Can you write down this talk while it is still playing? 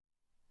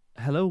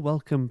Hello,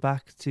 welcome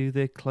back to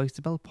the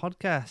Cloisterbell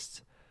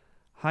podcast.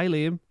 Hi,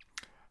 Liam.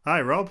 Hi,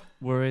 Rob.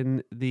 We're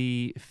in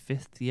the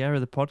 5th year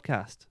of the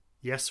podcast.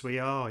 Yes, we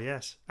are,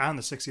 yes. And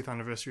the 60th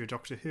anniversary of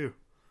Doctor Who.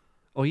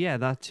 Oh, yeah,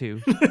 that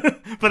too.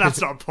 But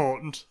that's not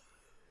important.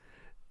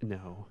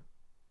 No.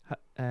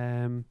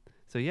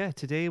 So, yeah,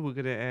 today we're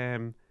going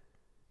to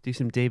do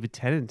some David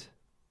Tennant.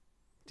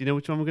 Do you know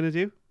which one we're going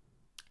to do?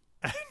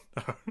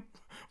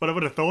 Well, I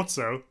would have thought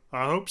so.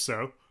 I hope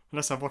so.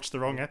 Unless I've watched the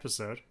wrong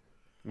episode.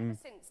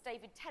 Since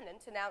David Tennant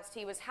announced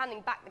he was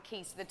handing back the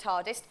keys to the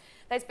TARDIS,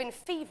 there's been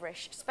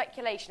feverish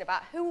speculation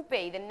about who will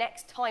be the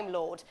next Time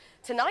Lord.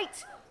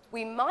 Tonight,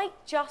 we might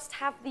just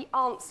have the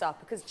answer,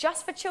 because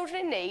just for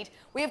children in need,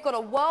 we have got a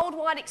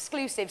worldwide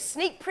exclusive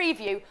sneak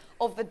preview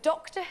of the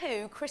Doctor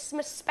Who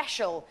Christmas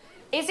special.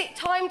 Is it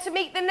time to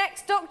meet the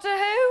next Doctor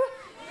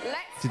Who?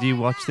 Did you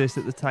watch this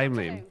at the time,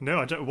 Liam? No,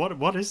 I don't.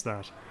 What is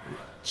that?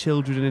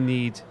 Children in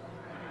Need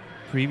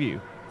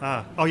preview.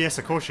 Ah. Oh, yes,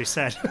 of course, she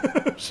said.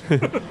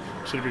 Should have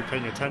been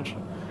paying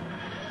attention.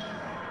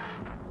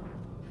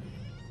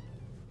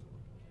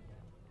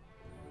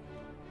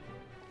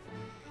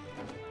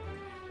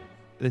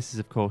 This is,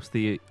 of course,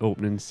 the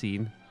opening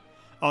scene.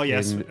 Oh,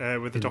 yes, In-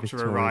 with the in Doctor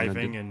Victorian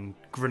arriving London. and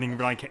grinning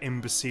like an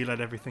imbecile at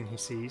everything he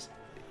sees.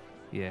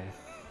 Yeah.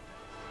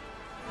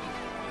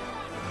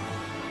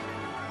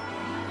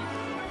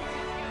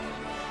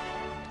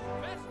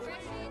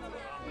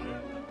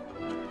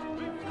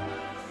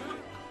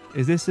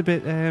 Is this a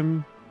bit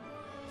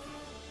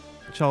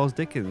Charles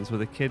Dickens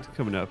with a kid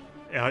coming up?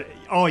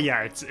 Oh,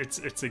 yeah,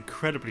 it's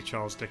incredibly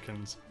Charles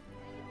Dickens.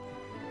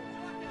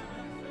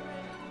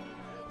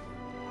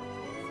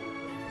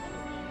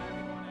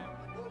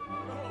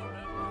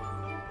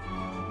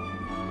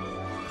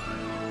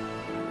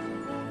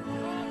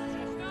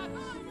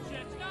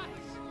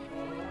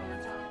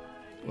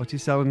 What, you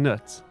selling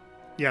nuts?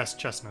 Yes,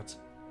 chestnuts.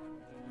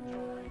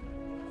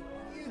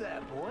 You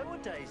there, boy?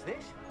 What day is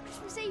this?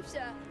 Christmas Eve,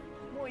 sir.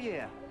 What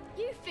year?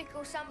 You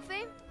fickle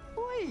something.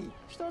 Oi,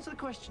 just answer the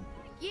question.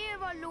 Year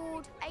of our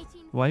Lord, 18...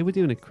 Why are we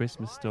doing a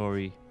Christmas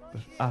story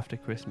after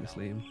Christmas,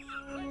 Liam?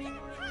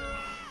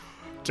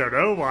 Don't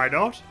know, why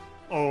not?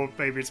 Or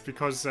maybe it's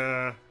because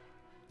we're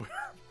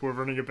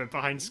running a bit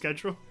behind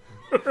schedule.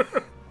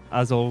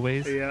 As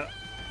always. Yeah.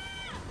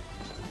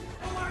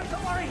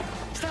 Don't worry.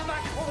 Stand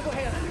back. What have we got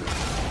here?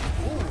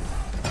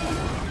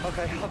 Ooh.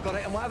 Okay, I've got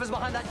it. And whatever's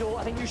behind that door,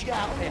 I think you should get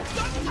out of here.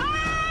 Doctor!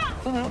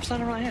 No, I'm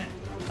standing right here.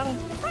 Hello.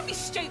 Don't be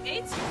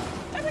stupid!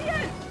 Who are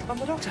you? I'm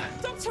the doctor.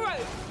 Doctor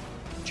who?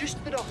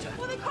 Just the doctor.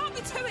 Well, there can't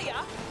be two of you.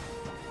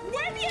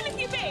 Where the hell have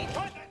you been?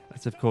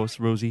 That's, of course,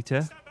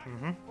 Rosita.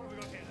 And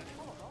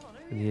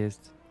here's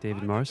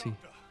David Morrissey.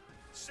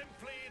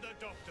 Simply the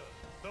Doctor.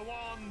 The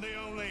one, the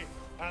only,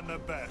 and the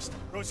best.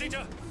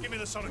 Rosita, give me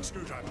the sonic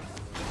screwdriver.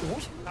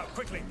 What? Now,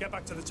 quickly, get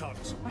back to the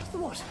TARDIS. That's the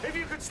what? If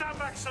you could stand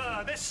back,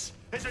 sir, this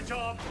is a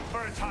job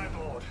for a Time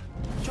Lord.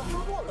 Job for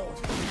what, Lord?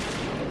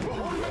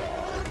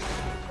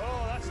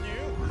 Oh, that's new.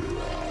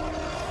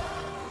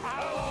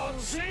 Alon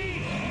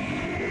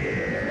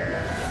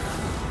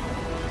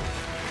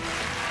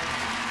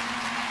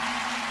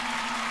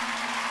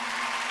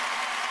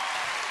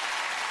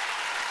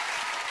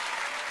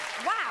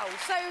Wow,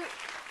 so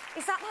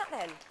is that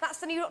then? That's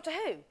the new Doctor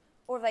Who?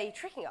 Or are they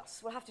tricking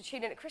us? We'll have to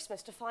tune in at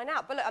Christmas to find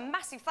out. But look, a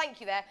massive thank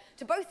you there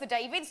to both the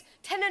Davids,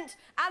 Tennant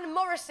and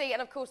Morrissey,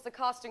 and of course the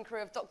cast and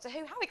crew of Doctor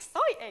Who. How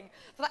exciting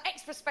for that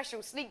extra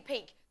special sneak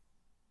peek.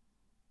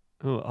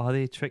 Oh, are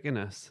they tricking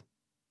us?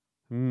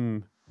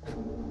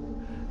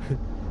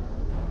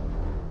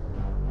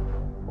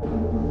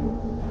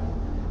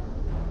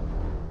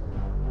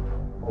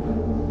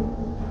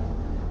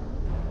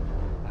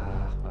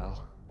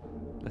 Well,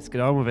 let's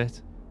get on with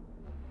it.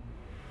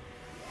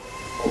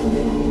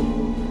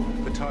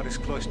 The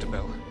TARDIS Cloister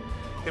Bell.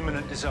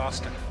 Imminent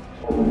disaster.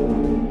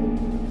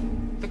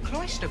 The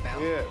Cloister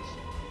Bell? Yes.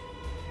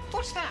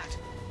 What's that?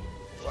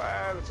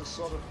 Well, it's a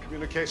sort of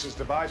communications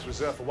device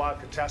reserved for wild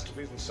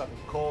catastrophes and sudden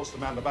calls to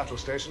man the battle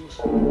stations.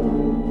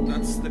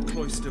 That's the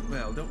Cloister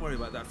Bell. Don't worry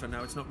about that for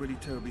now. It's not really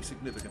terribly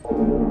significant.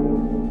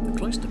 The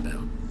Cloister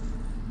Bell?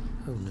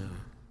 Oh no.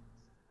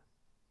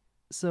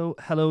 So,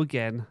 hello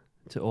again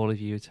to all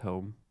of you at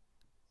home.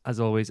 As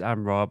always,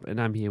 I'm Rob,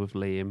 and I'm here with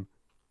Liam.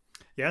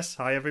 Yes,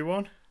 hi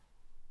everyone.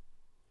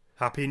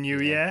 Happy New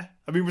Year.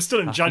 I mean, we're still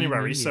in Happy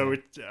January, New so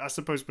Year. I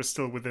suppose we're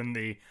still within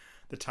the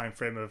time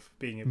frame of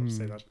being able to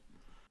say that.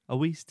 Are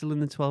we still in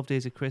the 12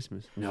 days of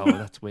Christmas? No,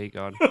 that's way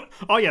gone.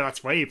 Oh yeah,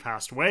 that's way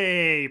past.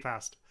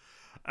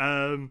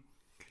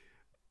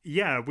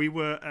 Yeah, we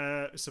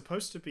were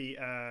supposed to be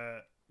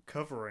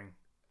covering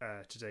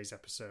today's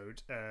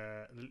episode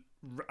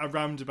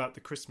around about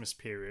the Christmas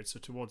period, so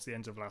towards the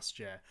end of last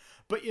year.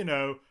 But you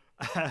know,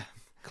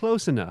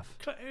 Close enough.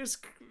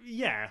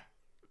 yeah,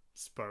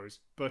 suppose.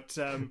 But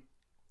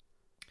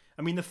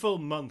I mean, the full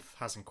month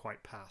hasn't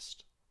quite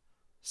passed,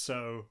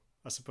 so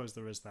I suppose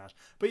there is that.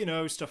 But you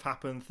know, stuff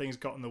happened. Things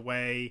got in the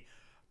way.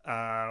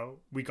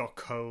 We got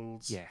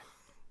colds. Yeah.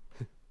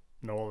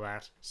 And all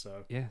that.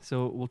 So Yeah,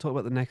 so we'll talk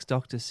about the next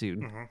Doctor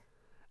soon.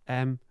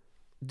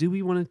 do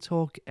we want to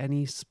talk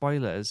any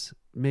spoilers,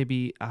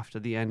 maybe after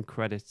the end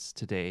credits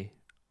today,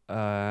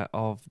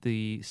 of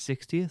the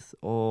 60th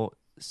or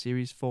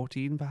Series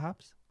 14,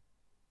 perhaps?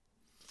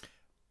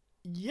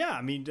 Yeah,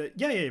 I mean,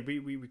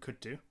 we could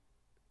do.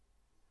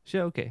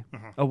 Sure, okay.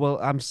 Mhm. Oh, well,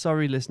 I'm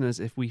sorry, listeners,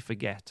 if we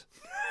forget.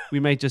 We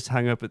may just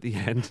hang up at the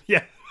end.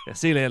 Yeah. Yeah,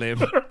 see you later,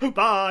 Liam.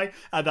 Bye,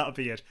 and that'll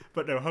be it.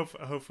 But no,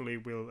 hopefully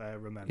we'll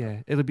remember.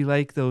 Yeah, it'll be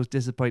like those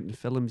disappointing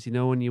films, you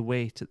know, when you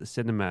wait at the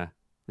cinema,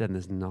 then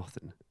there's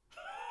nothing.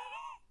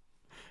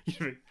 You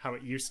know how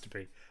it used to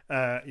be.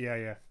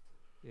 Yeah.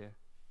 Yeah.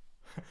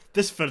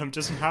 This film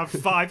doesn't have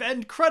 5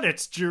 end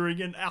credits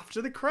during and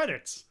after the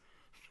credits.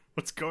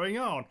 What's going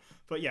on?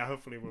 But yeah,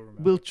 hopefully we'll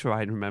remember. We'll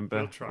try and remember.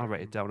 We'll try. I'll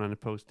write it down on a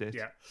post-it.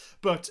 Yeah.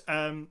 But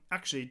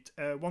actually,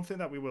 one thing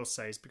that we will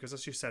say is, because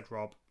as you said,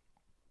 Rob,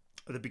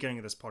 at the beginning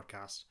of this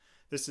podcast,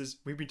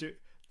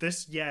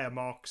 this year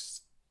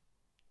marks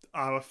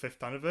our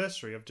 5th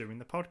anniversary of doing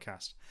the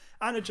podcast.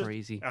 And it just,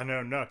 Crazy. I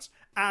know, nuts.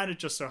 And it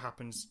just so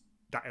happens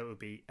that it will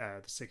be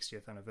the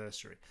 60th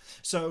anniversary.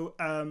 So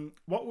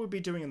what we'll be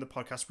doing in the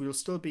podcast, we will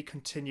still be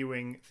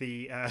continuing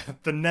the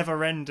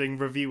never-ending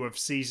review of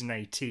season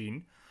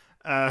 18.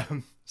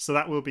 So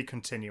that will be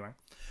continuing.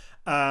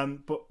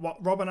 But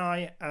what Rob and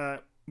I,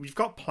 we've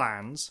got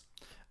plans.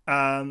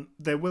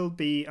 There will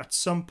be, at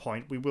some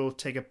point, we will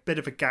take a bit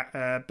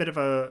of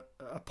a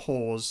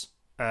pause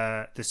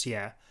this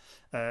year.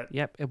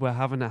 Yep, we're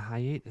having a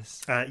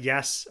hiatus.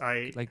 Yes,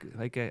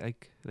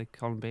 like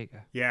Colin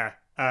Baker. Yeah.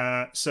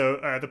 So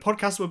the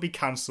podcast will be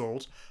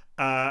cancelled,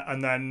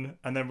 and then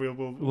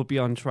we'll be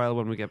on trial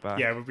when we get back.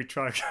 Yeah, we'll be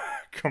trying to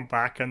come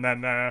back, and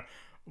then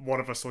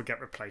one of us will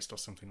get replaced or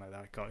something like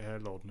that. God,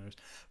 Lord knows.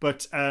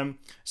 But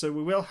so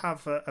we will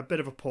have a bit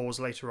of a pause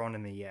later on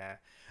in the year,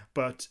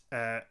 but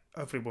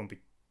hopefully it won't be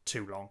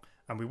too long,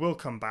 and we will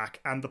come back.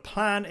 And the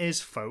plan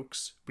is,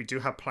 folks, we do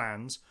have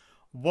plans.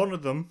 One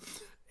of them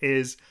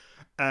is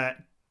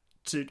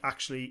to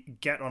actually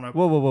get on a...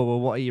 Whoa,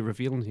 what are you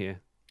revealing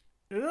here?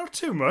 Not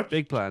too much.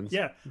 Big plans.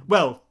 Yeah.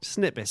 Well...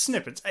 Snippets,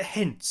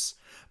 hints.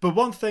 But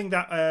one thing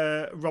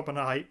that Rob and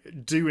I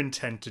do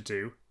intend to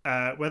do,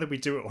 whether we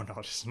do it or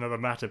not is another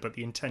matter, but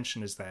the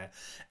intention is there,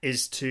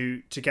 is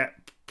to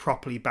get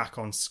properly back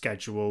on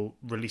schedule,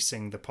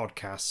 releasing the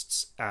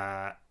podcasts,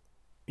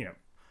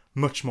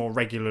 much more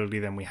regularly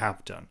than we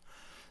have done.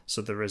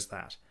 So there is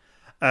that.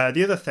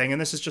 The other thing,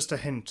 and this is just a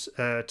hint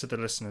to the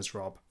listeners,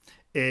 Rob,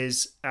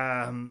 is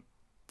Rob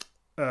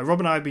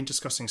and I have been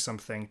discussing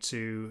something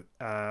to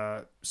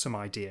some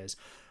ideas.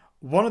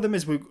 One of them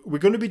is we're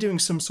going to be doing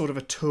some sort of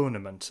a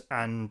tournament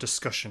and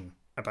discussion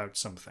about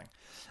something,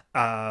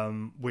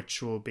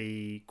 which will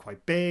be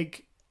quite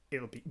big.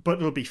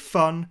 It'll be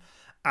fun,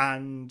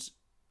 and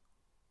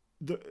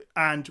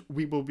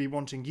we will be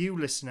wanting you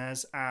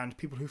listeners and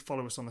people who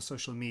follow us on the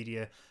social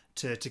media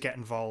to get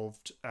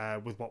involved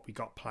with what we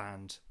got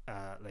planned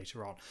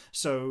later on.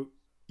 So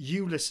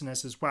you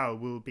listeners as well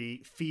will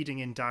be feeding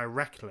in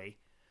directly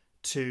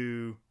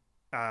to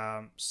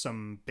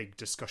some big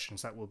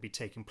discussions that will be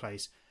taking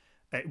place.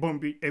 It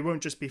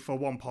won't just be for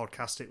one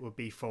podcast. It will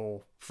be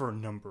for a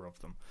number of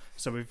them.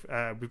 So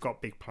we've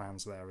got big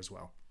plans there as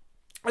well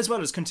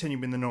as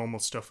continuing the normal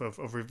stuff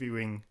of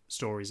reviewing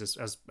stories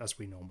as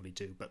we normally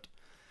do. But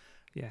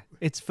yeah,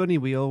 it's funny.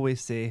 We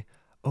always say,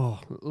 "Oh,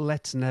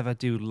 let's never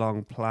do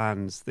long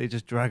plans. They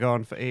just drag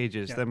on for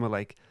ages." Yeah. Then we're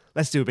like,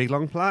 "Let's do a big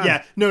long plan."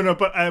 Yeah, no,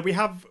 but we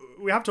have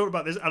talked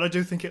about this, and I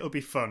do think it'll be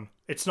fun.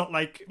 It's not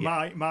like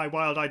my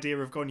wild idea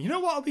of going, you know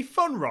what, it'll be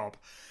fun, Rob,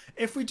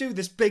 if we do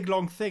this big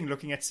long thing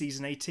looking at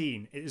season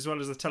 18 as well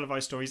as the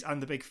televised stories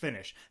and the big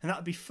finish, and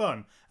that'd be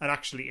fun. And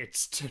actually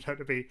it's turned out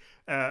to be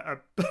a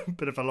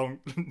bit of a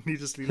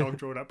needlessly long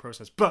drawn out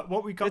process. But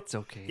what we got, it's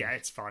okay. Yeah,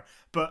 it's fine.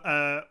 But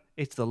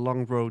it's the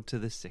long road to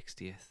the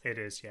 60th. It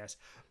is, yes.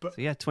 But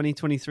so yeah,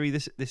 2023.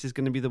 This is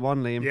going to be the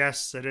one, Liam.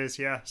 Yes, it is.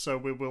 Yeah. So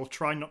we will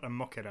try not to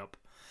muck it up.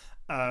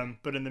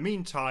 But in the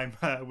meantime,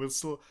 we're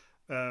still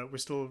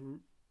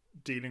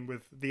dealing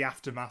with the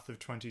aftermath of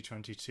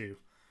 2022.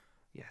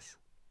 Yes.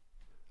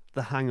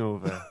 The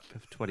hangover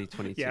of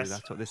 2022. Yes.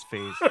 That's what this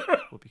phase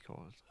will be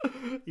called.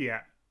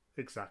 Yeah,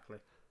 exactly.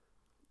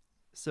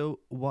 So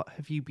what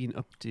have you been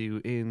up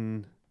to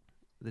in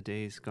the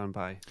days gone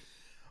by?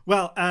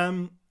 Well,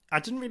 I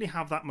didn't really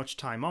have that much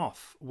time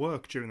off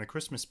work during the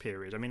Christmas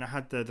period. I mean, I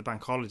had the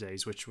bank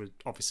holidays, which were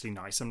obviously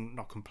nice. I'm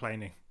not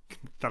complaining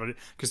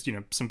because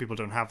some people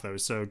don't have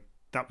those, so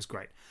that was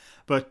great.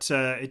 But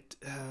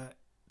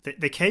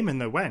they came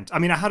and they went. I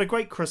mean, I had a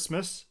great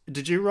Christmas.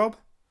 Did you, Rob?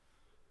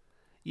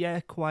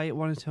 Yeah, quiet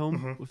one at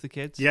home with the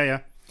kids.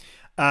 Yeah.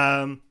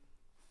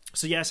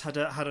 So yes, had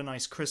a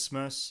nice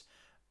Christmas.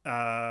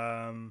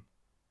 Been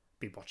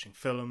watching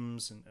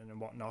films and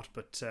whatnot,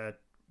 but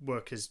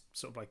work has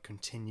sort of like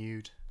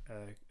continued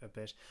a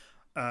bit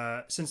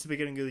since the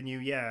beginning of the new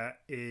year.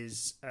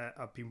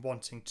 I've been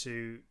wanting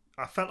to.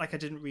 I felt like I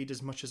didn't read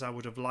as much as I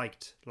would have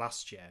liked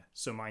last year,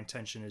 so my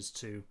intention is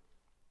to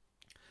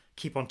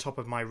keep on top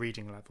of my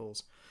reading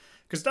levels.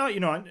 because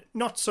now,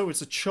 not so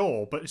it's a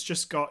chore, but it's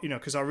just got,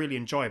 because I really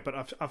enjoy it.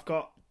 But I've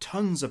got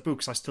tons of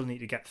books I still need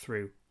to get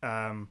through.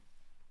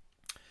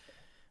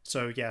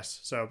 So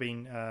I've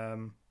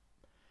been.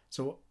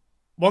 So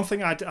one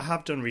thing I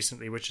have done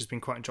recently, which has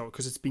been quite enjoyable,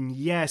 because it's been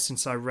years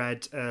since I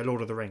read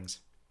Lord of the Rings.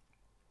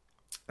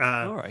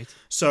 All right.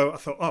 So I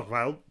thought, oh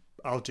well,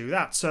 I'll do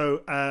that.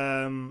 So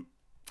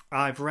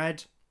I've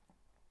read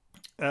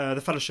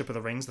The Fellowship of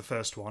the Rings, the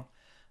first one.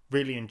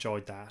 Really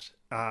enjoyed that.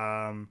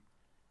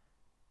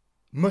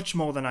 Much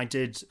more than I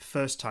did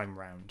first time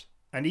round,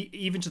 and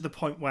even to the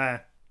point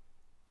where,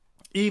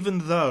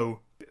 even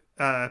though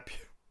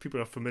people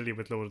who are familiar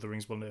with Lord of the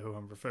Rings will know who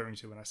I'm referring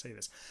to when I say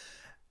this,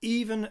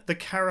 even the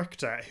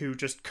character who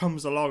just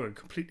comes along and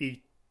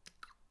completely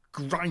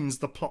grinds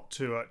the plot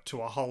to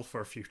a halt for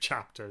a few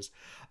chapters,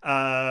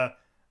 I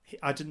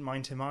didn't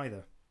mind him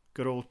either.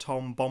 Good old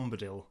Tom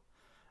Bombadil.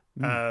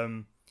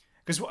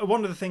 Because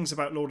one of the things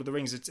about Lord of the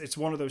Rings, it's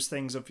one of those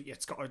things of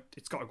it's got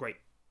a great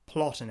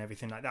plot and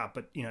everything like that,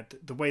 but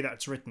the way that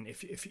it's written,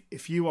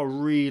 if you are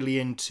really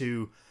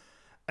into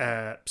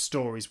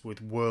stories with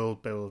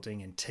world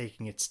building and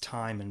taking its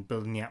time and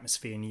building the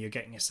atmosphere, and you're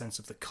getting a sense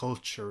of the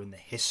culture and the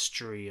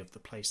history of the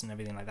place and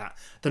everything like that,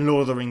 then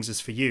Lord of the Rings is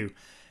for you.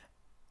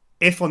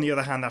 If, on the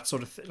other hand, that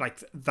sort of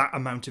like that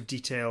amount of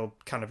detail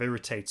kind of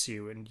irritates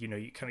you, and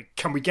you kind of,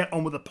 can we get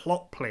on with the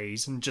plot,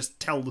 please, and just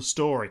tell the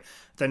story,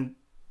 then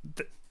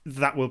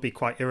that will be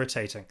quite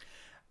irritating.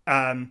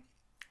 And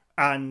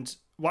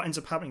what ends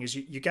up happening is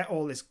you get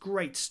all this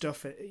great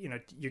stuff.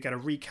 You get a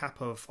recap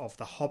of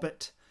The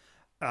Hobbit,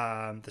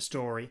 the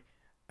story,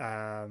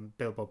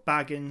 Bilbo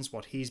Baggins,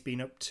 what he's been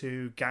up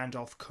to,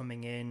 Gandalf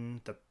coming in,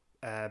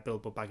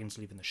 Bilbo Baggins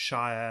leaving the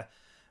Shire,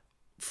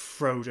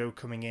 Frodo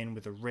coming in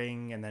with a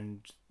ring, and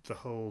then the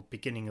whole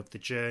beginning of the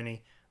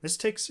journey. This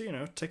takes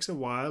a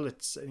while.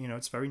 It's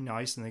it's very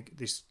nice, and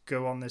they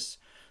go on this,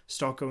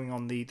 start going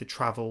on the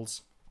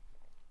travels.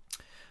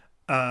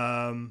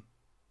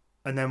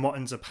 And then what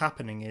ends up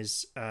happening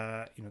is,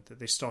 that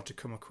they start to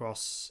come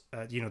across,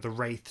 the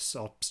wraiths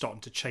are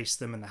starting to chase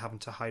them, and they're having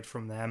to hide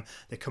from them.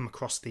 They come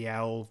across the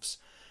elves.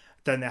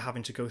 Then they're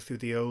having to go through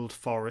the old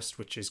forest,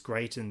 which is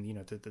great, and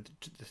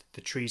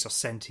the trees are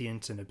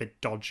sentient and a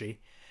bit dodgy.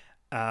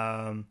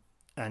 And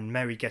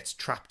Merry gets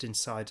trapped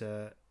inside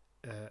a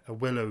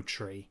willow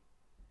tree,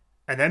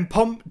 and then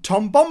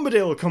Tom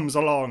Bombadil comes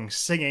along,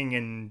 singing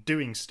and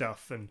doing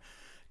stuff, and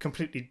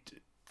completely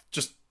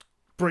just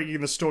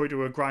bringing the story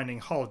to a grinding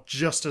halt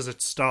just as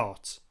it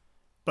starts.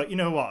 But you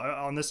know what?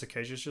 On this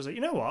occasion, it's just like,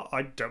 you know what?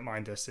 I don't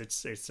mind this.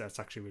 It's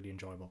actually really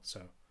enjoyable.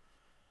 So,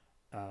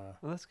 well,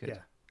 that's good.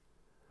 Yeah.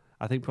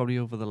 I think probably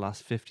over the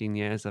last 15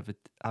 years, I've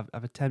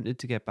attempted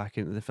to get back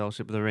into the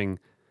Fellowship of the Ring,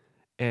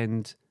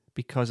 and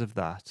because of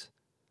that,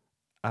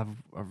 I've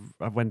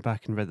went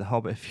back and read The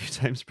Hobbit a few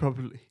times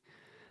probably,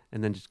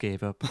 and then just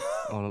gave up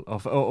or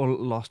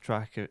lost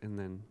track of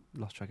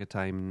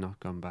time and not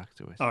gone back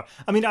to it. Oh,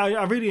 I mean,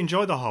 I really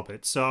enjoy The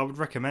Hobbit, so I would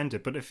recommend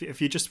it. But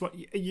if you just want,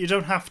 you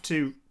don't have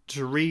to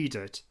read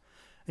it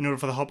in order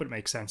for The Hobbit to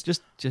make sense.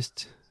 Just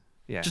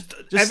stare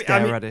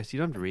at it. You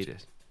don't have to read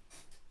it.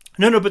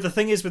 No. But the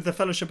thing is, with the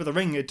Fellowship of the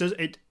Ring, it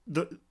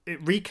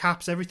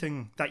recaps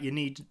everything that you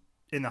need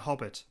in The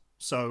Hobbit.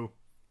 So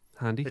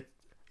handy.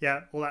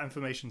 All that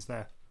information's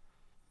there.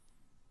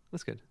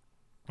 That's good.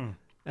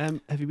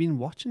 Have you been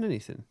watching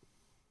anything?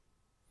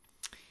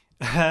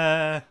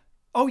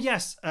 Oh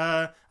yes,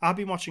 I've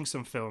been watching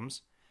some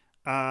films.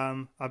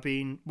 I've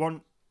been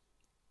one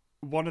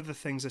of the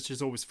things that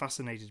has always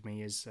fascinated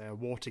me is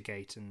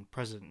Watergate and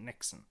President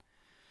Nixon.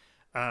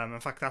 In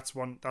fact, that's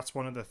one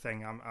of the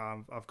thing.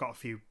 I've got a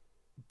few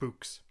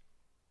books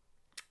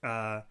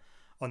on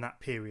that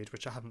period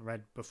which I haven't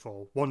read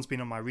before. One's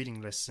been on my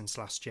reading list since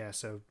last year,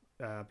 so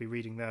I'll be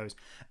reading those.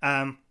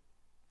 And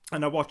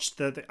I watched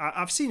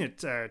I've seen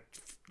it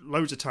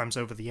loads of times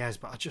over the years,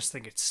 but I just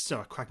think it's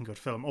still a cracking good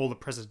film. All the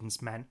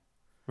President's Men,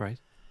 right?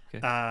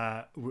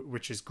 Okay.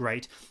 Which is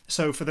great.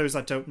 So for those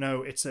that don't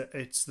know, it's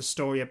the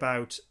story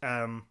about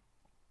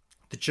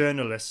the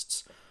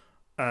journalists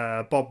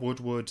Bob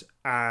Woodward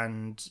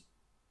and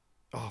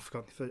I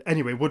forgot.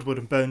 Anyway, Woodward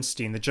and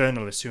Bernstein, the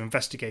journalists who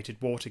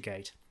investigated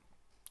Watergate,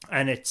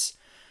 and it's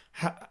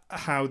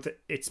how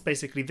it's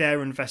basically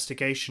their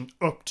investigation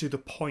up to the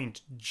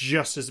point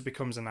just as it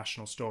becomes a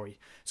national story.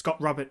 It's got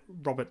Robert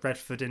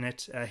Redford in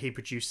it. He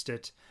produced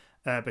it,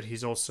 but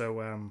he's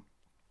also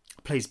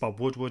plays Bob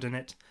Woodward in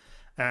it.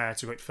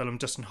 It's a great film.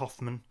 Dustin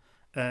Hoffman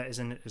is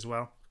in it as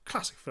well.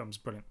 Classic films,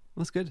 brilliant.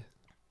 That's good.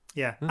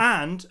 Yeah,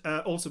 and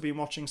also been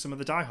watching some of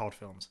the Die Hard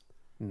films.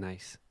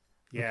 Nice.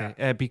 Yeah,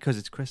 okay. Because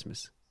it's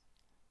Christmas.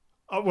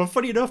 Well,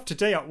 funny enough,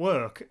 today at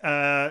work,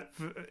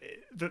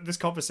 this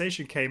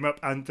conversation came up,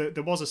 and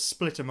there was a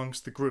split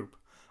amongst the group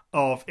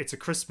of it's a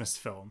Christmas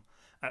film.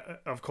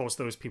 Of course,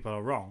 those people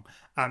are wrong,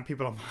 and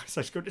people on my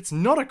side go, it's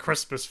not a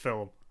Christmas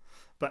film.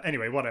 But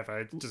anyway, whatever,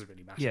 it doesn't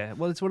really matter. Yeah,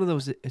 well, it's one of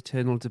those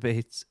eternal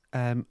debates.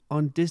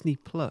 On Disney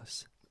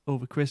Plus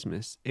over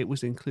Christmas, it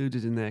was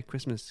included in their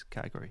Christmas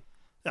category.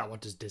 Yeah, what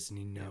does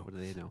Disney know? Yeah, what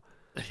do they know?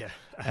 Yeah.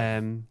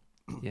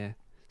 Yeah.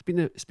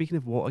 Speaking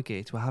of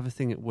Watergate, we have a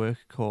thing at work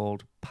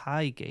called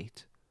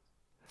Piegate.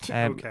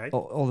 Okay.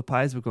 All the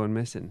pies were going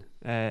missing.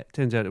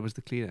 Turns out it was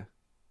the cleaner.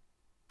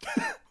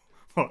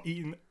 What,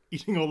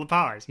 eating all the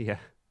pies? Yeah.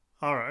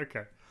 All right,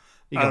 okay.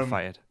 He got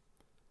fired.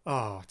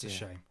 Oh, it's a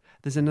shame.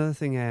 There's another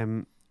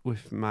thing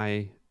with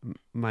my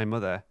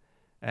mother.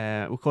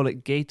 We call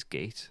it Gate.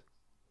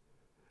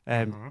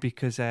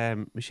 Because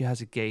she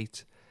has a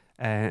gate,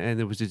 and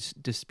there was a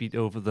dispute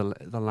over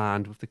the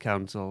land with the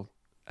council.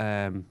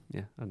 I don't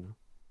know.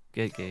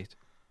 Gate.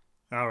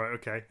 All right,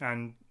 okay.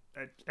 And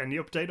any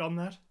update on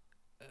that?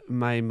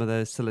 My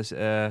mother's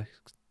solicitor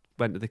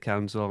went to the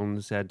council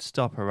and said,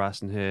 "Stop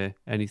harassing her.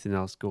 Anything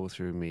else, go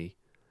through me."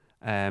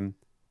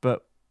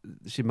 But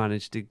she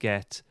managed to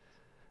get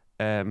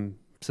some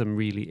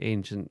really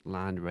ancient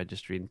land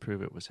registry and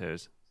prove it was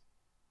hers.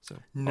 So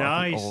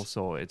nice, all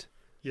sorted.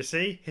 You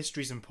see,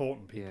 history's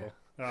important, people.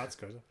 Yeah. Oh, that's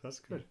good. That's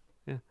good.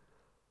 Yeah.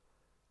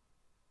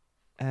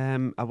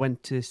 I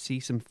went to see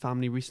some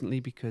family recently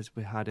because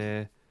we had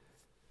a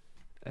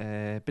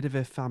bit of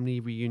a family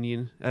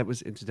reunion. It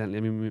was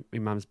incidentally, my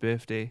mum's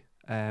birthday.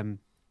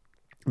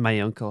 My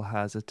uncle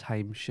has a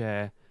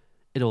timeshare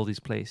in all these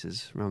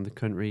places around the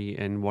country,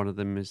 and one of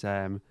them is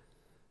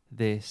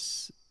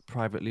this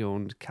privately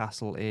owned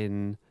castle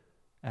in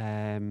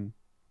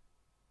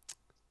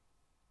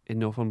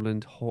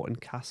Northumberland, Horton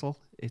Castle.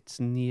 It's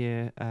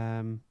near.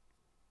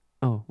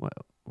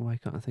 Why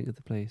can't I think of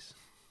the place?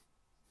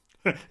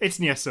 It's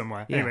near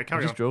somewhere. Yeah, Anyway, carry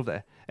I just on. drove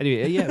there.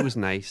 Anyway, yeah, it was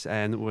nice,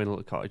 and we're in a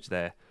little cottage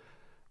there.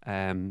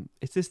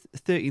 It's this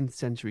 13th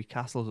century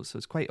castle, so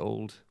it's quite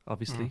old,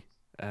 obviously.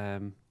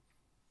 It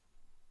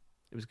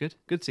was good.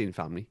 Good seeing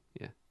family.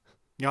 Yeah.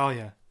 Oh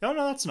yeah. Oh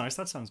no, that's nice.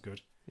 That sounds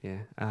good. Yeah.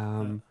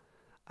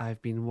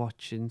 I've been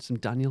watching some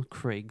Daniel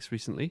Craig's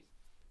recently.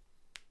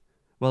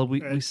 Well,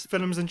 we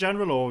films in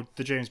general or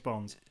the James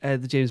Bonds? The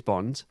James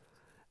Bonds.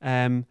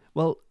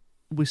 Well,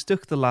 we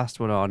stuck the last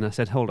one on. And I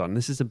said, "Hold on,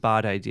 this is a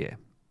bad idea,"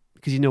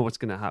 because you know what's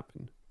going to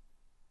happen.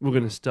 We're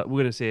going to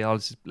We're going to say,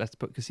 let's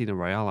put Casino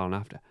Royale on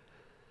after."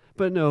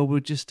 But no,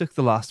 we just stuck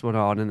the last one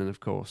on, and then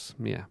of course,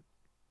 we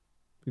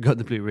got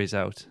the Blu-rays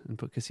out and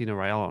put Casino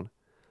Royale on.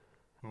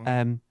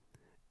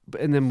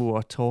 And then we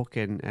were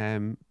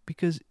talking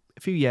because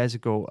a few years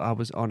ago I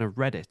was on a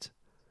Reddit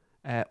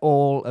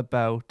all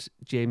about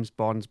James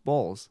Bond's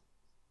balls.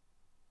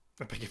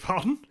 I beg your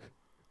pardon?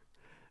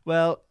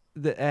 Well,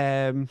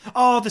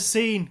 the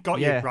scene. Got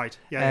you, right.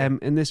 Yeah.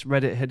 And this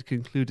Reddit had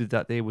concluded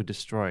that they were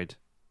destroyed.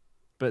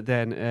 But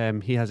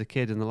then he has a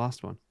kid in the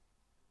last one.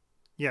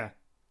 Yeah.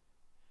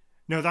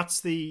 No, that's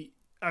the.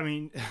 I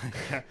mean,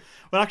 yeah.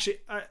 Well, actually,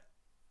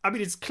 I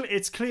mean,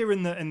 it's clear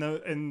in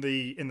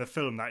the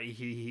film that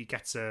he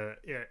gets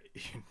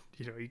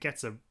he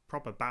gets a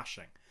proper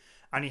bashing,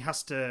 and he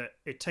has to.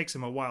 It takes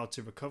him a while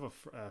to recover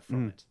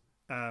from it.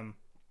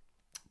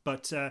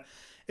 But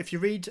if you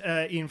read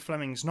Ian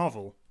Fleming's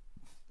novel,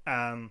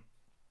 because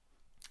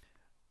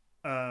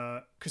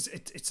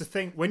it's a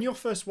thing when you're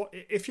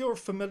if you're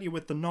familiar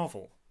with the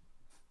novel,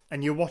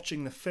 and you're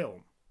watching the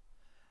film,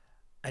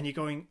 and you're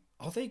going,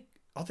 are they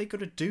going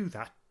to do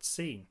that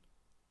scene?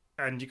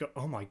 And you go,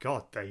 oh my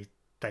god, they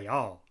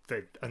are,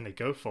 and they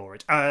go for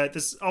it.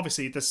 There's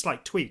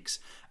slight tweaks.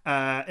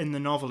 In the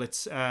novel,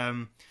 it's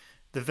the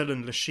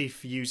villain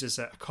Lashif uses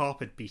a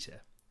carpet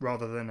beater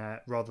rather than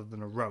a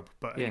rope.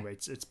 But anyway,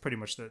 it's pretty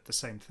much the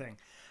same thing.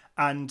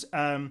 And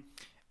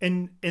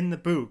in the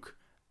book,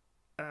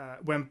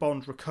 when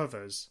Bond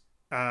recovers,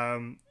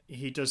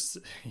 he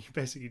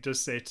basically does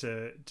say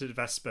to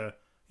Vesper,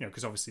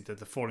 because obviously they're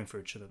falling for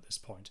each other at this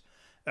point.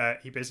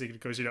 He basically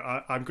goes,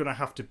 I'm going to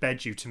have to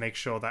bed you to make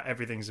sure that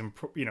everything's in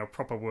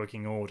proper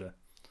working order.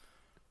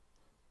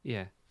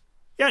 Yeah.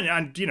 Yeah,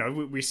 and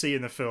we see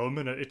in the film,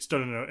 and it's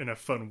done in a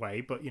fun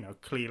way, but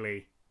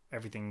clearly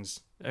everything's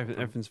fine.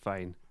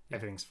 Yeah.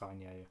 Everything's fine.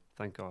 Yeah.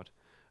 Thank God.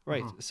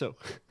 Right. So,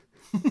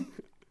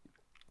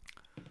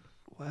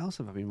 what else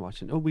have I been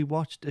watching? Oh, we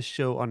watched a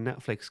show on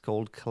Netflix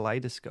called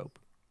Kaleidoscope.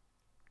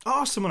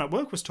 Oh, someone at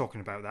work was talking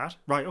about that.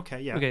 Right.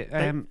 Okay. Yeah.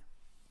 Okay.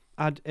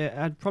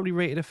 I'd probably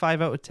rate it a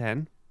 5 out of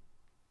 10.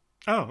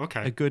 Oh,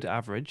 okay. A good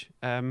average.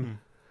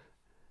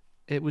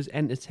 It was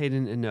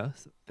entertaining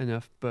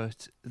enough,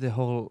 but the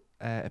whole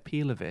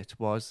appeal of it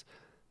was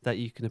that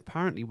you can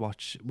apparently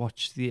watch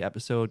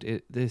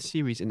the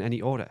series in any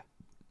order.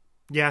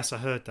 Yes, I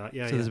heard that.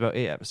 Yeah. So there's about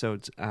 8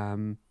 episodes.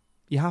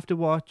 You have to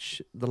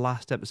watch the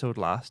last episode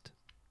last.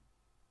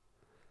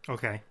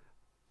 Okay.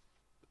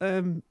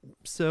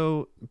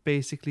 So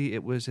basically,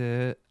 it was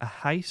a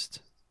heist,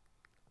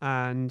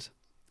 and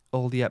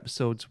all the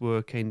episodes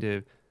were kind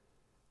of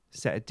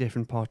set at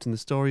different parts in the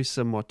story.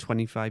 Some were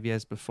 25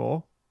 years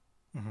before,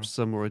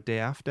 some were a day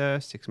after,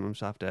 6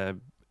 months after,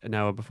 an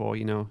hour before,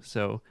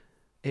 So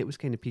it was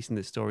kind of piecing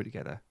the story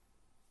together.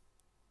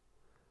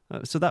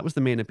 So that was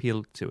the main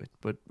appeal to it.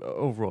 But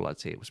overall, I'd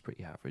say it was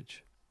pretty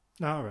average.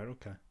 All right,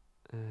 okay.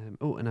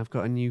 And I've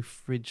got a new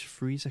fridge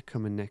freezer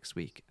coming next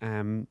week.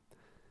 Liam,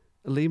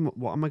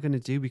 what am I going to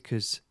do?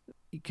 Because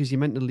you're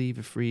meant to leave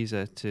a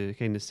freezer to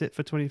kind of sit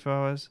for 24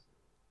 hours.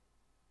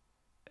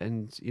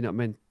 And you're not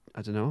meant,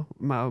 I don't know.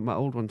 My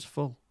old one's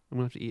full. I'm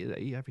gonna have to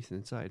eat everything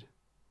inside.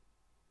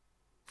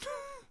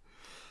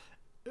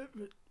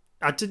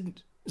 I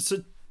didn't.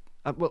 So,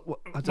 I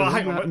don't know.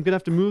 hang on, I'm gonna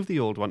have to move the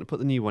old one and put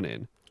the new one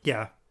in.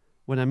 yeah.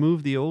 When I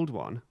move the old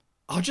one,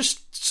 I'll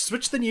just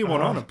switch the new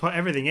one on and put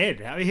everything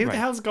in. I mean, who the Right.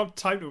 hell's got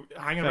time to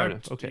hang fair around?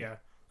 enough. Okay. Yeah,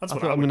 that's I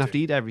what thought I I'm would gonna have do.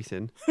 to eat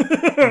everything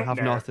and have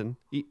No. nothing.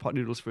 Eat pot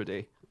noodles for a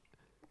day.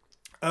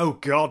 Oh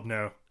God,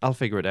 no. I'll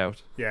figure it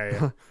out.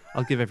 Yeah.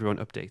 I'll give everyone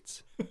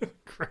updates.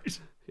 Great.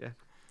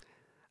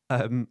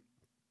 Yeah.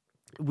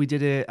 We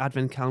did a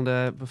advent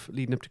calendar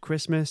leading up to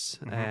Christmas.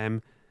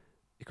 Mhm.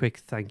 A quick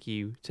thank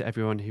you to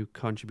everyone who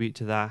contributed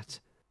to that.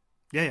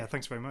 Yeah.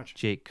 Thanks very much.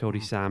 Jake,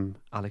 Cody, Sam,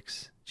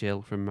 Alex,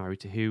 Jill from Married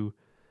to Who,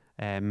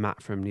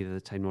 Matt from Neither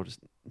the Time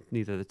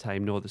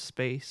Nor the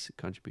Space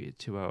contributed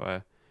to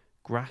our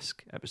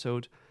Grask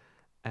episode.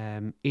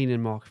 Ian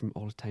and Mark from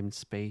All the Time and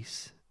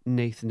Space,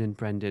 Nathan and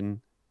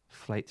Brendan,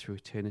 Flight Through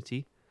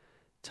Eternity,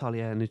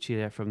 Talia and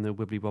Lucia from the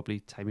Wibbly Wobbly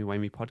Timey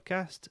Wimey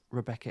podcast,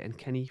 Rebecca and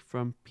Kenny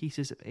from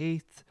Pieces of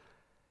Eighth,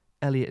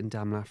 Elliot and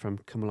Damla from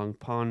Come Along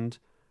Pond,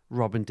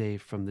 Rob and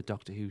Dave from the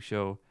Doctor Who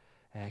show,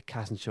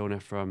 Kaz and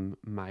Shona from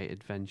My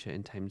Adventure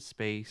in Time and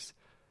Space,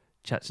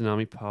 Chat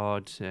Tsunami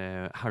Pod,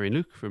 Harry and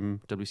Luke from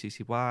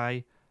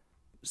WCCY.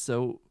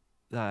 So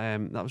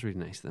that was really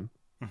nice of them.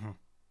 Mm-hmm.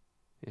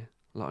 Yeah,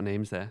 a lot of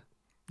names there.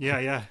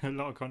 Yeah, a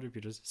lot of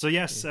contributors. So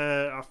yes,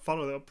 I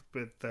followed up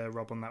with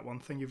Rob on that one.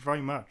 Thank you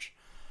very much.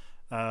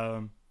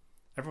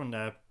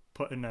 Everyone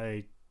put in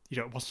a,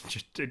 it wasn't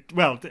just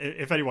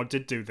if anyone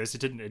did do this, it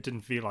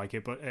didn't feel like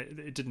it, but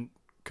it didn't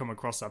come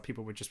across that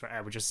people would just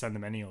send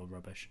them any old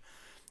rubbish.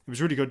 It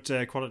was really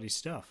good quality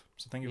stuff.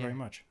 So thank you very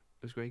much.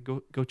 It was great.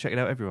 Go check it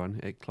out,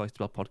 everyone, at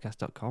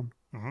cloisterbellpodcast.com.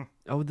 Mm-hmm.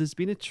 Oh, there's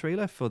been a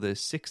trailer for the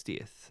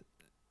 60th.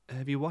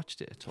 Have you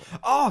watched it at all?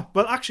 Oh,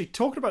 well, actually,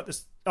 talking about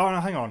this. Oh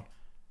no, hang on.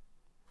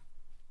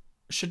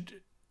 Shall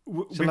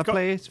I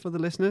play it for the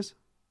listeners?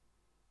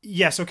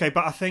 Yes, okay,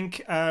 but I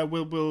think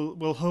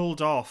we'll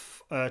hold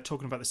off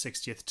talking about the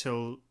 60th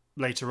till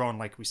later on,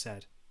 like we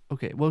said.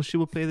 Okay, well, should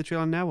we play the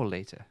trailer now or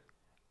later?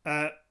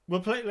 We'll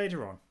play it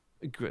later on.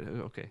 Good.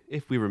 Okay,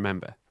 if we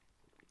remember.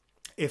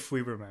 If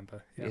we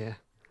remember, yeah.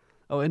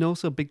 Oh, and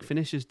also Big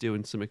Finish is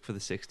doing something for the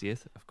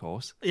 60th, of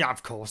course. Yeah,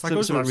 of course. That Something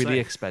goes without really saying.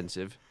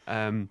 expensive.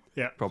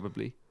 Yeah,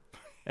 probably.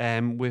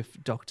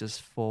 With Doctors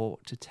 4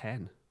 to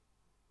 10.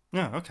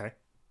 Yeah, okay.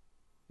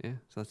 Yeah,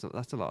 so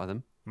that's a lot of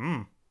them.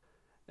 Mm.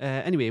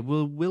 Anyway,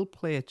 we'll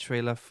play a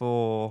trailer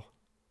for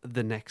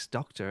The Next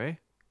Doctor, eh?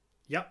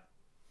 Yep.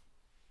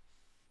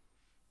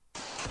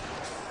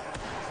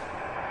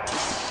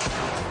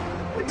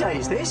 What day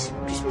is this?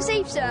 Christmas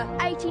Eve, sir.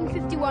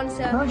 1851,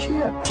 sir. Oh,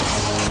 shit.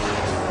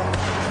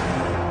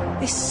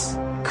 This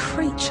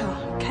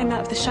creature came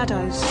out of the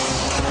shadows.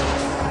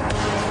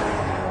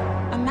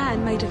 A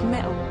man made of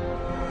metal.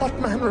 What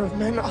manner of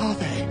men are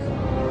they?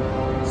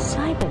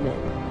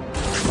 Cybermen.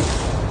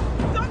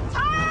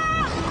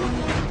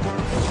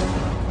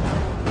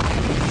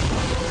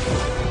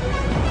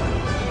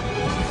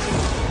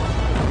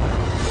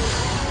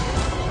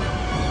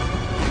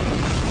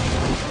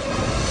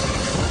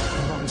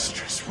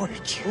 Monstrous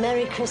witch.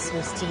 Merry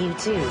Christmas to you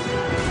too.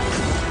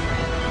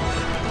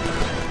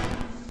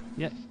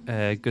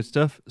 Yeah, good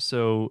stuff.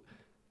 So,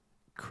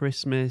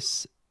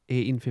 Christmas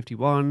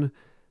 1851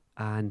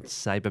 and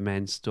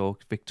Cybermen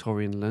stalk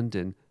Victorian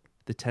London.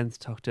 The 10th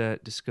Doctor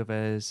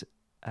discovers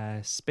a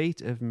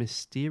spate of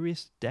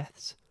mysterious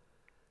deaths.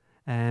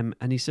 And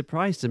he's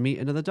surprised to meet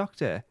another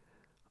Doctor.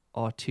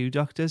 Are two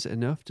Doctors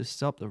enough to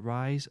stop the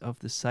rise of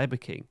the Cyber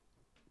King?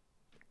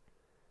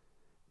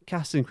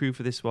 Cast and crew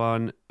for this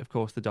one, of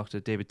course, the Doctor,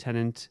 David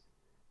Tennant,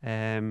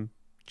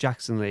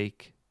 Jackson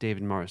Lake,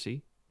 David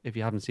Morrissey. If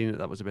you haven't seen it,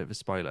 that was a bit of a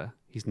spoiler.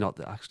 He's not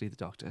actually the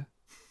Doctor.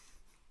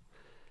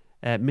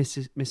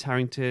 Miss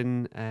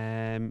Harrington,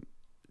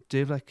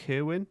 Dervla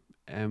Kerwin.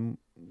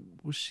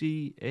 Was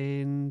she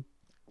in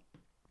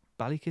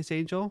Ballykiss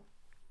Angel?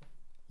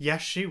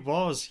 Yes, she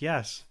was.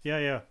 Yes.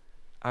 Yeah.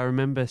 I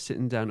remember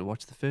sitting down to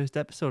watch the first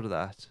episode of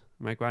that.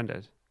 My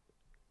granddad.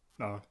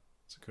 Oh,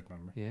 it's a good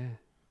memory. Yeah.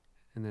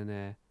 And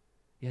then,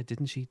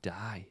 didn't she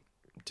die?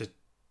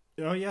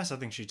 Oh, yes, I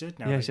think she did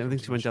now. Yeah, I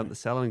think she went down the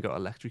cellar and got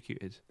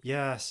electrocuted.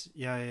 Yes,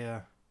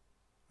 yeah.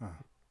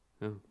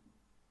 Oh.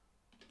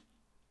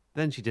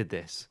 Then she did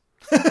this.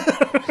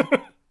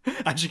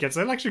 And she gets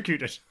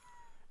electrocuted.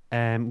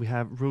 We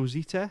have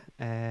Rosita,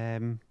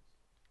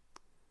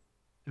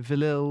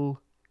 Vilil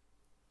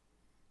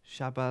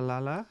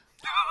Shabalala.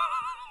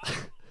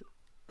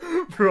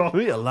 Bro. I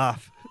need a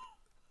laugh.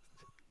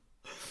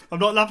 I'm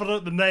not laughing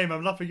at the name,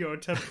 I'm laughing at your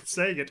attempt at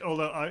saying it,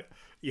 although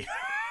yeah.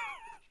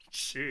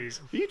 Jeez.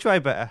 You try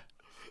better.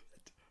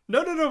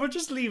 No, but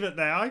just leave it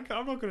there. I'm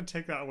not going to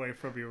take that away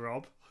from you,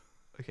 Rob.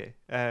 Okay.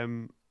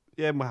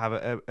 We'll have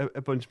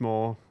a bunch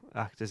more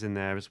actors in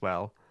there as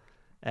well.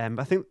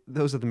 I think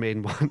those are the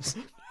main ones.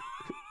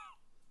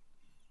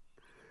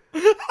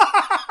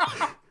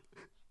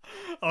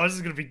 Oh, this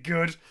is going to be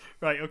good.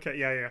 Right, okay,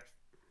 yeah.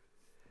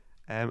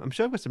 I'm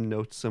sure I've got some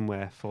notes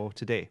somewhere for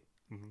today.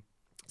 Mm-hmm.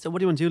 So what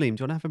do you want to do, Liam?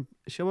 Do you want to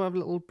have a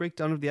little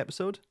breakdown of the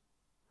episode?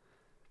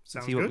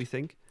 Sounds See good. what we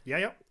think? Yeah,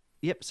 yeah.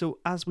 Yep, so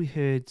as we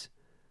heard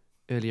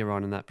earlier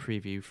on in that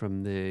preview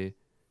from the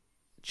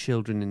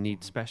Children in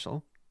Need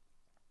special,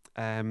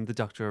 the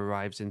Doctor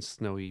arrives in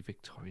snowy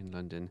Victorian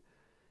London,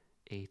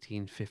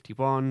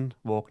 1851,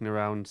 walking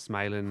around,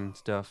 smiling and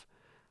stuff.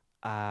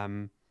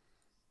 Then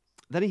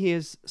he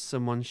hears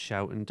someone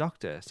shouting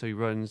Doctor, so he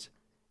runs,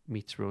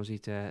 meets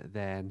Rosita,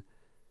 then...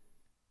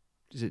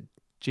 Is it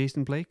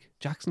Jackson Blake?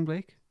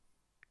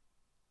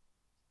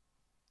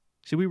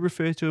 Should we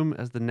refer to him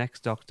as the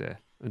next Doctor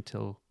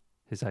until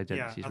his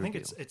identity is I think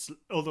revealed? it's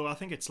although I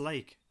think it's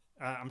Lake.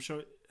 I'm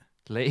sure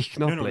Lake,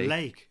 not no, Blake.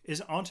 Lake.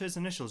 Aren't his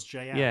initials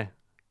JL? Yeah.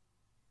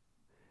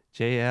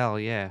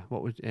 JL, yeah.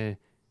 What would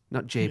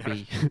not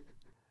JB?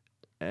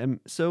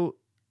 So,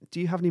 do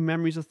you have any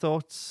memories or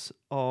thoughts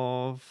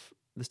of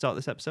the start of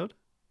this episode?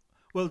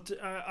 Well,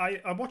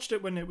 I watched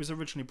it when it was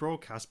originally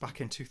broadcast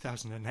back in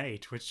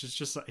 2008, which is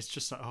just like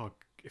oh,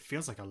 it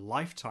feels like a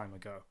lifetime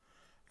ago,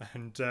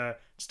 and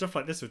stuff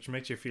like this which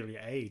makes you feel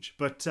your age.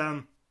 But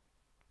I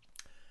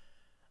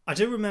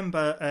do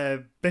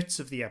remember bits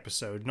of the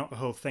episode, not the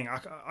whole thing.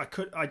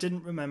 I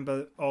didn't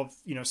remember of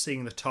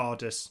seeing the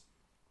TARDIS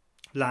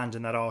land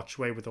in that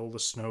archway with all the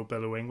snow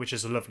billowing, which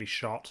is a lovely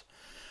shot.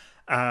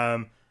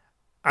 And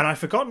I've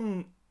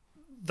forgotten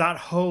that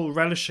whole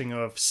relishing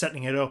of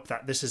setting it up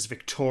that this is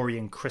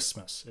Victorian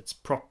Christmas. It's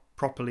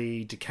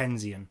properly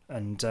Dickensian,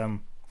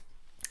 and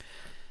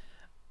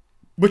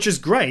which is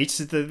great.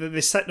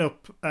 They set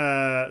up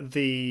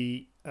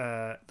the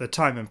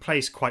time and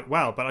place quite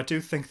well, but I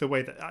do think the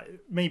way that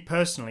me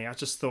personally, I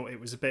just thought it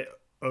was a bit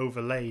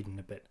overlaid and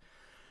a bit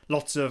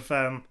lots of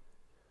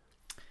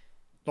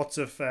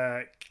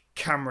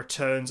camera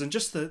turns and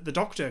just the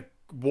Doctor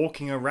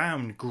walking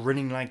around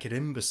grinning like an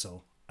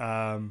imbecile.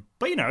 But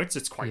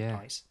it's quite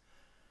nice.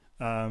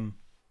 But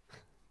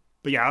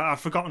yeah,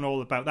 I've forgotten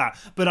all about that.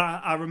 But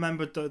I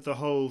remembered the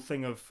whole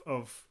thing of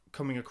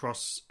coming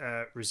across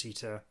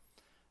Rosita,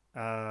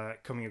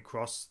 coming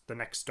across the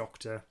next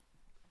Doctor,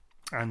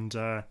 and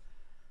the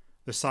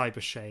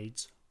Cyber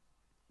Shades.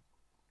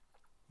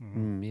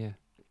 Yeah.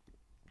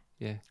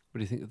 What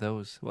do you think of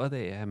those? What are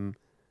they?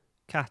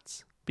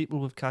 Cats. People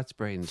with cats'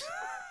 brains.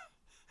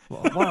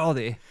 what are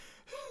they?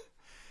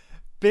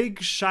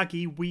 Big,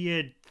 shaggy,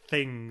 weird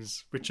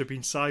things which have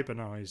been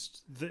cybernized.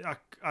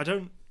 I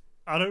don't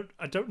know.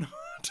 I don't know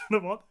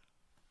what.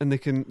 And they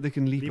can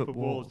leap up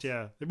walls.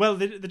 Yeah. Well,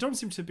 they don't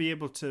seem to be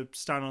able to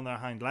stand on their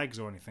hind legs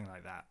or anything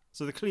like that.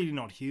 So they're clearly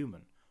not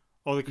human.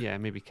 Or yeah,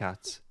 maybe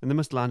cats. And they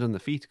must land on the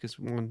feet because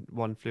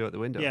one flew out the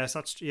window. Yes,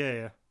 that's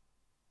yeah.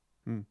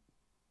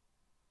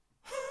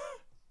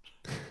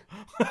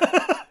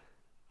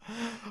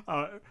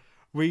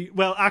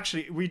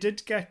 We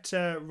did get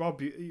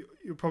Rob.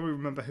 You probably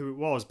remember who it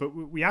was, but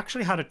we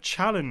actually had a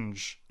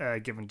challenge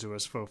given to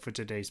us for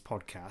today's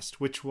podcast.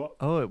 Which what?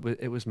 Oh,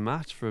 it was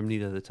Matt from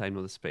Neither the Time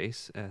Nor the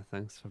Space.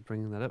 Thanks for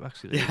bringing that up.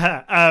 Actually,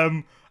 yeah.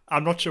 I'm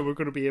not sure we're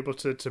going to be able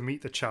to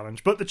meet the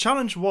challenge, but the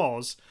challenge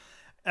was.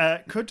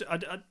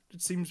 It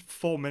seems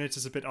 4 minutes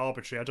is a bit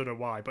arbitrary. I don't know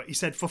why, but he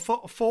said for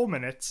 4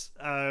 minutes.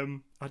 I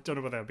don't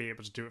know whether I'll be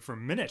able to do it for a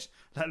minute,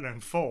 let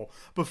alone 4.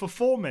 But for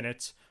 4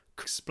 minutes,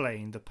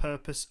 explain the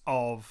purpose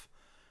of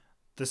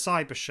the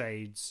Cyber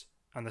Shades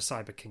and the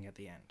Cyber King at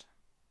the end.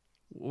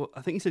 Well,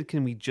 I think he said,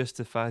 "Can we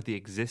justify the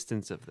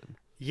existence of them?"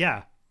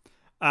 Yeah,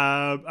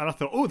 and I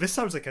thought, oh, this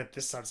sounds like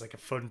a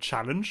fun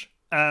challenge.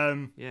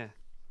 Yeah,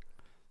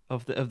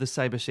 of the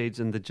Cyber Shades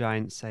and the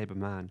giant Cyber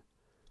Man.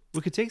 We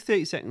could take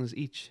 30 seconds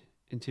each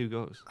in 2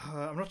 goes.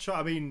 I'm not sure.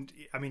 I mean,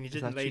 he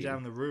didn't lay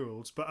down the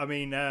rules, but I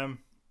mean, I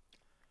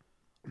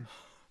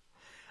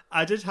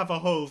did have a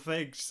whole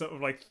thing sort of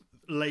like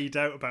laid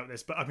out about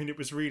this, but I mean, it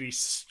was really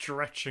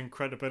stretching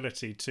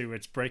credibility to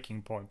its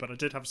breaking point. But I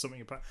did have something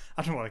about.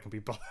 I don't know whether I can be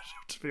bothered,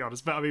 to be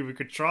honest. But I mean, we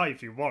could try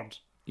if you want.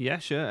 Yeah,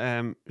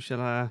 sure.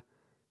 Shall I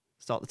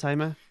start the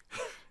timer?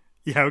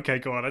 Yeah. Okay.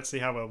 Go on. Let's see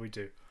how well we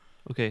do.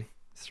 Okay.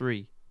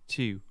 3,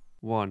 2,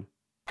 1,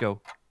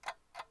 go.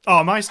 Oh,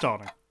 am I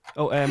starting?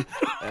 Oh, I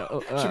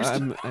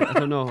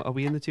don't know. Are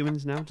we in the 2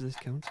 minutes now? Does this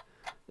count?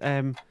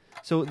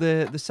 So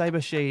the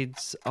Cyber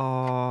Shades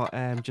are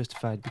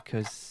justified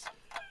because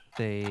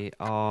they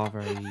are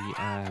very...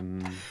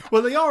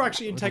 well, they are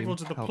actually integral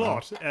to the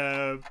plot,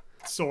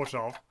 sort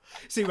of.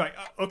 See, right,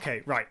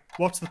 okay, right.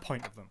 What's the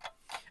point of them?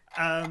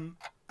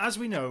 As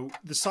we know,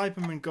 the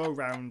Cybermen go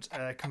around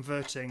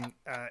converting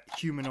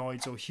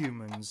humanoids or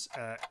humans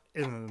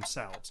in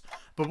themselves.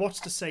 But what's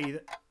to say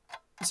that...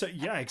 So,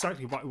 yeah,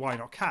 exactly. Why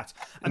not cats?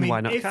 I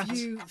mean, if cats?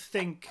 You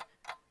think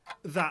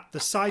that the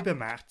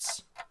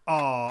Cybermats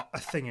are a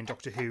thing in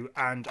Doctor Who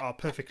and are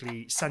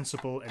perfectly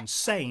sensible and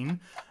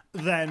sane,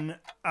 then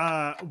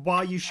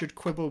why you should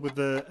quibble with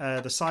the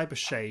Cyber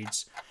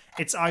Shades,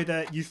 it's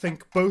either you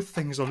think both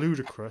things are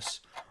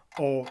ludicrous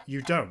or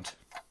you don't.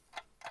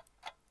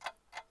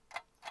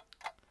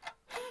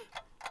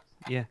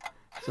 Yeah.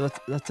 So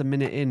that's a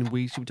minute in. Should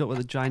we talk about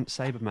the giant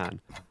Cyberman?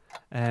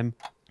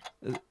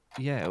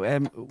 You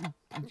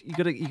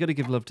gotta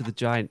give love to the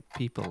giant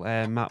people.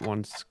 Matt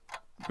wants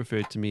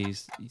referred to me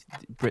as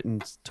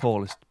Britain's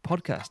tallest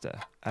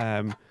podcaster,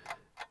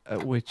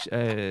 which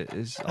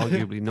is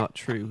arguably not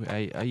true.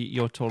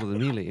 You're taller than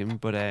me, Liam,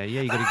 but yeah,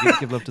 you got to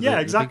give love to the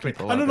exactly. big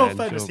people. And in out all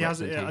there and fairness, show he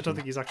hasn't. I representation. don't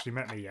think he's actually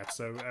met me yet.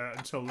 So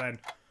until then,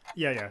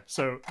 yeah.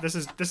 So this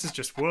is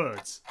just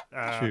words.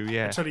 True,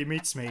 yeah. Until he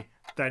meets me,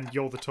 then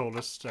you're the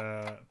tallest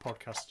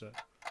podcaster.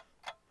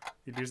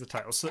 You lose the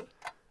title. So,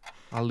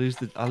 I'll lose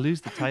the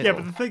title. yeah,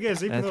 but the thing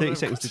is, even though 30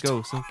 seconds to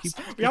go, so keep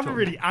we haven't talking.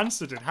 really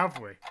answered it, have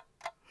we?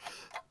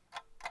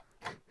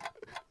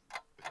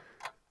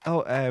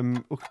 Oh,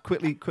 we'll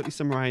quickly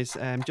summarise.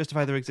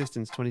 Justify their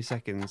existence. 20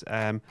 seconds.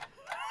 When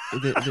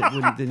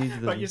they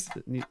needed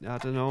them. I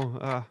don't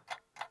know.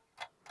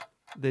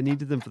 They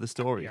needed them for the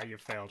story. Yeah, you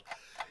failed.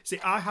 See,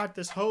 I had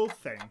this whole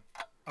thing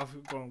of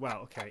going, well,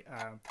 okay.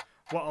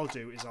 What I'll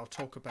do is I'll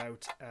talk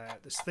about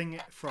this thing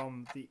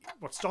from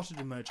what started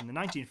to emerge in the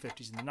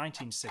 1950s and the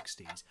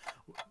 1960s.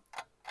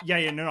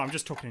 No, I'm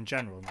just talking in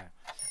general now.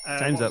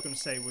 What I was going to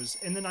say was,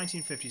 in the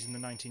 1950s and the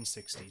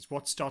 1960s,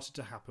 what started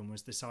to happen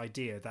was this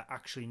idea that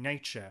actually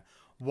nature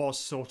was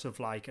sort of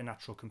like a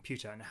natural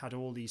computer and had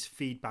all these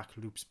feedback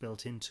loops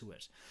built into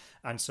it.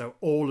 And so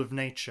all of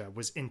nature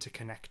was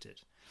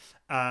interconnected.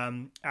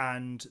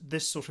 And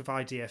this sort of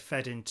idea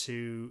fed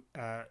into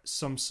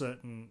some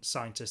certain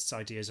scientists'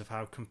 ideas of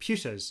how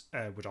computers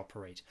would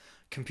operate.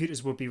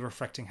 Computers would be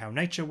reflecting how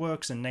nature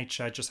works, and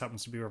nature just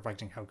happens to be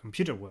reflecting how a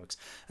computer works.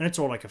 And it's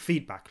all like a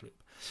feedback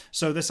loop.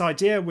 So this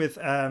idea with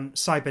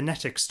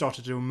cybernetics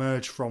started to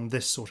emerge from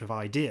this sort of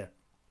idea.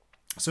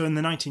 So in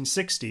the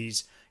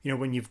 1960s,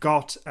 when you've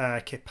got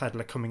Kit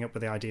Pedler coming up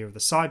with the idea of the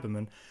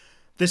Cyberman,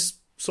 this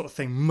sort of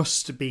thing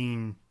must have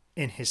been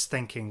in his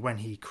thinking when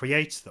he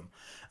creates them.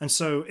 And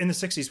so in the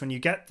 60s, when you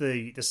get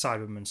the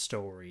Cyberman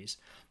stories,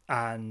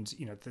 and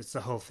there's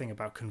the whole thing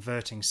about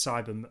converting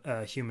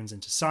humans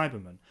into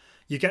Cybermen,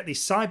 you get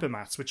these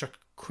Cybermats, which are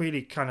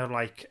really kind of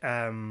like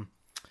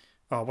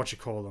what you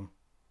call them,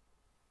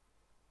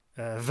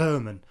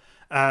 vermin.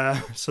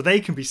 So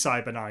they can be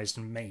cybernized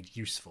and made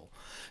useful.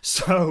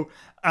 So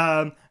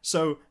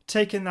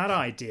taking that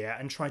idea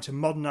and trying to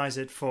modernize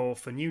it for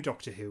new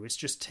Doctor Who, it's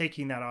just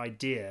taking that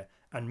idea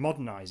and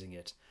modernizing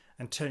it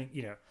and turning,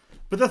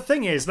 But the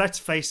thing is, let's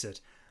face it,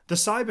 the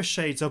cyber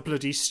shades are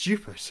bloody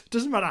stupid. It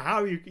doesn't matter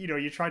how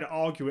you try to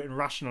argue it and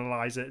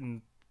rationalize it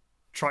and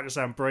try to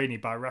sound brainy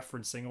by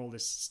referencing all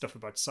this stuff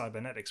about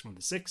cybernetics from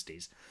the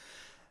 60s.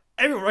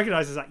 Everyone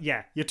recognizes that,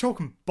 yeah, you're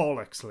talking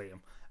bollocks,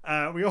 Liam.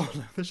 We all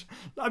know this.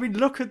 I mean,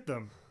 look at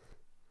them.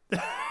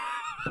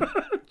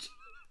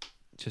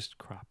 Just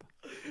crap.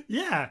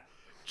 Yeah,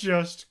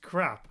 just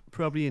crap.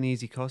 Probably an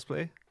easy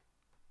cosplay.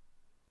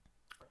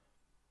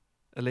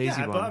 A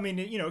lazy one. But I mean,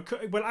 it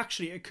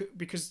could,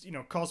 because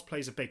cosplay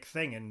is a big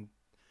thing, and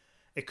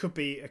it could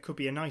be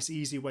a nice,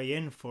 easy way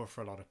in for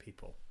a lot of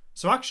people.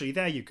 So actually,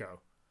 there you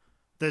go.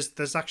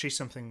 There's actually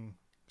something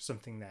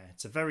there.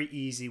 It's a very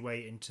easy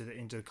way into the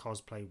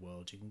cosplay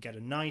world. You can get a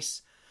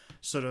nice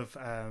sort of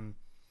an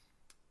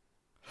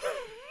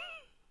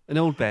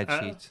old bed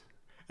sheet.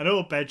 An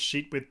old bed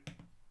sheet with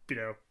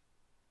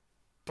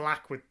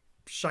black with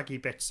shaggy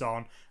bits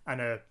on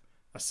and a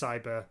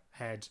cyber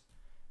head.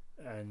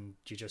 And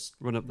you just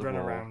run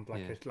around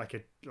like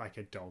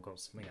a dog or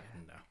something. I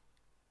don't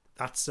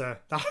know.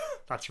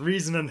 That's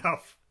reason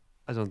enough.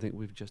 I don't think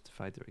we've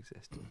justified their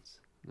existence.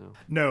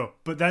 No,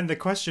 but then the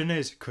question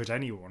is, could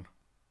anyone?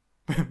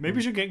 Maybe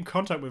we should get in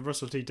contact with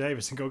Russell T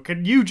Davies and go,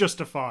 can you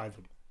justify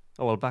them?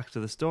 Oh well, back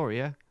to the story,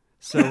 yeah.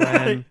 So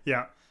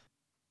yeah,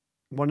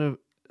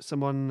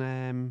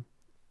 someone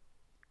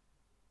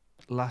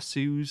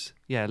lassos,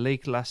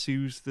 Lake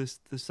lassos the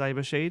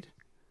cyber shade,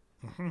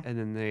 and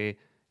then they,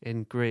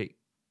 in great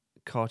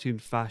cartoon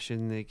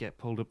fashion, they get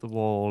pulled up the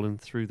wall and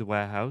through the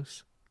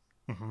warehouse.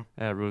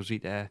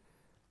 Rosita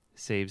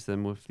saves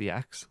them with the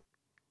axe.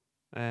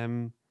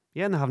 And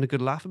they're having a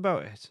good laugh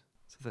about it.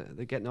 So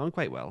they're getting on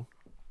quite well.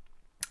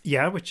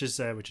 Yeah, which is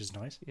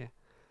nice. Yeah,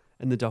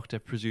 and the Doctor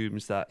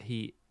presumes that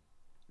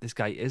this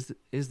guy is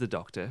the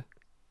Doctor.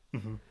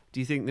 Do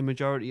you think the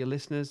majority of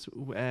listeners,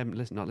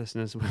 not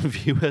listeners,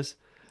 viewers,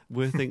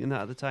 were thinking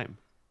that at the time?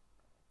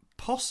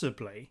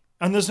 Possibly.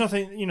 And there's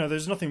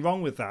nothing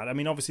wrong with that. I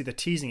mean, obviously they're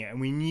teasing it, and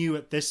we knew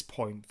at this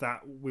point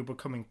that we were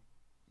coming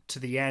to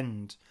the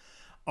end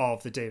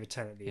of the David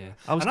Tennant era. Yeah,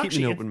 I was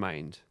keeping an open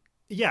mind.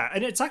 Yeah,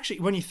 and it's actually,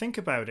 when you think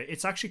about it,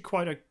 it's actually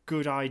quite a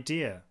good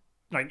idea.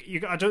 Like, you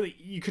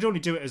could only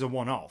do it as a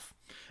one-off,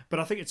 but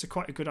I think it's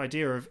quite a good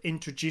idea of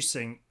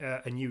introducing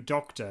a new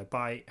Doctor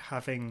by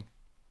having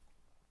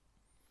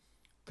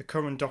the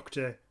current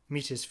Doctor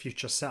meet his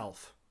future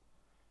self.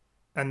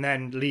 And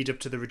then lead up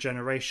to the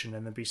regeneration,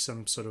 and there be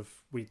some sort of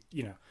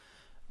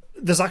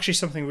there's actually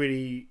something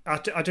really.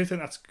 I do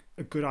think that's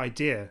a good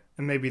idea,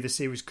 and maybe the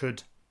series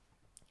could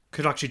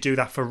actually do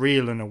that for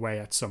real in a way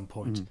at some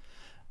point.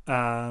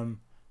 So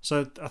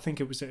I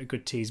think it was a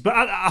good tease, but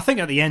I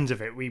think at the end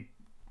of it,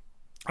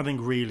 I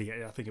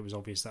think it was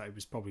obvious that it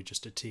was probably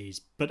just a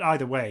tease. But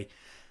either way,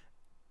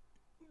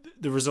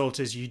 the result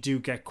is you do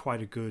get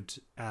quite a good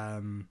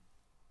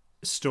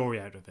story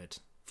out of it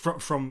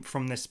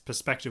from this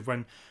perspective,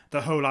 when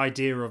the whole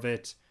idea of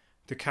it,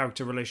 the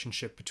character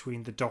relationship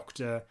between the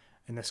Doctor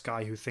and this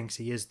guy who thinks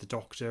he is the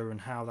Doctor,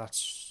 and how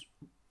that's,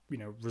 you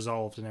know,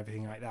 resolved and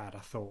everything like that, I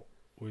thought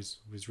was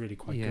really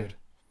quite good.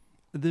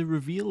 The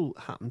reveal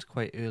happened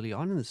quite early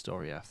on in the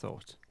story, I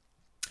thought.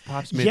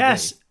 Perhaps midway.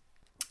 Yes,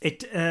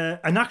 it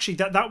and actually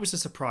that was a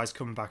surprise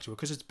coming back to it,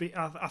 because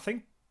I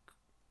think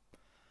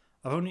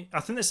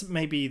this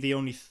may be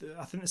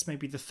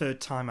the third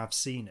time I've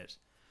seen it.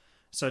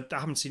 So I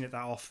haven't seen it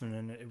that often,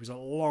 and it was a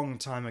long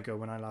time ago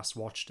when I last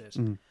watched it.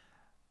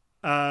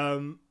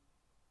 My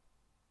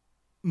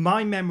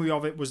memory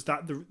of it was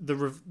that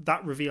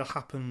that reveal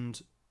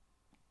happened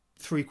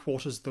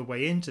 3/4 of the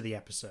way into the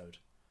episode.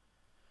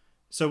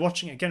 So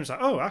watching it again, it's like,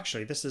 oh,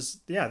 actually, this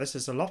is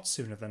a lot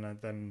sooner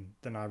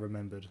than I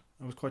remembered.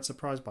 I was quite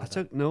surprised by that.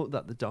 I took note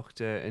that the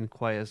Doctor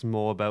inquires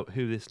more about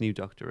who this new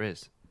Doctor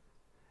is,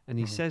 and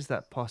he says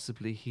that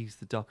possibly he's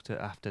the Doctor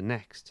after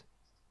next,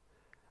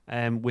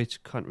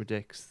 which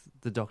contradicts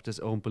the Doctor's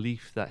own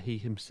belief that he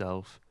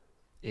himself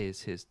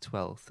is his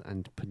 12th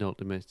and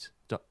penultimate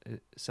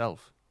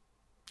self.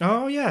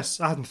 Oh yes,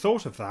 I hadn't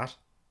thought of that.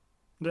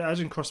 That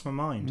didn't cross my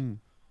mind.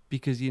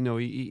 Because, you know,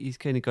 he's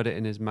kind of got it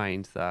in his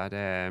mind that,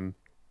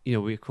 you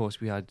know, we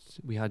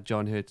had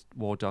John Hurt,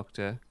 War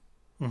Doctor,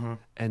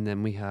 and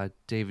then we had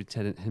David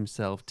Tennant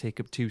himself take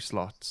up 2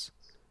 slots.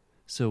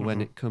 So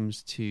when it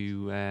comes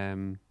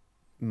to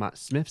Matt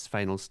Smith's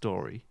final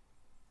story,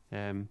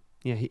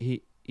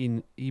 he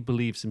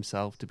believes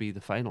himself to be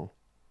the final.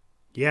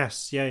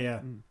 Yes,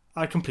 yeah.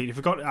 I completely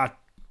forgot.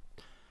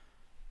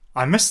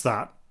 I missed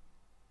that.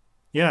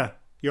 Yeah.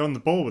 You're on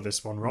the ball with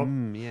this one,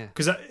 Rob. Yeah.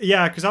 Because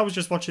I was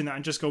just watching that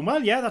and just going,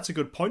 well, yeah, that's a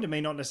good point. It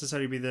may not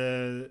necessarily be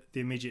the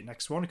immediate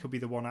next one. It could be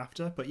the one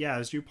after. But yeah,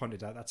 as you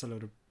pointed out, that's a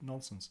load of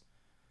nonsense.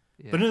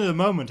 Yeah. But in the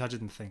moment, I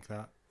didn't think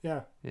that.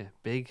 Yeah. Yeah,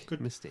 good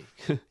mistake.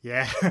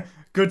 Yeah.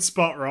 Good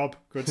spot, Rob.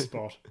 Good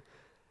spot.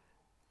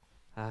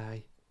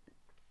 Aye.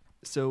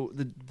 So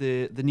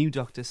the new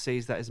Doctor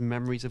says that his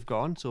memories have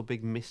gone, so a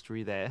big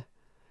mystery there.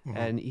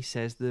 And he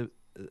says that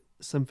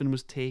something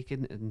was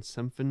taken and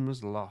something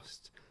was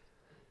lost.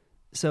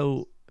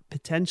 So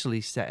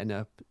potentially setting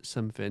up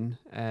something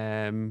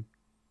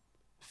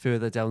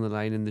further down the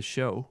line in the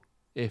show,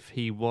 if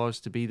he was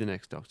to be the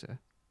next Doctor.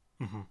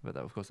 But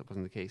that, of course, that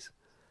wasn't the case.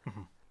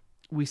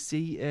 We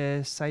see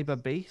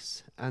Cyber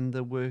Base, and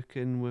they're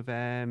working with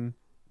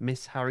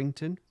Miss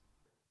Harrington.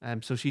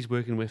 So she's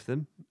working with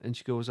them, and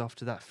she goes off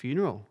to that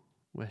funeral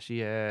where she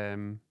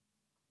kind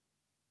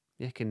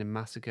of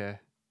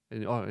massacre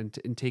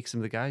and take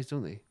some of the guys,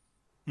 don't they?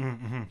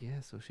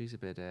 Yeah, so she's a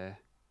bit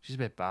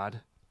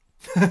bad.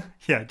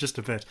 Yeah, just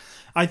a bit.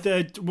 I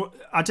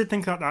did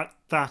think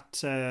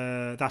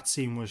that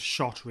scene was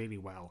shot really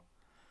well,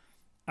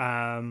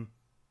 and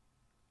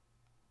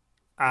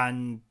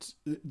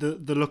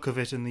the look of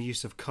it and the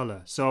use of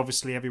colour. So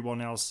obviously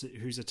everyone else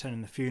who's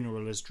attending the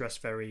funeral is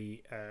dressed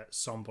very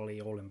somberly,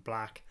 all in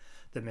black.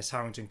 Then Miss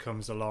Harrington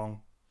comes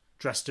along,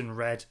 dressed in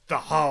red, the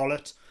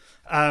harlot.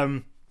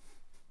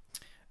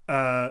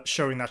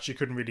 Showing that she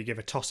couldn't really give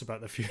a toss about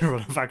the funeral.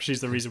 In fact,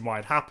 she's the reason why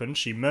it happened.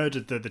 She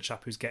murdered the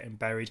chap who's getting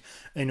buried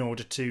in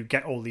order to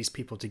get all these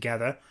people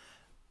together.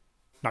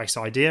 Nice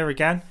idea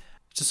again.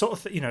 It's a sort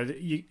of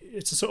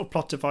it's a sort of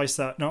plot device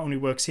that not only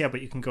works here,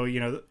 but you can go,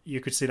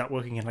 you could see that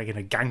working in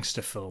a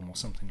gangster film or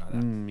something like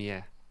that.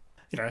 Yeah.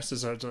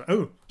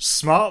 So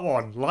smart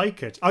one,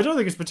 like it. I don't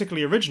think it's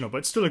particularly original, but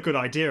it's still a good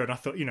idea, and I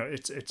thought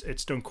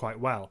it's done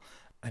quite well.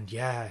 And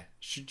yeah,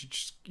 she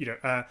just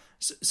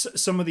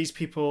some of these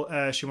people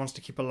she wants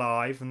to keep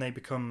alive, and they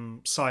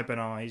become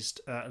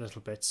cybernized a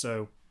little bit.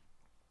 So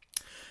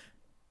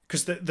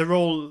because they're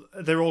all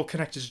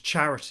connected to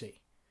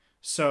charity,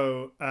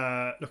 so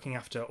looking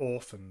after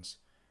orphans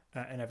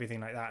and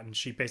everything like that. And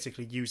she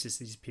basically uses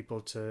these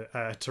people to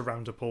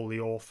round up all the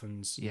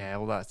orphans. Yeah,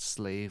 all that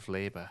slave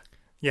labor.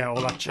 Yeah,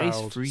 all that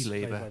child free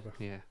labor.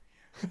 Yeah,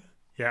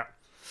 yeah.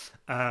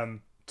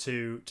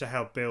 To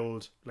help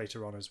build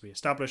later on, as we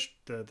established,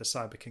 the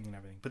Cyber King and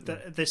everything.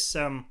 But this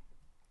I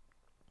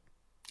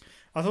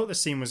thought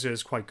this scene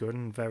was quite good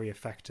and very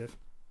effective.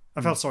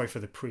 I felt sorry for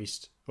the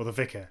priest or the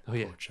vicar. Oh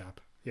yeah, poor chap.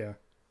 Yeah.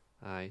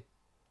 Aye.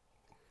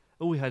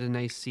 Oh, we had a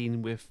nice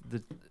scene with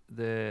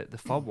the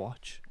fob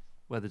watch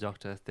where the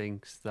Doctor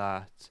thinks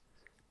that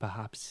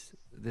perhaps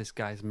this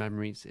guy's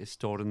memories is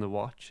stored in the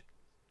watch,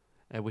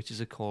 which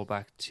is a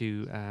callback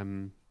to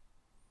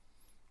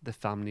the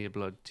Family of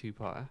Blood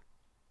 2-parter.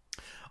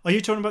 Are you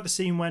talking about the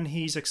scene when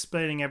he's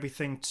explaining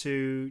everything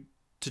to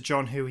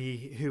John who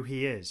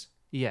he is?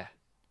 Yeah.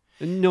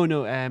 No,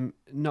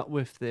 not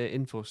with the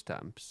info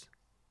stamps.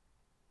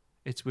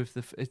 It's with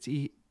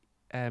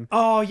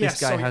oh yes,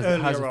 this guy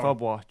sorry, has a fob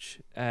watch.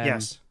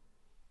 Yes.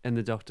 And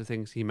the Doctor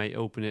thinks he might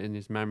open it and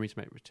his memories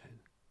might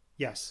return.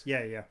 Yes,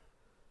 yeah.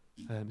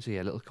 So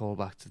yeah, a little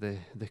callback to the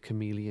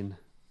chameleon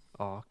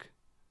arc.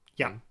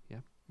 Yeah. Thing. Yeah.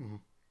 Mm-hmm.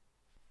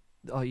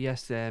 Oh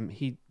yes,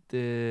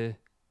 the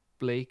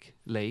Blake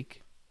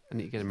Lake. I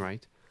need to get him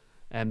right.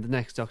 The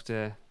next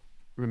Doctor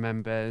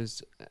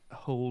remembers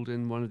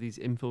holding one of these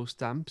info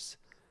stamps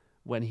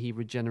when he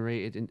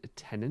regenerated into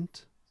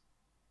Tennant.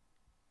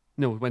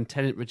 No, when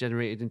Tennant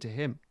regenerated into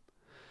him.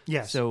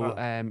 Yes. So,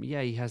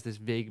 he has this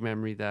vague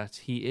memory that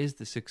he is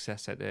the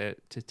successor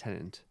to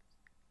Tennant.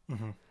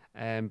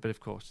 Mm-hmm. But of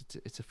course,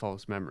 it's a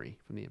false memory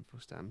from the info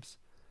stamps.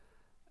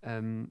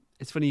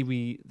 It's funny,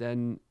 we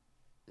then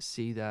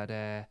see that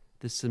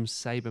there's some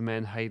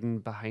Cybermen hiding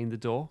behind the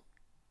door.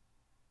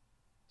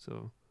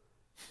 So,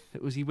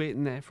 was he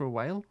waiting there for a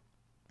while?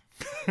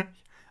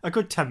 A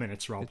good 10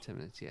 minutes, Rob. Good 10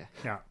 minutes, yeah.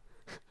 Yeah.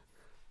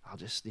 I'll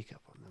just sneak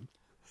up on them.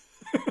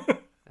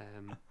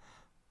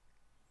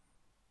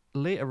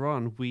 Later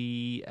on,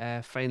 we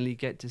finally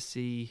get to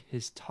see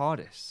his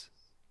TARDIS.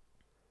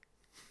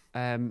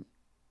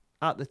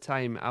 At the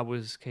time, I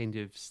was kind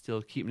of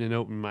still keeping an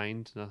open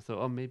mind, and I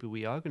thought, maybe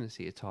we are going to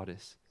see a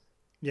TARDIS.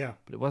 Yeah.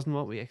 But it wasn't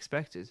what we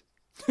expected.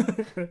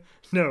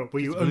 No, were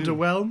you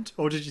underwhelmed,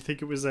 or did you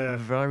think it was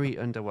very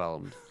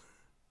underwhelmed?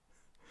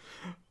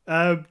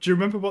 Do you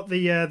remember what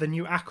the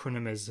new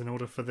acronym is in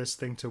order for this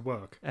thing to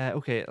work?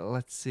 Okay,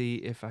 let's see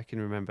if I can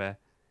remember.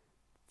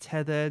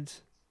 Tethered,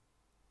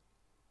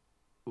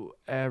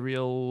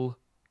 aerial,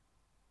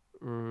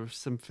 or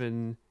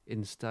something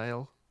in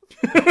style.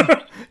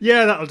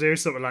 Yeah, that'll do,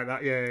 something like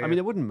that. Yeah. I mean,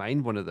 I wouldn't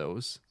mind one of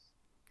those.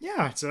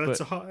 Yeah, it's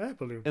a hot air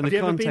balloon. In the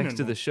context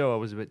of the show, I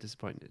was a bit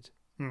disappointed.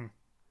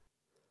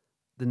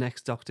 The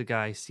next Doctor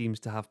guy seems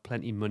to have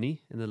plenty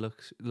money, and they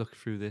look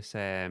through this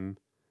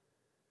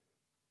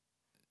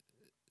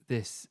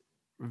this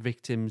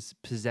victim's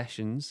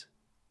possessions.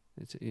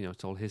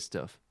 It's all his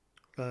stuff.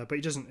 But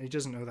he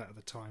doesn't know that at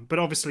the time. But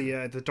obviously,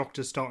 the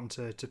Doctor's starting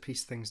to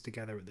piece things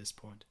together at this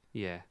point.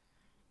 Yeah.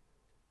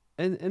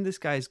 And this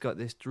guy's got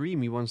this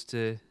dream. He wants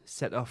to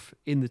set off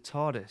in the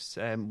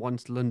TARDIS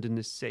once London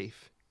is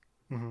safe.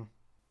 Mm-hmm.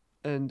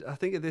 And I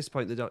think at this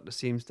point the Doctor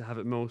seems to have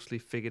it mostly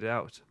figured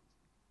out.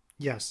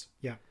 Yes,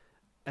 yeah.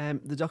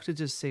 The Doctor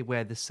does say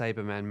where the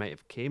Cybermen might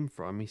have came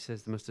from. He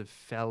says they must have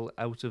fell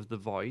out of the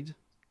void.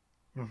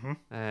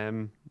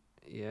 Mm-hmm.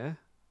 Yeah.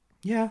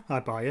 Yeah, I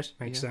buy it.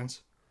 Makes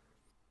sense.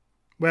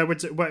 Where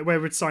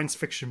would science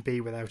fiction be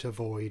without a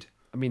void?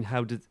 I mean,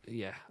 I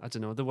don't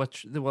know.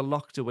 They were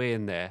locked away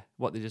in there.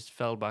 They just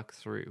fell back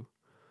through.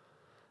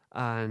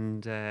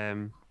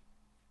 And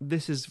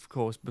this is, of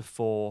course,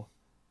 before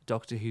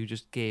Doctor Who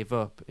just gave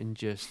up and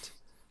just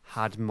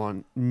had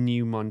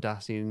new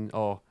Mondasian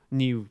or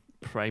new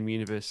Prime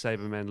Universe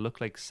Cybermen look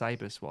like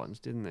Cyber Swans,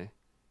 didn't they?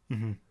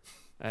 Mm-hmm.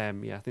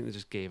 I think they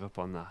just gave up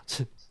on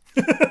that.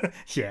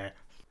 Yeah.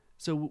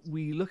 So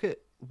we look at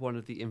one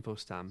of the info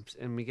stamps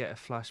and we get a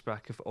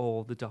flashback of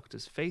all the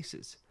Doctor's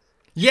faces.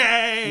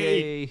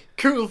 Yay!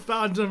 Cool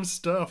fandom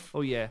stuff. Oh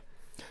yeah.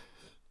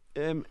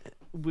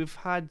 We've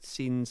had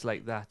scenes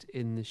like that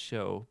in the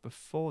show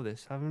before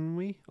this, haven't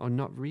we? Or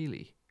not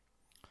really?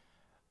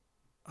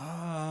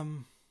 I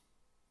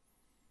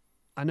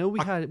know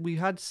we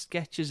had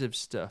sketches of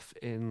stuff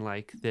in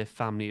like the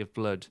Family of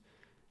Blood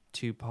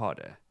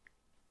 2-parter,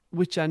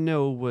 which I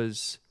know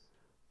was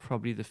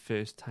probably the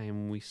first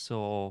time we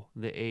saw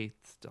the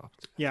 8th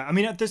Doctor. Yeah, I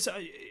mean,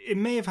 it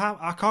may have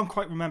happened. I can't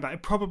quite remember.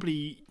 It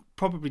probably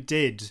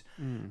did,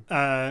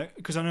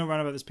 because I know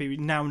around about this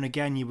period, now and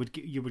again you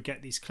would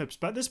get these clips.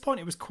 But at this point,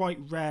 it was quite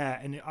rare,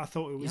 and I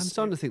thought it was. Yeah, I'm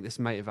starting to think this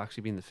might have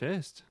actually been the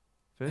first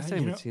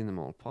time we'd seen them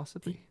all,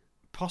 possibly.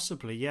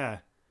 Possibly, yeah.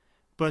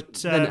 But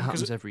then it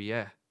happens every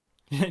year.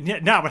 Yeah,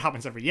 now it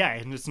happens every year,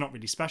 and it's not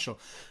really special.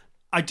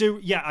 I do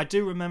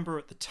remember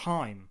at the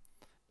time,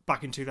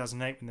 back in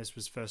 2008 when this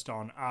was first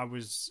on, I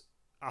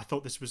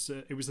thought this was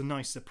it was a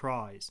nice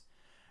surprise,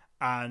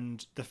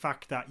 and the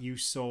fact that you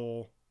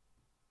saw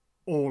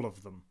all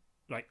of them,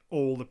 like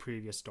all the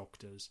previous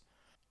Doctors,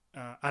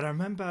 and I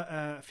remember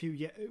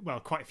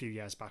quite a few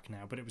years back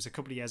now, but it was a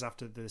couple of years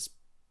after this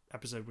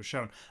episode was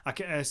shown.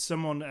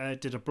 Someone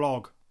did a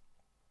blog,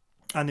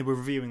 and they were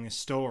reviewing this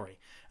story,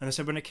 and they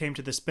said when it came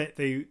to this bit,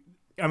 they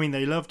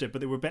loved it,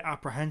 but they were a bit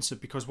apprehensive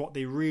because what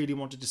they really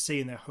wanted to see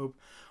in their hope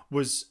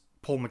was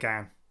Paul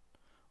McGann.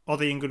 Are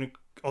they going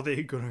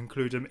to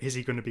include him? Is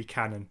he going to be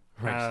canon?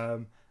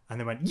 Right. And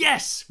they went,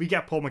 yes, we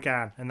get Paul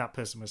McGann, and that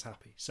person was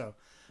happy. So,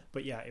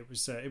 but yeah, it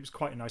was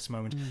quite a nice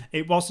moment.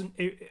 It wasn't,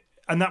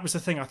 and that was the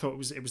thing. I thought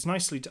it was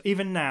nicely done.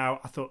 Even now,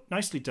 I thought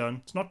nicely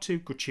done. It's not too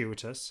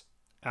gratuitous.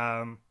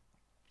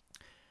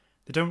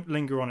 They don't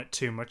linger on it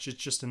too much.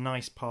 It's just a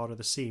nice part of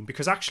the scene.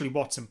 Because actually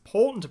what's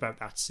important about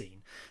that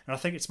scene, and I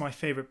think it's my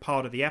favourite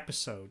part of the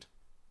episode,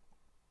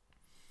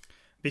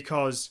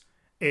 because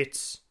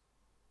it's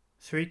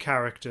 3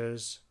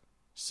 characters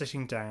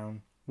sitting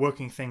down,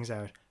 working things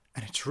out,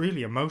 and it's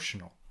really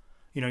emotional.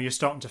 You're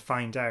starting to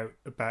find out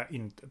about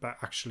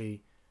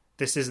actually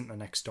this isn't the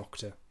next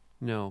Doctor.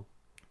 No.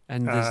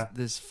 And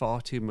there's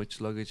far too much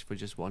luggage for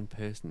just one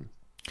person.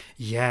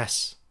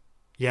 Yes.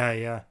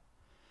 Yeah.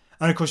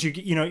 And of course,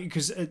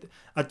 because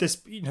at this,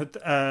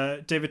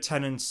 David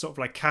Tennant's sort of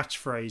like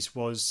catchphrase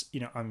was,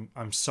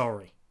 I'm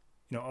sorry,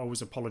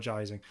 always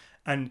apologizing.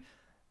 And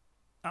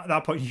at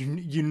that point,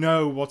 you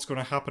know what's going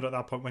to happen at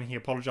that point when he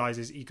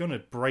apologizes. He's going to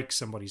break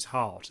somebody's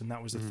heart, and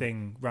that was the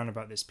thing round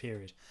about this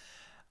period.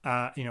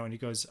 And he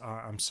goes,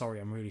 "I'm sorry,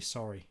 I'm really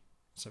sorry."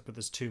 So, but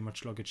there's too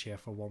much luggage here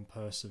for one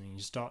person, and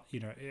you start,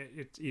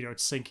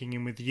 it's sinking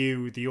in with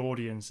you, the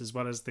audience, as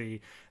well as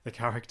the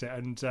character.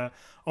 And I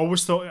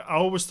always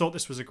thought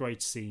this was a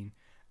great scene.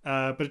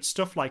 But it's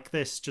stuff like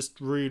this,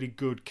 just really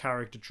good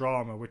character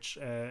drama, which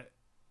that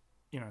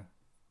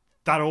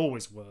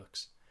always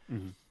works.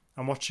 Mm-hmm.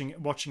 And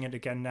watching it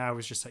again now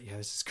is just like, yeah,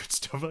 this is good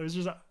stuff. It was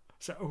just like,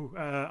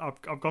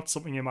 I've got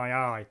something in my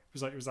eye.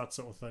 It was that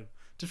sort of thing.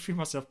 Just feel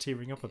myself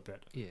tearing up a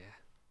bit. Yeah.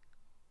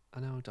 I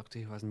know Doctor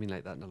Who hasn't been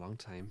like that in a long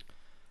time.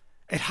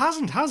 It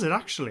hasn't, has it,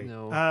 actually?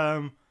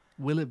 No.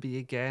 Will it be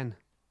again?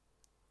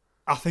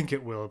 I think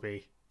it will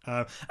be.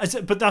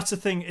 But that's the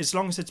thing, as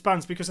long as it's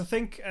balanced, because I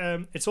think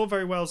it's all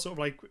very well sort of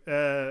like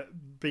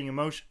being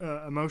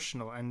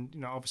emotional,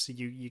 and obviously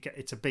you get,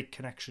 it's a big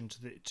connection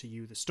to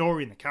the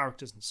story and the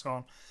characters and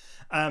so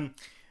on.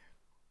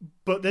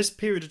 But this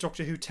period of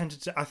Doctor Who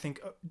tended to, I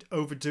think,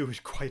 overdo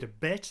it quite a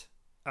bit.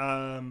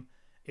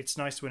 It's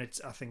nice when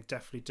it's, I think,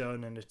 definitely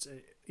done, and it's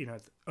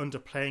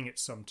underplaying it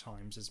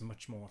sometimes is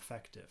much more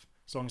effective,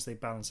 as long as they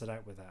balance it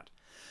out with that.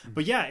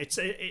 But yeah,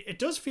 it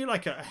does feel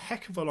like a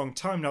heck of a long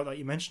time now that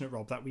you mention it,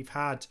 Rob, that we've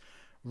had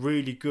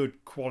really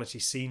good quality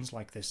scenes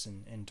like this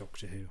in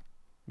Doctor Who.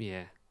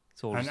 Yeah,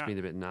 it's all just been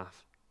a bit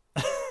naff.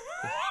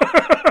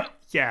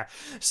 Yeah,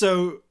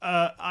 so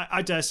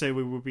I dare say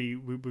we will be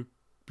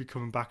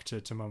coming back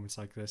to moments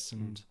like this,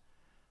 and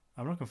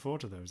I'm looking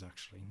forward to those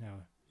actually.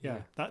 Now, yeah.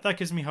 That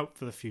gives me hope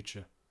for the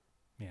future.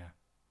 Yeah,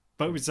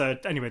 but it was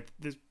anyway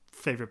the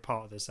favourite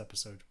part of this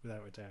episode,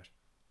 without a doubt.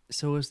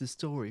 So as the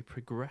story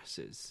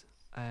progresses,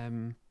 I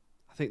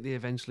think they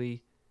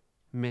eventually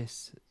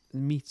meet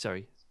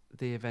Miss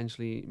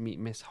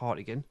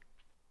Hartigan.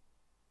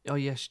 Oh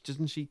yes,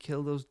 doesn't she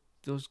kill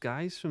those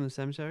guys from the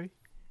cemetery?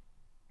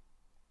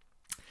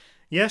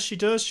 Yes, she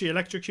does. She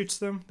electrocutes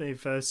them.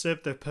 They've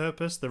served their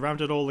purpose. They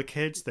rounded all the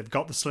kids. They've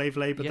got the slave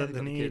labour that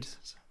they need.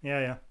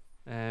 Yeah.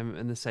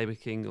 And the Cyber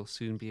King will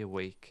soon be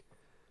awake.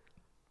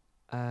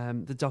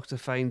 The Doctor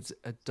finds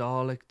a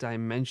Dalek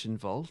dimension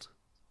vault,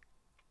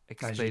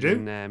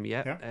 explaining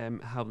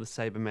how the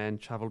Cybermen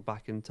travelled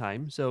back in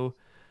time. So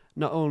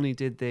not only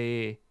did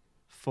they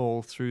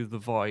fall through the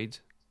void,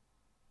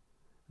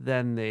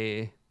 then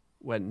they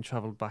went and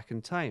travelled back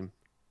in time.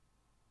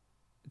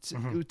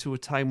 To a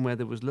time where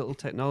there was little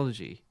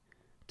technology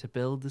to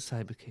build the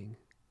Cyber King.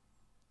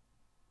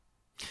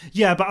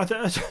 Yeah, but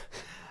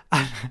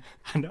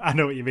I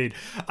know what you mean.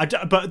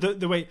 But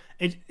the way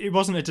it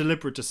wasn't a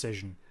deliberate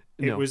decision.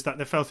 It was that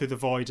they fell through the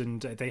void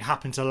and they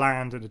happened to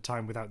land at a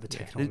time without the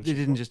technology. They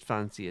didn't just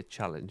fancy a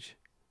challenge.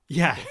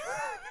 Yeah.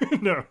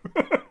 No.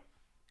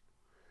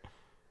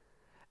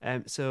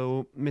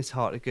 So Miss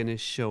Hartigan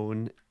is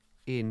shown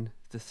in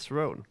the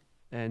throne,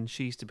 and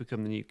she's to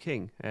become the new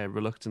king,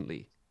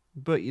 reluctantly.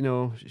 But,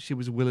 she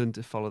was willing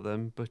to follow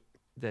them, but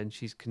then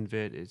she's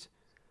converted.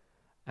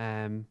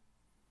 So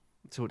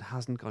it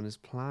hasn't gone as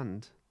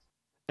planned.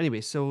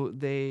 Anyway, so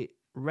they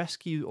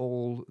rescue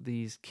all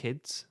these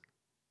kids.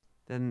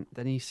 Then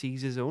he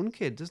sees his own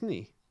kid, doesn't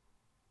he?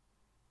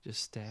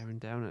 Just staring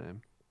down at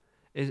him.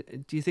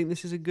 Do you think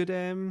this is a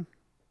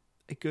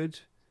good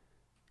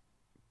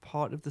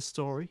part of the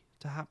story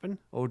to happen?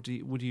 Or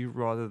would you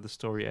rather the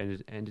story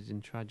ended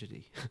in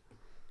tragedy?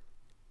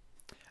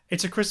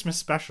 It's a Christmas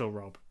special,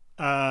 Rob.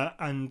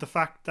 And the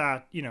fact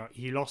that,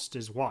 he lost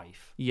his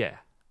wife. Yeah.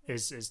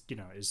 Is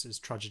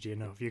tragedy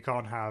enough. You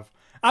can't have...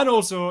 And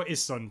also,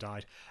 his son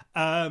died.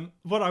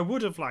 What I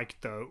would have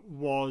liked, though,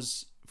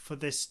 was for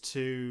this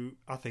to,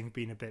 I think,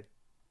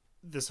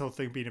 this whole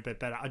thing being a bit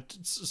better.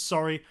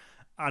 Sorry,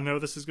 I know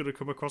this is going to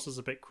come across as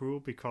a bit cruel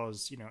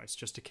because, it's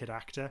just a kid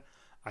actor.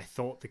 I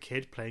thought the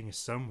kid playing his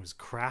son was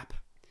crap.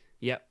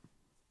 Yep.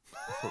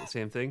 I thought the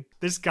same thing.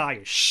 This guy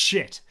is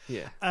shit.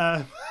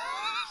 Yeah.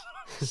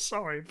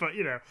 Sorry, but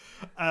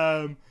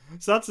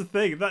so that's the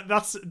thing.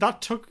 That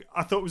took.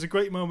 I thought it was a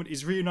great moment.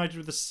 He's reunited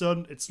with the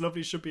son. It's lovely.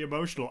 It should be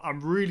emotional.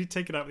 I'm really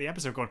taken out of the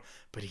episode, going,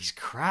 but he's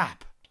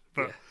crap.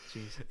 But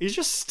he's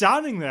just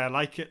standing there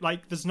like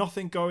there's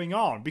nothing going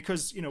on,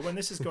 because when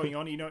this is going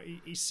on,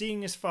 he's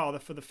seeing his father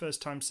for the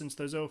first time since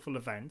those awful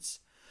events.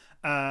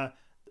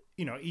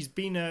 He's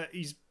been a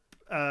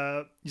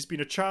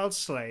child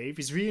slave.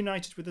 He's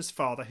reunited with his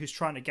father, who's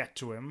trying to get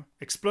to him.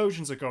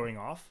 Explosions are going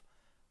off.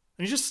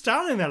 And he's just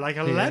standing there like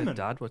a lemon.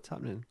 Dad, what's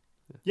happening?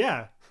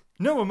 Yeah.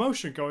 No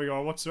emotion going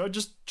on whatsoever.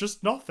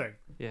 Just nothing.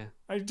 Yeah.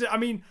 I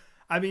mean,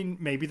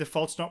 maybe the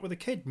fault's not with the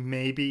kid.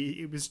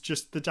 Maybe it was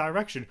just the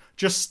direction.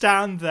 Just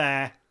stand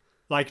there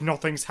like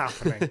nothing's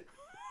happening.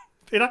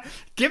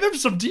 Give him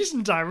some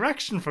decent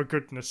direction, for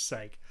goodness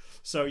sake.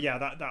 So yeah,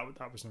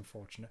 that was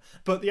unfortunate.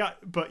 But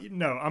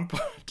no, I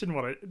didn't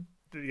want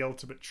the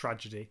ultimate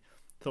tragedy.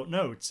 Thought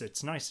no,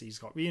 it's nice. He's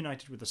got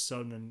reunited with the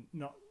son and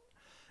not.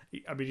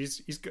 I mean,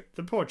 he's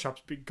the poor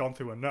chap's been gone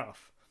through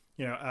enough,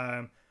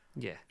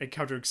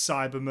 encountering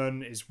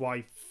Cybermen. His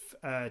wife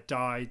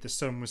died. The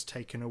son was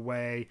taken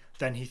away.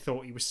 Then he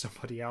thought he was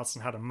somebody else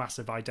and had a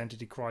massive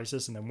identity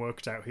crisis, and then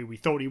worked out who he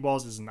thought he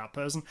was isn't that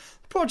person.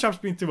 The poor chap's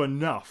been through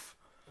enough.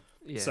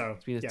 Yeah, so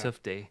it's been a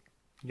tough day.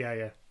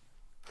 Yeah.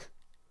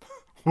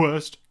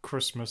 Worst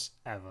Christmas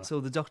ever. So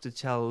the Doctor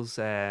tells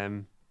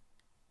him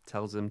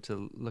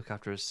to look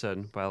after his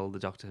son while the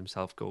Doctor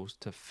himself goes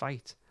to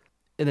fight.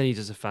 And then he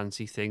does a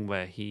fancy thing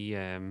where he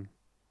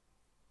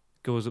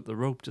goes up the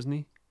rope, doesn't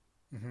he?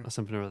 Mhm. Or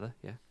something or other,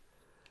 yeah.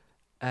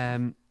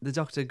 The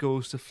Doctor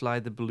goes to fly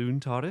the balloon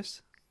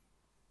TARDIS.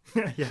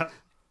 Yeah.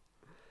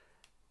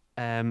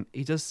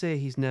 He does say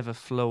he's never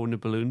flown a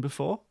balloon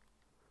before.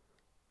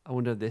 I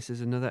wonder if this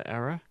is another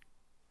error.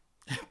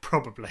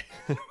 Probably.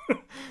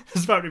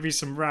 There's about to be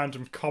some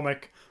random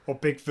comic or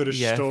Big Finish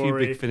Yeah,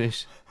 story. a few Big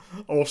Finish.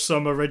 Or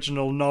some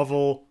original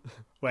novel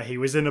where he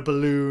was in a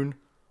balloon,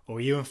 or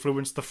he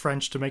influenced the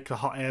French to make the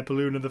hot air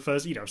balloon in the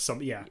first, it's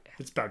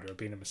bound to have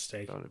been a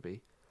mistake. Bound to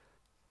be.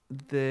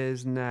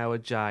 There's now a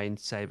giant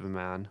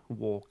Cyberman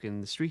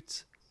walking the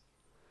streets.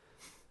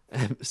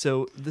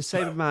 So the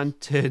Cyberman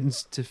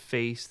turns to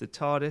face the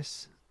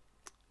TARDIS,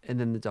 and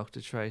then the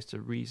Doctor tries to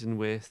reason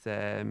with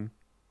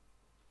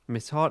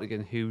Miss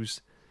Hartigan,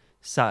 who's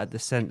sat at the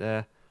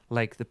centre,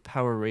 like the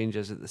Power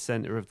Rangers at the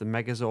centre of the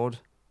Megazord.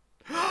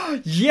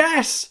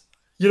 Yes!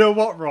 You know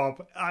what,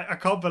 Rob? I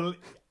can't believe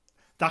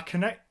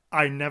that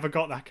I never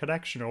got that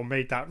connection or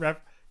made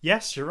that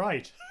Yes, you're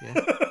right.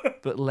 Yeah.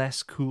 But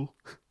less cool.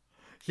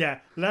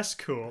 Yeah, less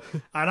cool.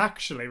 And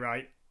actually,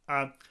 right,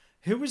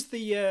 who was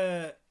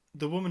the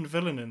woman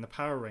villain in the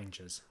Power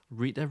Rangers?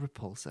 Rita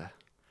Repulsa.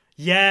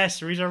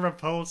 Yes, Rita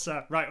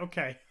Repulsa. Right,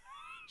 okay.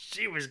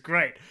 She was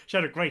great. She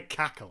had a great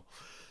cackle.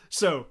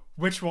 So,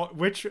 which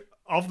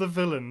of the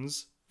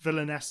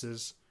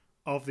villainesses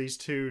of these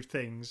two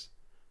things,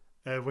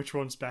 which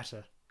one's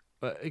better?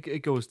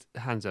 It goes,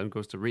 hands down,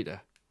 goes to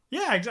Rita.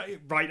 Yeah, exactly.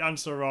 Right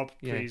answer, Rob,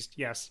 Yeah. please.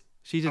 Yes.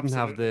 She didn't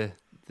Absolutely. have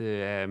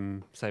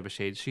the cyber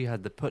shades. She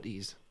had the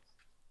putties.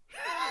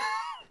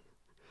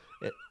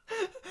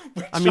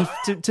 I mean,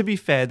 to be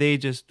fair, they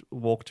just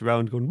walked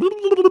around going.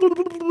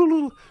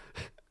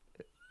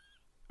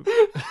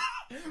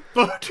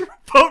 But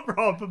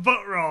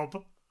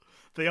Rob,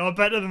 they are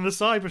better than the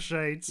cyber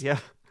shades. Yeah.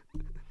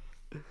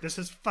 This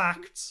is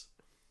facts.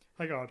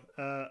 Hang on.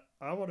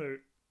 I want to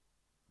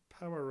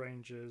Power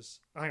Rangers.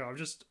 Hang on.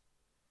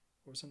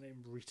 What was her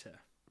name?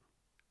 Rita.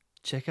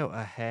 Check out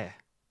her hair.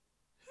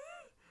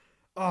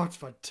 Oh, it's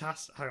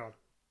fantastic. Hang on.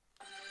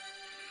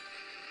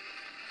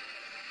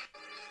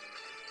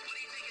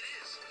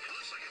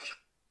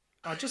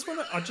 I just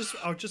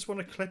want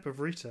a clip of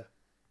Rita.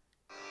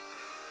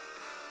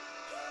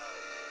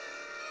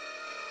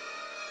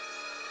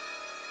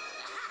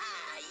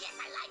 Yes,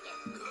 I like it.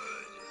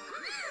 Good.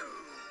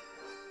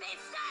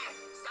 Mister,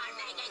 start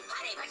making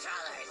putty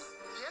patrollers.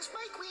 Yes,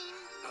 my queen.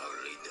 I'll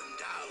lead them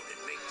down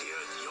and make the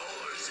earth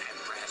yours,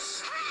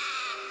 Empress.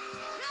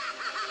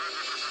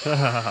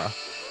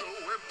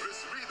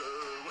 Empress Rita,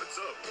 what's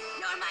up?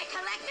 You're my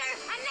collector,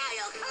 and now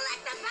you'll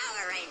collect the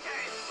Power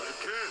Rangers. I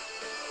can't.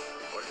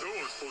 I know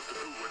I'm supposed to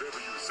do whatever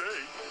you say,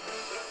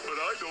 but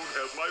I don't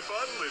have my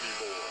bottle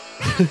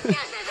anymore.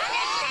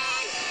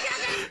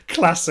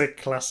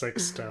 Classic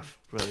stuff.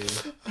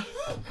 Brilliant.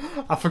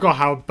 I forgot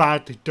how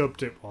badly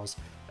dubbed it was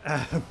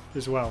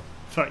as well.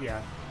 But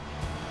yeah.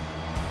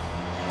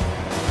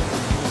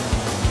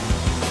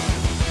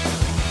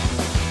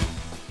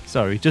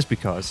 Sorry, just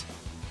because.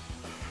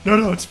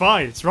 No, it's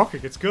fine. It's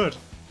rocking. It's good.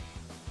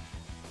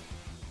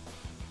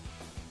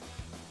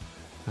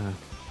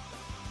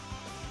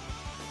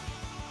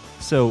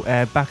 So,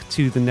 back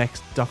to the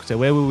next Doctor.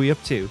 Where were we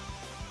up to?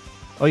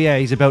 Oh yeah,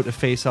 he's about to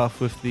face off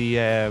with the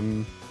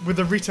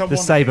Rita the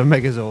Cyber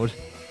Megazord.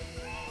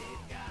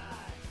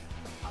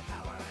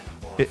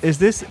 Is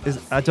this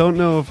I don't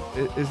know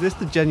if is this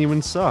the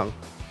genuine song?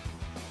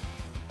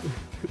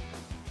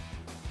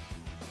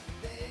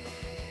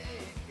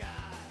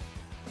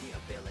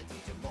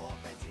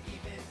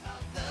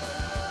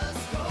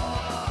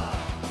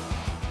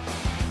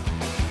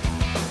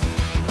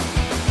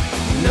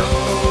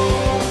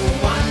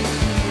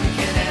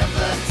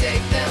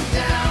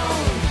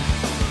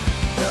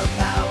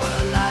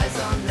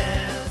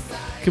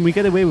 Can we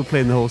get away with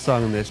playing the whole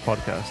song on this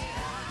podcast?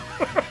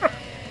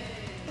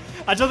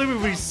 I don't think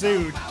we'll be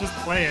sued. Just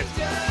play it.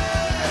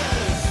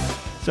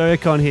 Sorry, I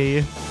can't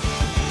hear you.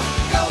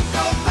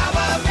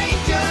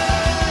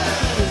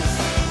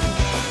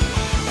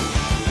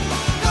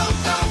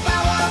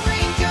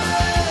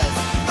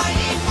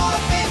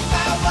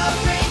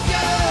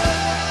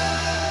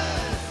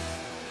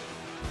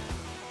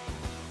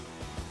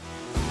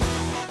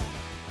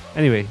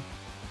 Anyway.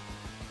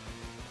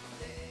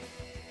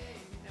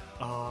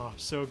 Oh,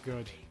 so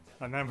good.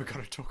 And then we've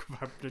got to talk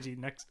about bloody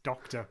next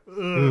Doctor.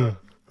 Yeah.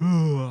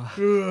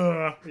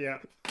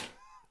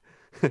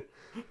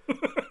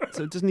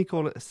 So doesn't he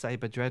call it a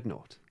cyber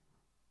dreadnought?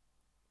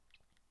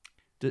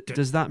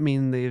 Does that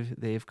mean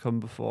they've come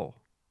before?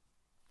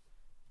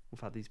 We've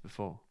had these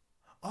before.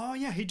 Oh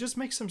yeah, he does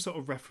make some sort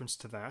of reference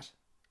to that.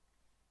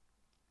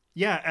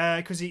 Yeah,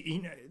 because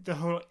he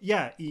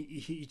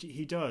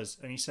does,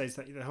 and he says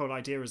that the whole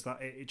idea is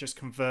that it just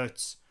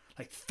converts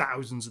like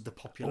thousands of the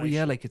population. Oh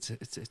yeah, like it's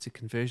a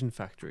conversion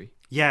factory.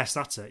 Yes,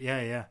 that's it.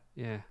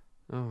 Yeah.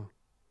 Oh,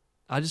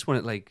 I just want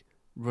it like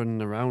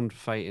running around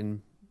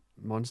fighting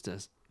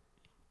monsters.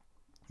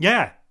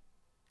 Yeah.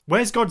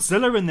 Where's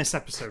Godzilla in this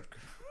episode?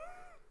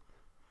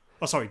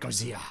 Oh, sorry,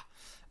 Godzilla.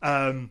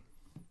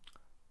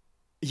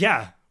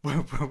 Yeah.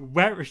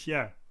 Where?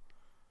 Yeah.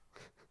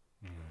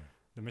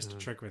 They missed a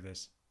trick with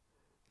this.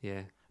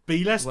 Yeah.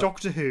 Be less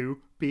Doctor Who,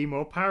 be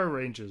more Power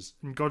Rangers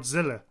and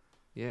Godzilla.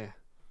 Yeah.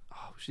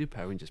 Oh, we should do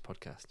Power Rangers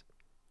podcast.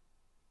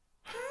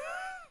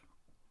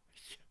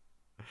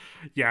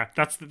 Yeah,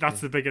 that's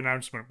the big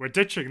announcement. We're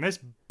ditching this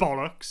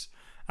bollocks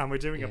and we're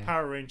doing a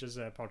Power Rangers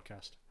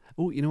podcast.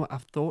 Oh, you know what?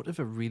 I've thought of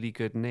a really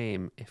good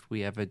name if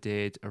we ever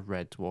did a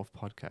Red Dwarf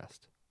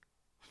podcast.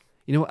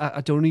 You know what?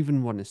 I don't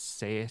even want to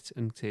say it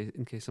in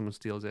case someone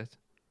steals it.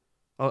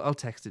 I'll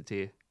text it to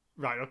you.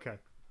 Right, okay.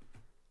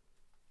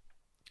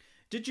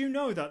 Did you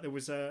know that there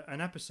was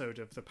an episode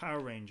of the Power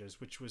Rangers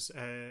which was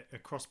a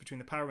cross between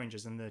the Power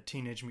Rangers and the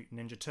Teenage Mutant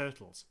Ninja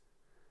Turtles?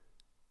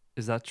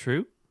 Is that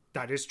true?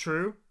 That is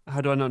true.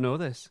 How do I not know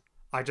this?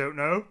 I don't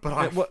know, but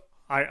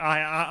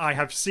I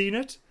have seen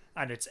it,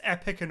 and it's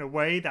epic in a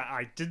way that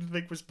I didn't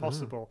think was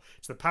possible.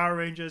 It's the Power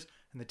Rangers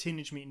and the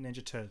Teenage Mutant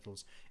Ninja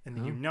Turtles, and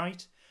they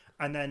unite,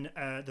 and then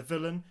the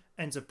villain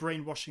ends up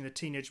brainwashing the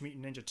Teenage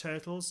Mutant Ninja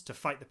Turtles to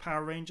fight the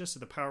Power Rangers, so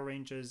the Power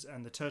Rangers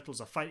and the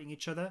Turtles are fighting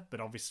each other, but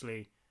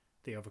obviously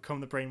they overcome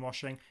the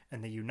brainwashing,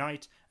 and they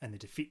unite, and they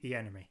defeat the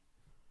enemy.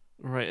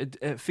 Right,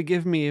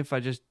 forgive me if I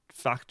just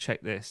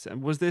fact-check this.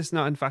 Was this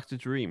not in fact a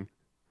dream?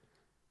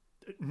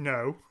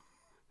 No.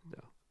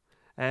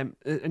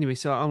 Anyway,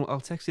 so I'll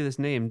text you this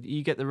name.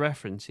 You get the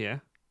reference, yeah?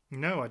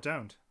 No, I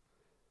don't.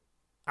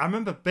 I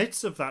remember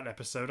bits of that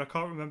episode. I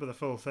can't remember the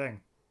full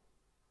thing.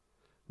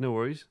 No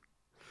worries.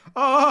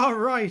 Oh,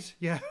 right.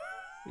 Yeah.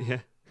 Yeah.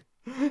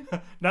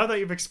 Now that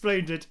you've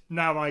explained it,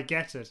 now I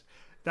get it.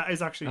 That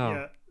is actually,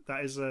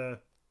 that is Then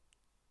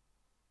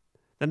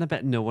I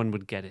bet no one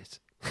would get it.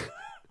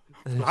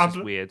 It's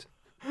just weird.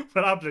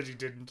 But I bloody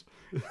didn't.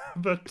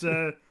 But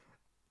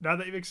now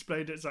that you've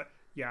explained it, it's like,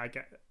 yeah, I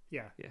get it.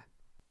 Yeah. Yeah.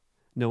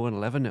 No one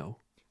will ever know.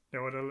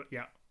 No one will,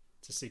 yeah.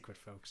 It's a secret,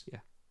 folks. Yeah.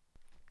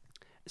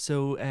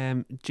 So,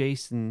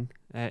 Jason,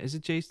 is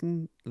it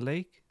Jason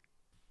Lake?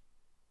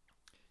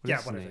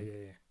 Whatever,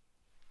 yeah.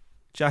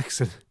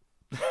 Jackson.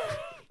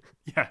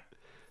 Yeah.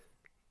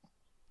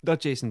 Not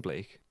Jason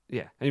Blake.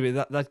 Yeah. Anyway,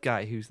 that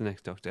guy who's the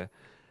next Doctor,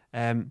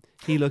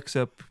 he looks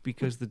up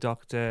because the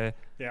Doctor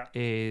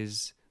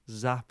is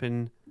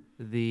zapping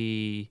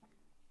the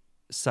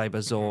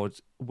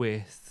Cyberzord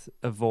with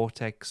a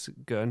vortex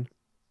gun.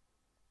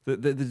 The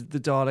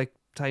Dalek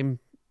time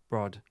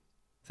rod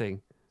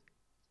thing.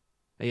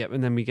 Yep,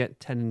 and then we get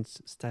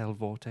Tennant's style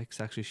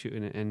vortex actually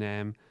shooting it, and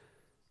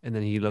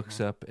then he looks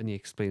up and he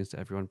explains to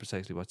everyone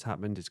precisely what's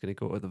happened. It's going to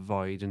go to the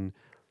void, and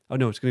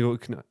it's going to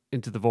go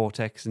into the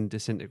vortex and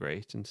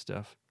disintegrate and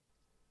stuff.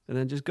 And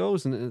then just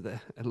goes, and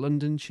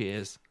London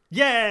cheers.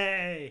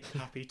 Yay!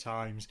 Happy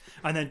times.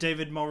 And then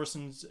David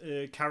Morrison's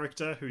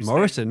character, who's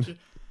Morrison.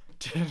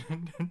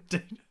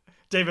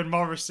 David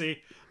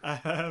Morrissey.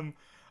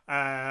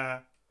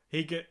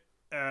 He get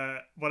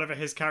whatever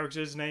his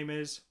character's name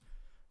is,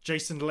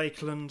 Jason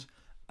Lakeland.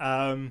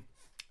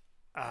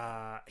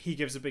 He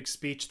gives a big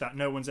speech that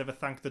no one's ever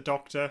thanked the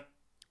Doctor.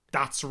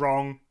 That's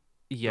wrong.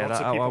 Yeah,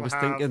 I was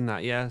thinking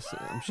that. Yes,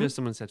 I'm sure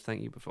someone said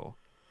thank you before.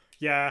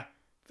 Yeah,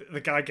 the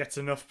guy gets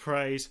enough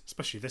praise,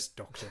 especially this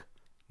Doctor.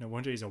 No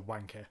wonder he's a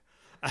wanker.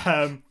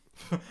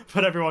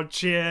 But everyone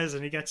cheers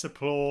and he gets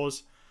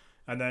applause.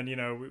 And then,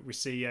 we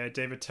see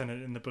David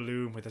Tennant in the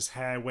balloon with his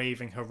hair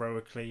waving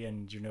heroically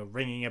and,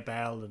 ringing a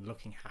bell and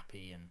looking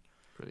happy. And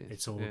brilliant.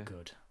 It's all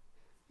good.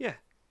 Yeah,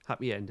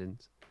 happy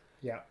endings.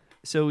 Yeah.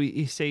 So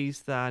he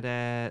says that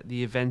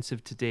the events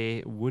of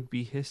today would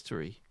be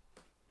history.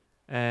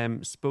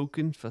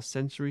 Spoken for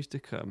centuries to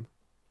come.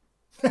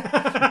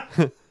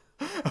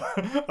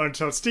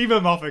 Until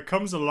Stephen Moffat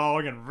comes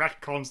along and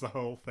retcons the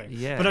whole thing.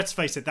 Yeah. But let's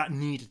face it, that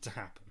needed to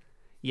happen.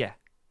 Yeah.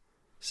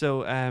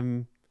 So,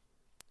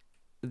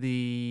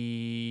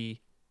 the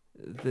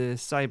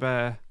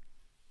Cyber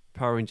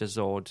Power Ranger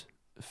Zord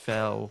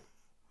fell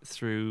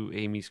through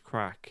Amy's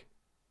crack.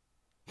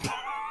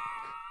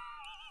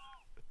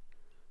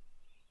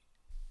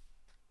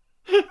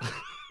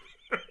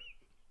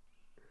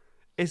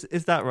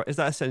 Is that right? Is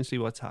that essentially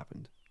what's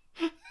happened?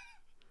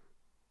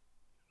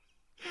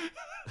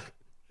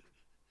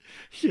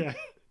 Yeah.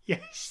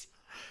 Yes.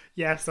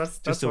 Yes.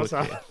 That's what's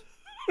happened.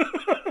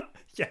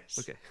 Yes.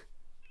 Okay.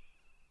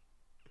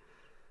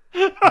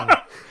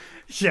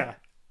 Yeah.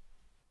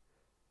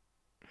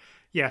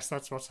 Yes,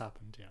 that's what's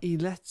happened. Yeah. He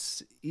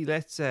lets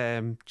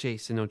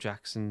Jason or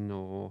Jackson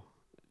or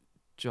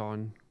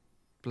John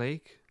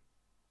Blake.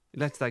 He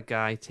lets that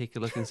guy take a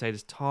look inside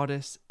his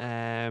TARDIS.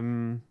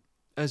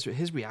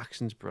 His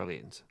reaction's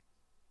brilliant.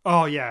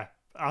 Oh yeah,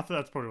 I think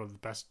that's probably one of the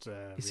best.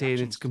 He's saying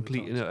it's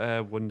complete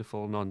and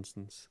wonderful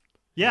nonsense.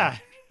 Yeah,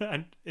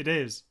 and it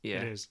is.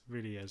 Yeah, it is. It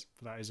really is.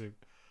 But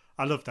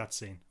I love that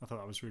scene. I thought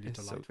that was really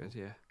delightful. So good,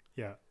 yeah.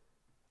 Yeah.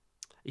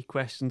 He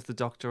questions the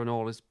Doctor and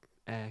all his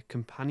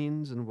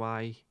companions and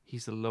why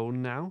he's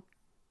alone now.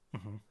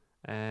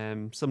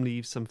 Mm-hmm. Some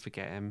leave, some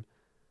forget him,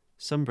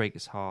 some break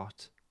his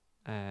heart.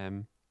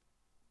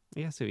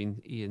 Yeah, so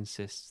he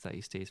insists that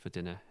he stays for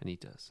dinner, and he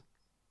does.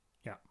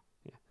 Yeah.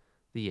 Yeah.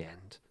 The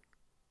end.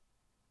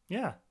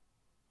 Yeah.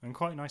 And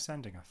quite a nice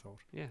ending, I thought.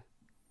 Yeah.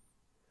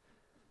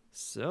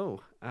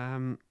 So,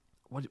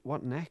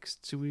 what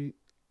next? Should we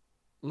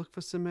look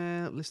for some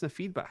listener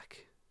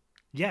feedback?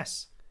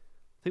 Yes.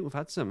 I think we've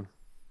had some.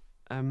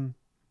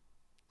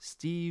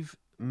 Steve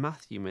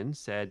Matthewman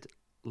said,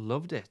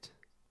 loved it.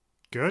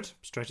 Good.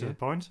 Straight to the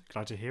point.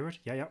 Glad to hear it.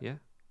 Yeah. Yeah.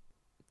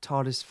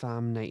 TARDIS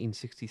Fam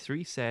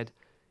 1963 said,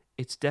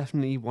 it's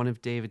definitely one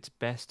of David's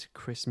best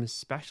Christmas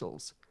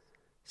specials.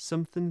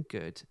 Something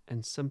good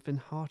and something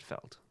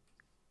heartfelt.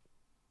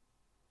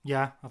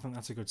 Yeah, I think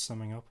that's a good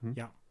summing up.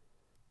 Yeah.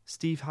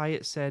 Steve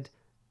Hyatt said,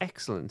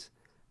 excellent.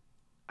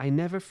 I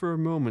never for a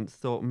moment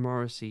thought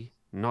Morrissey,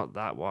 not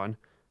that one,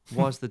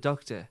 was the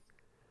Doctor,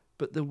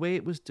 but the way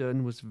it was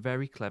done was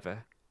very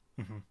clever.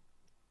 Mm-hmm.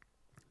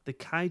 The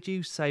kaiju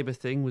cyber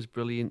thing was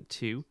brilliant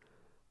too.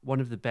 One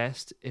of the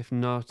best, if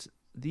not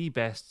the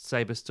best,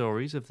 cyber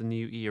stories of the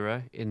new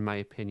era, in my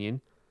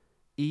opinion,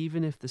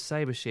 even if the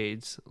cyber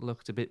shades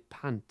looked a bit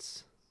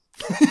pants.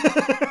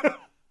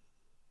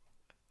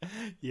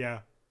 Yeah.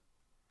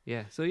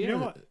 Yeah, so yeah. You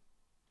know what?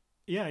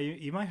 Yeah,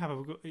 you might have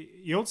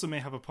you also may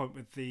have a point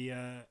with the...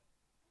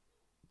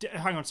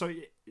 hang on,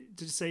 sorry,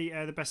 did you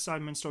say the best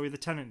Cyberman story of the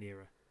Tennant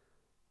era?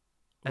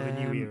 Or the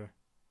new era?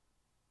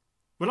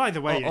 Well,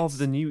 either way, of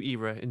the new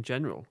era in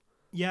general.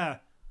 Yeah.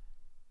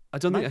 I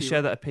don't think I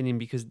share that opinion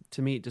because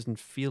to me it doesn't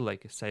feel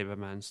like a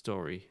Cyberman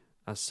story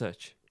as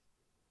such.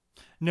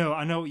 No,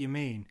 I know what you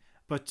mean.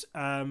 But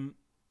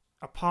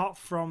apart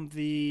from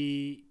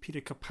the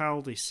Peter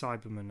Capaldi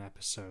Cyberman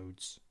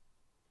episodes,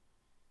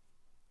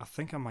 I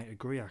think I might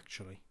agree,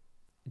 actually.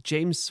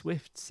 James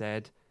Swift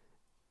said,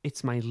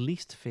 it's my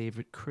least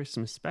favourite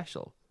Christmas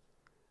special.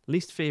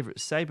 Least favourite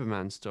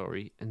Cyberman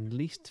story and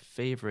least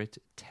favourite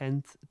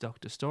 10th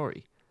Doctor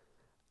story.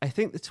 I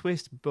think the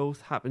twist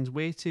both happens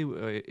way too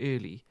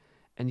early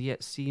and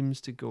yet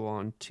seems to go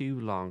on too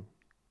long.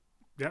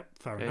 Yep,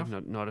 fair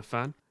enough. Not a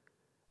fan.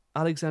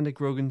 Alexander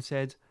Grogan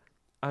said,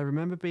 I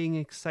remember being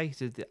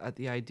excited at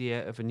the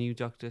idea of a new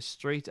Doctor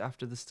straight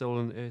after the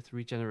Stolen Earth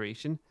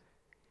regeneration.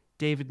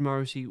 David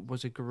Morrissey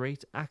was a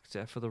great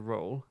actor for the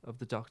role of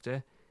the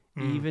Doctor,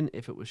 even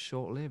if it was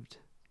short-lived.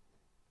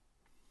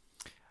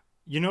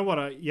 You know what?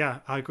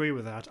 I agree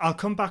with that. I'll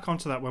come back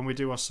onto that when we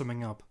do our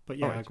summing up. But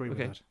yeah, Right, I agree with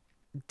that.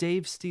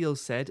 Dave Steele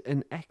said,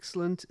 an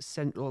excellent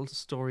central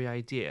story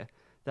idea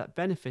that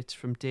benefits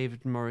from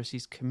David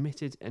Morrissey's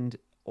committed and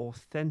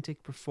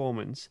authentic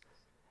performance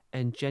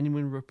and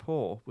genuine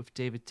rapport with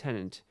David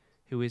Tennant,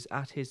 who is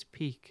at his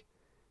peak.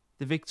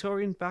 The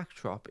Victorian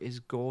backdrop is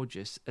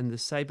gorgeous and the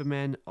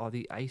Cybermen are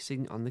the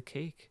icing on the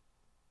cake.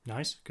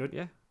 Nice, good.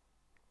 Yeah,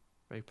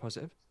 very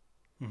positive.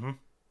 Mm-hmm.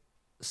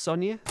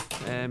 Sonia,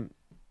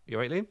 you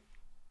right, Liam?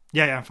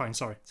 Yeah, I'm fine,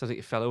 sorry. Sounds like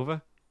you fell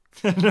over.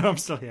 No, I'm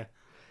still here.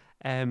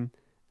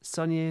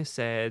 Sonia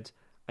said,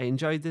 I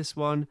enjoyed this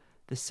one.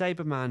 The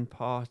Cyberman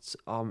parts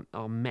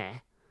are meh,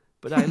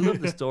 but I love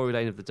the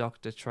storyline of the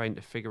Doctor trying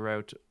to figure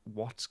out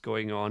what's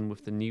going on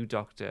with the new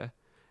Doctor.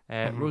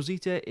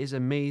 Rosita is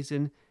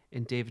amazing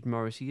and David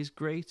Morrissey is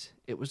great.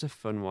 It was a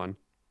fun one.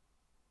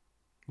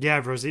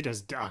 Yeah,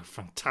 Rosita's a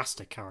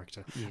fantastic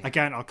character. Yeah.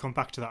 Again, I'll come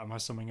back to that in my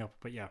summing up,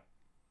 but yeah.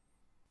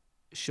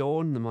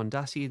 Sean, the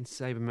Mondasian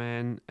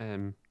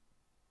Cyberman,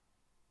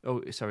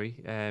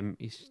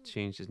 he's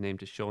changed his name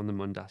to Sean, the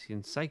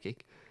Mondasian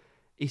Psychic.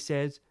 He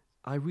said,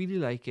 I really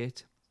like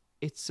it.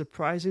 It's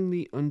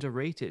surprisingly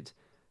underrated.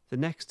 The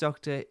Next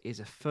Doctor is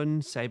a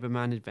fun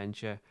Cyberman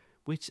adventure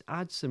which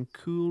adds some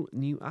cool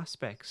new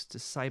aspects to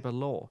cyber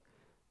lore,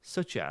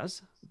 such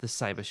as the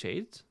Cyber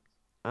Shades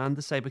and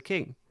the Cyber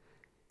King.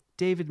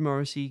 David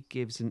Morrissey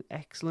gives an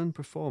excellent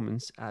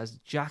performance as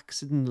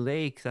Jackson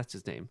Lake, that's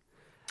his name.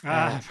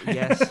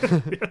 Yes.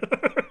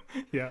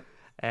 Yeah.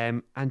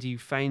 And you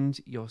find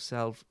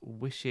yourself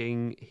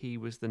wishing he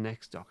was the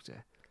Next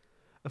Doctor.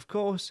 Of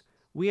course,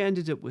 we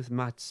ended up with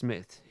Matt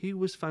Smith, who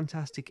was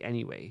fantastic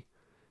anyway.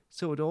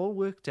 So it all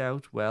worked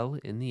out well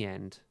in the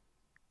end.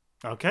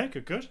 Okay,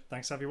 good.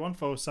 Thanks everyone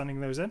for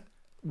sending those in.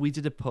 We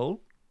did a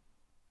poll.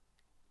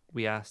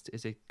 We asked,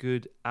 is it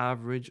good,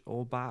 average,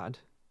 or bad?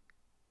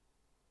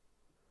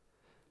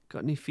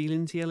 Got any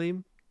feelings here,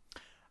 Liam?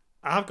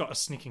 I've got a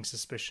sneaking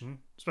suspicion,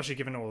 especially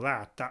given all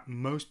that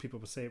most people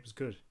would say it was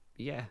good.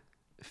 Yeah,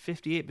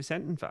 58%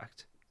 in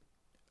fact.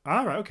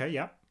 All right, okay,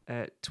 yeah.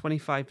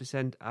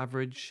 25%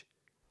 average,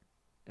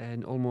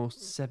 and almost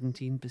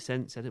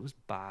 17% said it was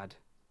bad.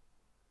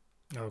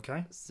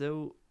 Okay.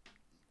 So,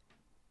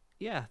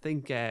 yeah, I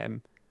think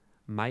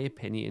my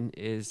opinion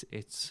is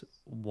it's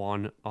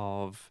one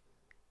of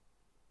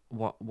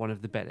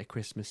the better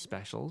Christmas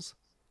specials.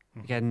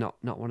 Mm-hmm. Again,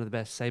 not one of the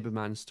best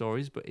Cyberman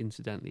stories, but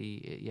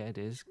incidentally, yeah, it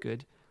is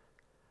good.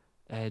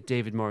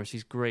 David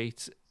Morrissey's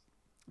great.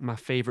 My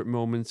favourite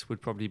moments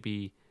would probably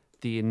be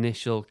the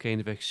initial kind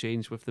of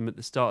exchange with them at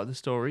the start of the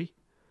story,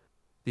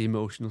 the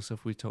emotional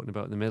stuff we're talking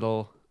about in the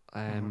middle,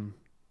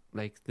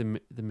 like the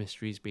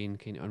mysteries being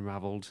kind of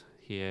unravelled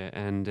here,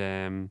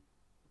 and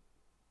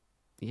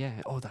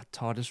Yeah. Oh, that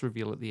TARDIS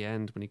reveal at the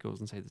end when he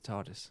goes inside the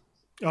TARDIS.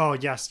 Oh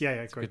yes, yeah,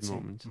 It's a great good scene.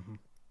 moment. Mhm.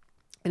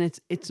 And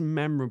it's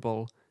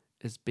memorable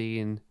as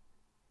being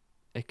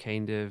a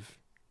kind of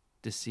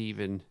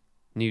deceiving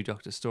new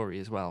Doctor story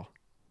as well.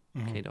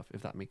 Mhm. Kind of,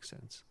 if that makes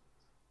sense.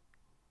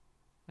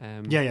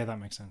 Yeah, that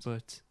makes sense.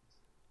 But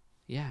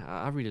yeah,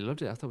 I really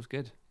loved it. I thought it was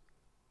good.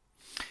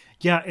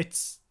 Yeah,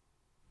 it's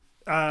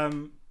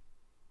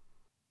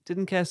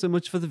Didn't care so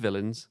much for the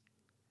villains.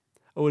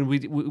 Oh, and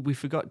we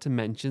forgot to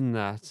mention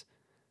that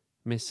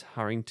Miss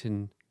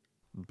Harrington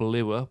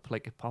blew up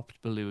like a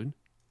popped balloon.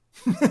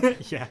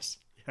 yes,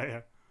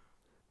 yeah.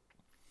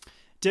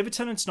 David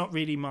Tennant's not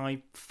really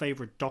my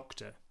favourite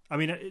Doctor. I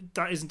mean,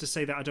 that isn't to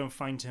say that I don't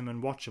find him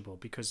unwatchable,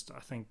 because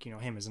I think,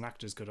 him as an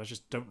actor is good. I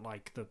just don't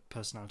like the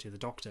personality of the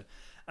Doctor.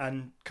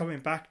 And coming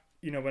back,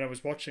 when I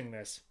was watching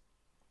this,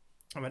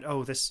 I went,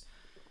 oh, this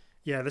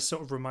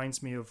sort of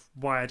reminds me of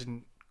why I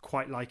didn't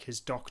quite like his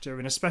Doctor.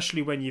 And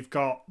especially when you've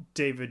got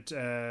David,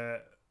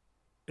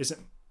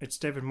 it's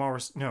David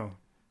Morris? No.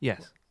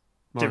 Yes.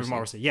 David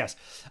Morrissey, yes.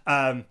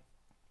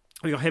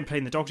 We got him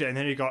playing the Doctor, and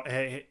then you got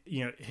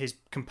his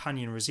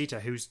companion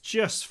Rosita, who's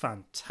just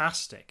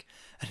fantastic.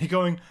 And you're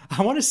going,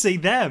 I want to see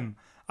them.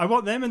 I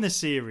want them in this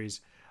series.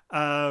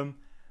 But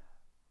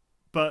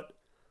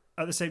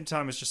at the same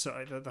time, it's just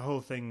the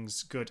whole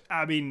thing's good.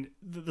 I mean,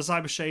 the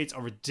Cyber Shades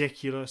are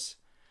ridiculous.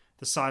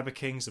 The Cyber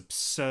King's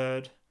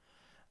absurd.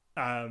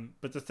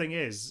 But the thing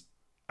is,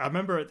 I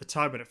remember at the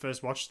time when I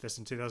first watched this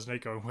in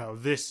 2008 going, well,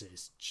 this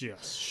is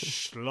just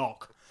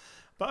schlock.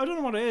 But I don't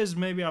know what it is.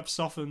 Maybe I've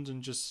softened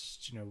and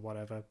just,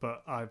 whatever.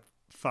 But I've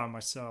found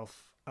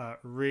myself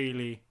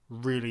really,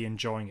 really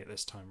enjoying it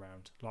this time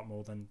round. A lot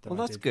more than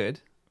well, I that's did. good.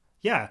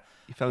 Yeah.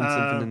 You found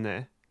something in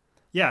there.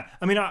 Yeah.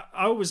 I mean, I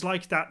always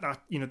liked that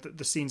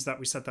the scenes that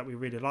we said that we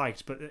really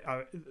liked, but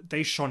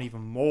they shone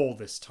even more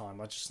this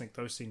time. I just think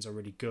those scenes are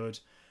really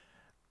good.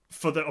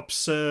 For the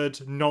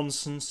absurd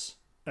nonsense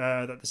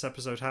that this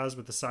episode has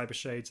with the Cyber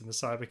Shades and the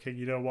Cyber King,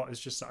 you know what?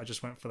 It's just I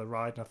just went for the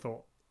ride, and I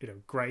thought,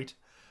 great.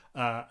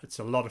 It's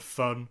a lot of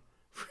fun.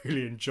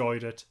 Really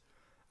enjoyed it.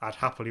 I'd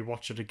happily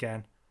watch it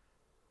again.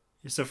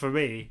 So for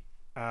me,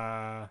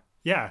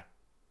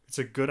 it's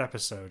a good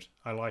episode.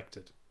 I liked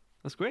it.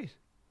 That's great.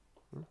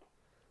 Oh,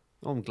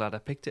 I'm glad I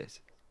picked it.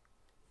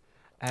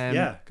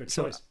 Yeah, good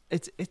choice.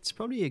 So it's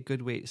probably a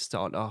good way to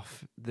start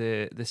off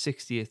the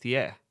 60th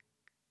year.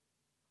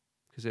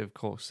 Because, of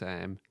course,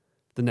 the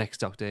next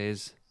Doctor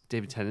is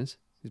David Tennant.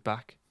 He's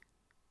back.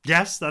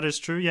 Yes, that is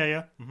true.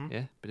 Yeah. Mm-hmm.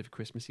 Yeah, bit of a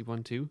Christmassy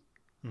one too.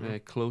 Mm-hmm.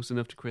 Close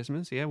enough to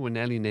Christmas. Yeah, we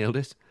nearly nailed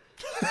it.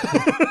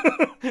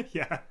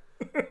 Yeah.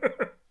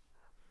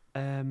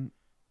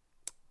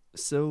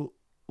 So,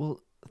 well,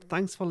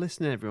 thanks for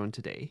listening, everyone,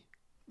 today.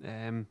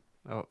 For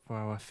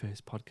our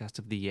first podcast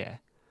of the year.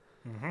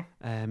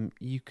 Mm-hmm.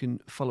 You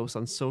can follow us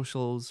on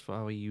socials for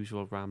our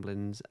usual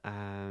ramblings,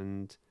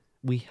 and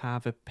we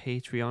have a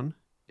Patreon.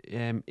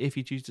 If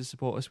you choose to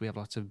support us, we have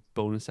lots of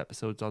bonus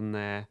episodes on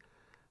there.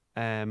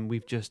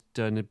 We've just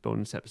done a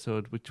bonus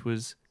episode which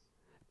was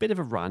a bit of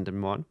a random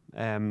one,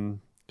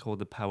 called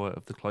The Power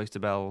of the Cloister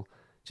Bell,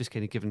 just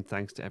kind of giving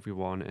thanks to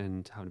everyone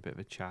and having a bit of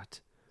a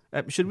chat.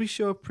 Should we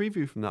show a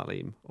preview from that,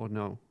 Liam, or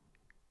no?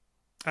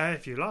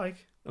 If you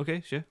like.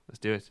 Okay, sure, let's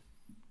do it.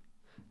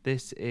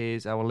 This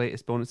is our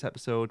latest bonus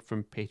episode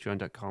from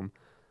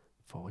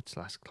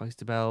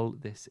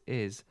patreon.com/Cloisterbell. This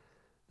is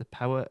The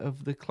Power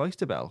of the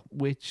Cloister Bell,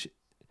 which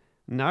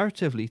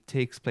narratively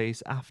takes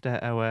place after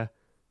our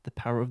The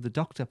Power of the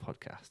Doctor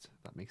podcast.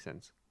 If that makes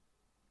sense.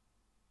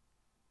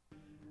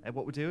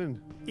 What we're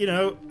doing?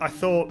 I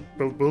thought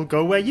we'll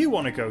go where you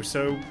want to go.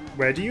 So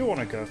where do you want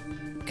to go?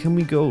 Can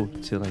we go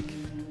to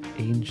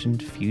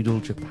ancient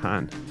feudal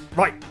Japan?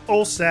 Right,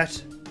 all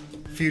set.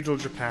 Feudal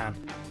Japan.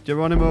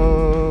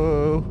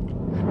 Geronimo.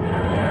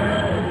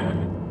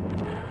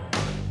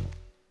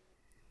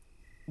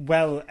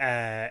 Well,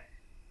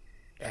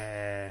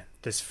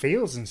 there's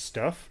fields and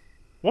stuff.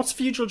 What's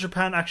feudal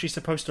Japan actually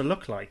supposed to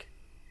look like?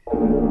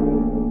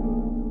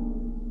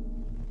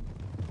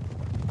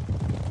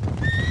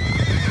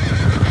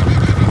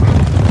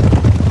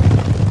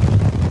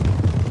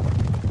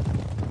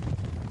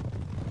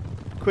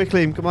 Quick,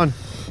 Liam, come on.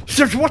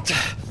 What?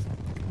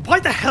 Why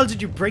the hell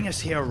did you bring us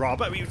here,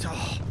 Rob? I mean, I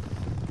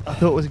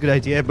thought it was a good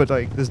idea, but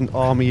there's an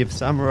army of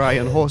samurai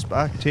on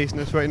horseback chasing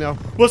us right now.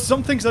 Well,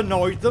 something's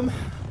annoyed them.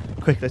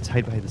 Quick, let's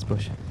hide behind this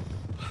bush.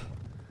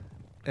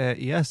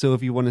 So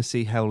if you want to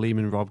see how Liam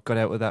and Rob got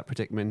out of that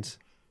predicament,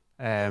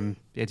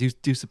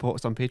 do support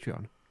us on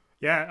Patreon.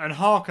 Yeah, and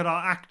hark at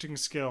our acting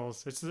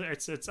skills.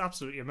 It's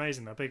absolutely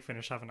amazing that Big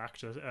Finish have an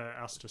actor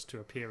asked us to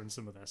appear in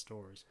some of their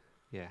stories.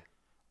 Yeah.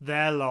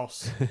 Their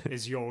loss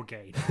is your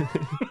gain.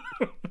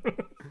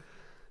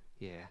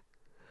 Yeah.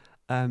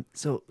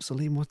 So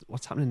Liam,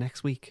 what's happening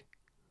next week?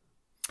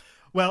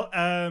 Well,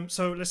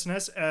 so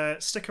listeners,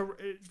 stick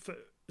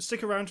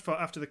around for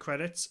after the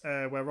credits,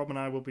 where Rob and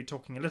I will be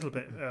talking a little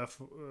bit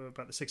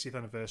about the 60th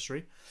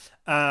anniversary.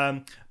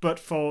 But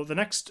for the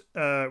next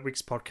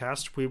week's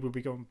podcast, we will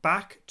be going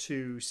back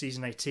to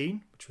season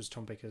 18, which was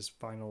Tom Baker's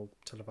final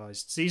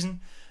televised season.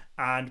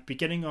 and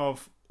beginning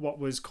of what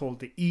was called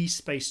the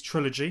E-Space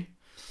Trilogy,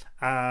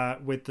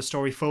 with the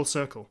story Full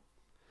Circle.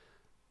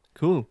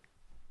 Cool.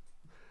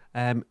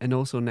 And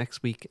also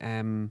next week,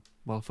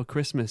 for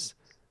Christmas,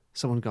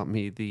 someone got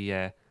me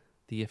the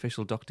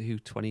official Doctor Who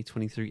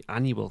 2023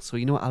 annual. So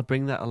you know what? I'll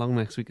bring that along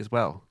next week as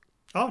well.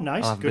 Oh,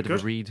 nice. I'll have good, a bit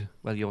of a read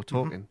while you're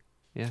talking.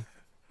 Yeah.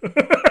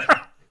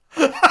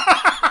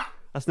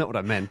 That's not what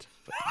I meant.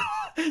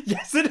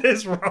 Yes, it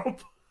is, Rob.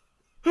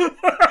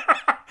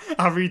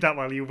 I'll read that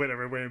while you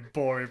wither away and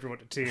bore everyone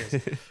to tears.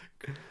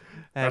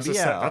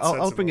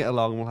 I'll bring it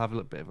along. We'll have a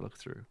little bit of a look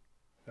through.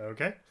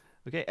 Okay.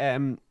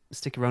 Okay.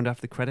 Stick around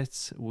after the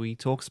credits. We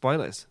talk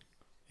spoilers.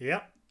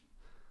 Yeah.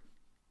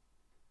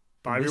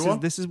 Bye, everyone.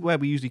 This is where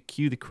we usually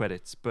cue the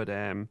credits, but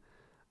I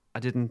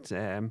didn't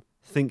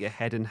think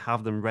ahead and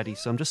have them ready,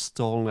 so I'm just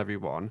stalling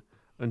everyone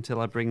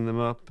until I bring them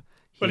up.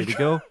 Here we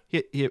go.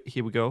 Here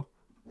we go.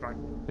 Right.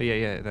 Oh,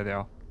 yeah, there they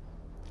are.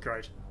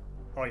 Great.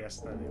 Oh yes,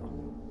 there they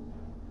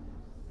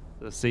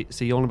are. See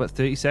you all in about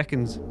 30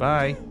 seconds.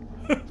 Bye.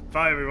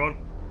 Bye, everyone.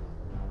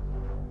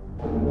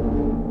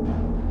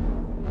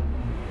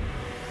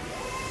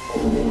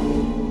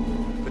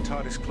 The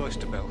TARDIS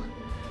cloister bell.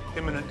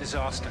 Imminent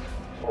disaster.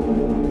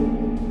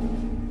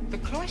 The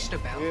cloister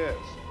bell? Yes.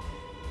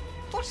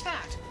 What's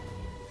that?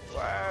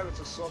 Well, it's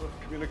a sort of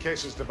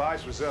communications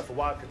device reserved for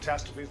wild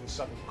catastrophes and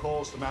sudden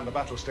calls to man the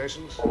battle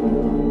stations.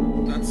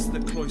 That's the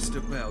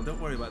cloister bell.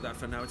 Don't worry about that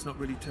for now. It's not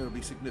really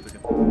terribly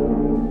significant.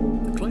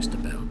 The cloister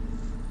bell?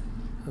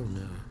 Oh,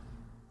 no.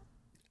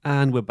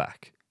 And we're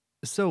back.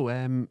 So,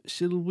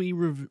 shall we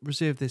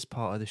reserve this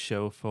part of the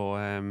show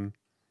for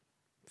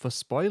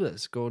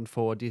spoilers going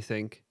forward, do you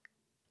think?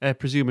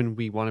 Presuming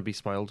we want to be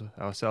spoiled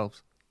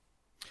ourselves.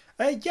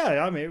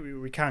 Yeah, I mean,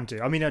 we can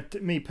do. I mean,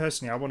 me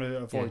personally, I want to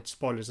avoid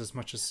spoilers as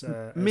much as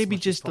maybe as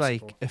much just as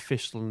like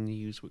official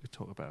news we could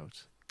talk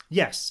about.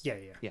 Yes,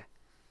 yeah.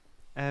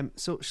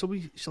 So shall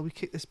we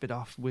kick this bit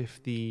off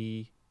with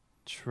the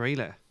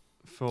trailer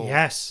for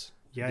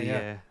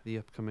the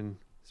upcoming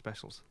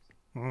specials?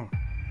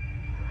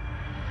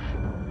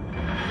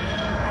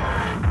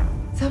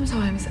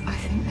 Sometimes I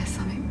think there's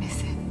something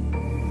missing.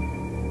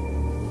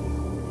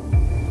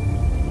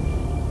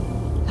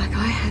 Like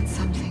I had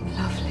something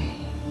lovely.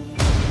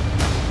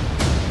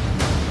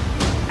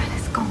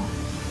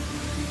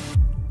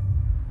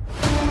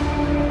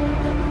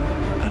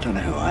 I don't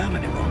know who I am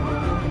anymore.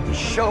 The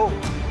show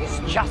is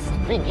just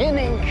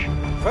beginning.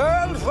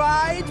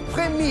 Worldwide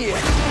premiere.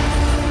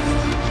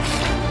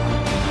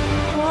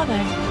 Who are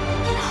they?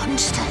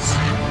 Monsters.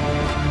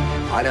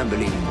 I don't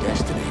believe in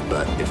destiny,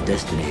 but if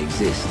destiny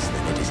exists,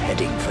 then it is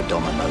heading for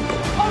Donna Noble.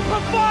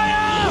 Open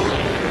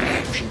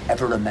fire! If she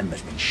ever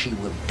remembers me, she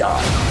will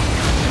die.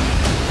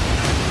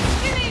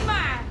 You mean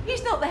man?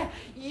 He's not there.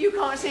 You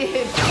can't see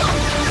him.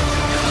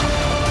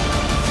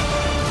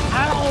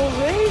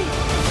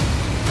 Alvy!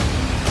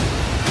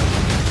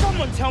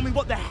 Someone tell me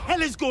what the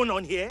hell is going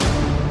on here?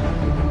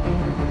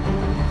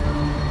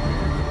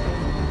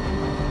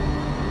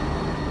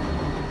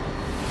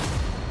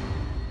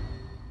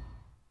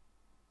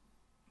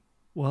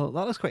 Well,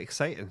 that was quite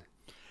exciting.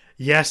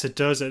 Yes, it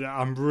does.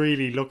 I'm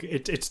really looking.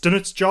 It's done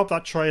its job,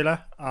 that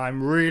trailer.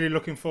 I'm really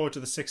looking forward to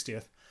the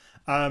 60th.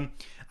 And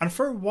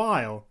for a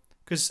while,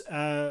 because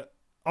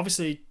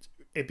obviously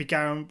it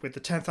began with the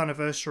 10th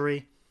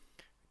anniversary,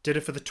 did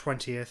it for the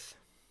 20th,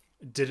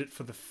 did it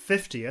for the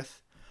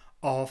 50th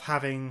of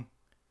having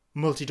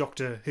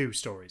multi-Doctor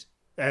stories.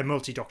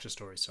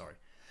 Sorry.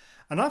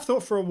 And I've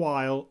thought for a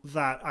while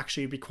that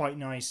actually it'd be quite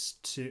nice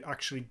to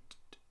actually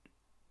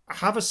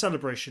have a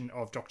celebration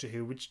of Doctor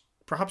Who, which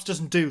perhaps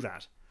doesn't do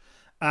that,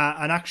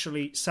 and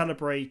actually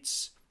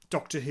celebrates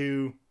Doctor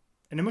Who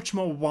in a much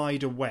more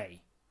wider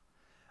way.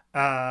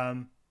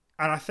 And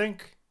I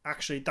think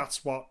actually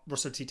that's what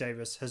Russell T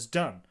Davies has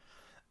done.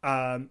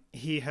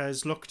 He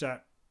has looked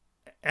at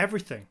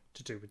everything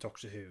to do with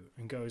Doctor Who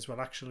and goes,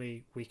 well,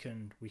 actually we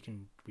can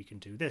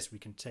do this. We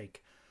can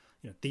take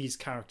these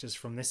characters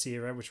from this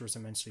era, which was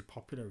immensely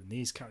popular, and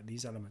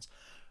these elements.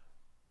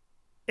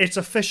 It's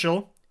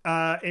official.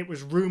 It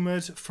was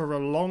rumoured for a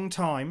long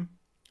time,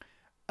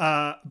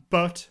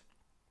 but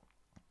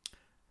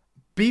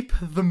Beep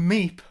the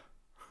Meep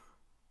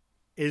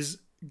is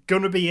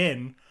going to be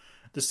in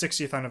the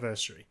 60th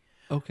anniversary.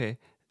 Okay,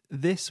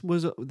 this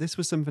was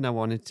something I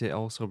wanted to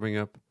also bring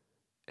up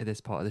at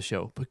this part of the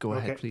show, but go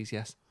ahead, please.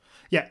 Yes.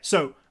 Yeah.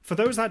 So for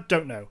those that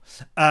don't know,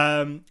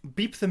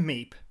 Beep the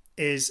Meep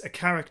is a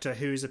character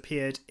who's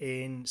appeared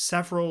in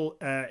several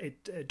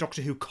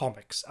Doctor Who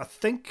comics. I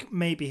think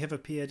maybe have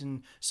appeared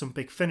in some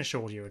Big Finish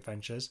audio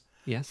adventures.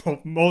 Yes,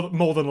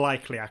 more than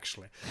likely,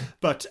 actually.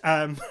 But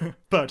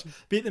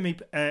Beep the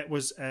Meep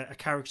was a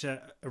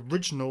character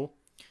original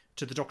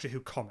to the Doctor Who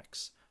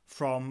comics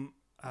from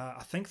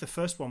I think the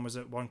first one was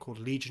one called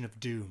Legion of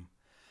Doom.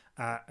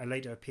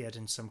 Later appeared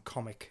in some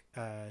comic.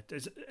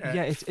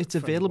 It's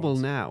available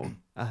now.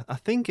 I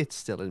think it's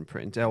still in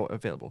print or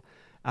available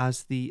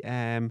as the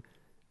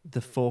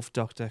Fourth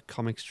Doctor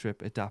comic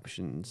strip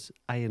adaptations,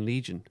 Iron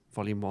Legion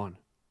Volume 1.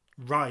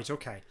 Right.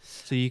 Okay.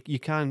 So you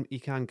can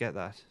get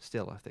that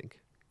still, I think.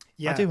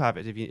 Yeah. I do have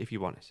it if you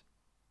want it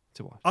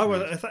to watch. Oh,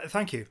 well,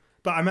 thank you.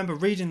 But I remember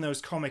reading those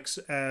comics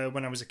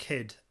when I was a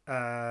kid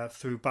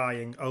through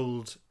buying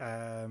old,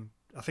 I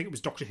think it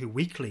was Doctor Who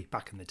Weekly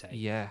back in the day.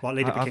 Yeah. What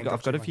later became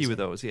I've got a few of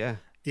those, yeah.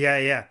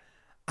 Yeah.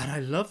 And I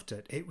loved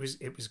it. It was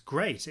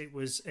great. It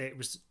was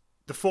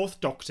the Fourth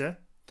Doctor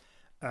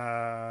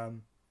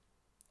on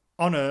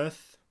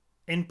Earth,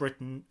 in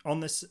Britain,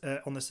 on this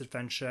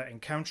adventure,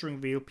 encountering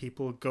real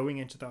people, going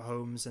into their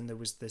homes, and there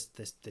was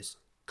this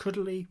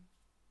cuddly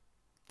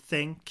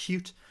thing,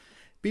 cute,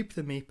 Beep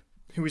the Meep,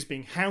 who is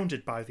being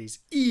hounded by these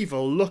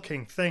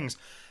evil-looking things,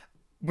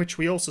 which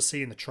we also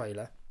see in the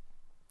trailer.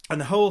 And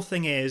the whole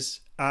thing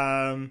is,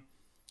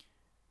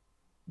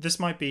 this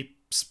might be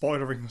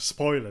spoilering the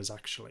spoilers,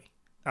 actually.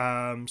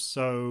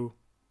 So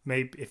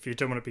maybe if you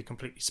don't want to be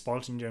completely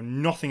spoiled and you know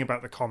nothing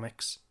about the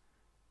comics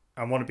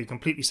and want to be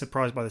completely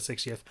surprised by the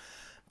 60th,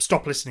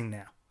 stop listening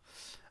now.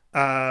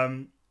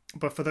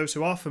 But for those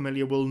who are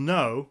familiar will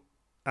know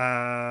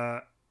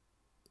that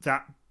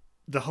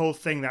the whole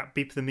thing that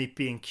Beep the Meep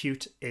being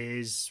cute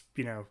is,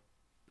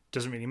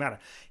 doesn't really matter.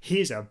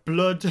 He's a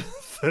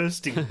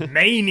bloodthirsty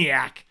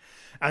maniac.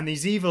 And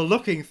these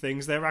evil-looking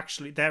things, they're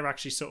actually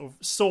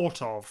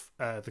sort of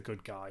the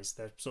good guys.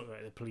 They're sort of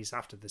like the police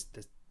after this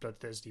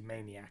bloodthirsty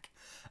maniac.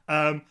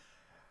 I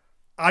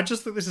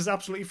just think this is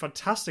absolutely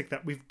fantastic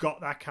that we've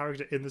got that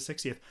character in the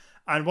 60th.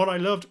 And what I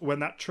loved when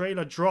that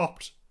trailer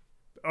dropped,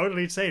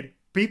 only saying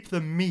Beep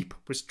the Meep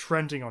was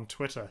trending on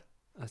Twitter.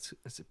 That's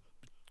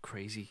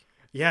crazy.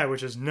 Yeah,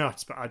 which is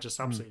nuts, but I just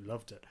absolutely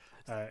loved it.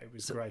 It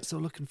was great. So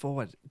looking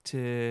forward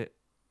to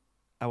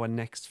our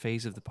next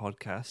phase of the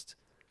podcast,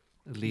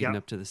 leading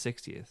up to the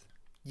 60th.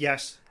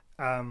 Yes.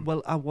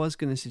 Well, I was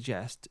going to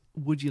suggest,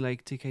 would you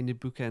like to kind of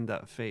bookend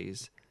that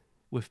phase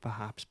with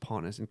perhaps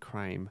Partners in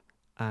Crime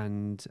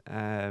and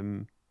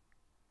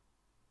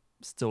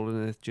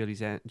Stolen Earth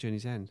Journey's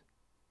End?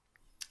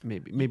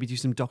 Maybe do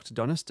some Dr.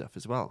 Donner stuff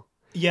as well.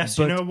 Yes,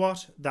 but you know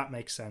what? That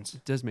makes sense.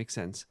 It does make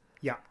sense.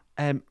 Yeah.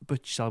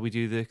 But shall we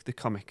do the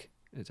comic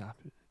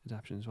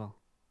adaptation as well?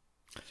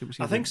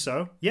 I think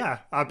so. Yeah,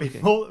 I'd be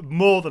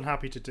more than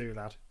happy to do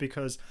that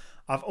because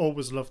I've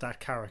always loved that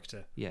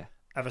character. Yeah.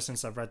 Ever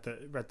since I've read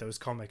those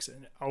comics,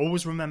 and I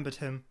always remembered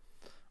him,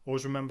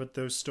 always remembered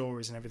those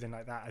stories and everything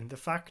like that. And the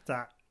fact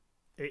that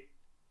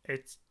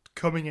it's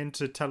coming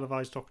into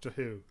televised Doctor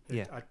Who,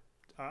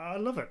 I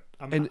love it.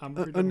 I'm really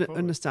looking forward.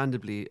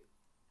 Understandably,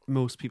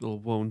 most people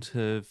won't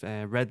have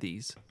read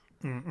these,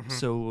 mm-hmm.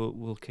 so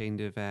we'll kind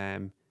of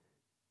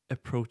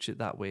approach it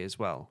that way as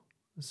well.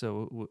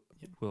 So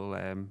we'll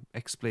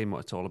explain what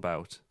it's all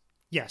about.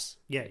 Yes,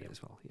 yeah.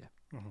 As well, yeah.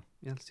 Mm-hmm.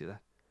 Yeah, let's do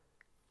that.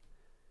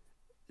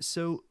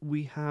 So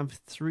we have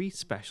 3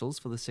 specials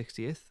for the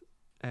 60th,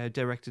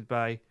 directed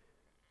by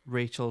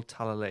Rachel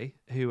Talalay,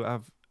 who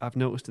I've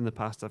noticed in the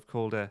past I've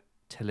called her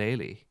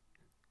Talalay.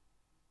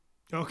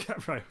 Okay,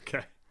 right,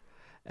 okay.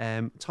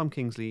 Tom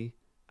Kingsley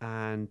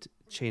and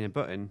Chena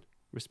Button,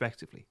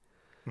 respectively.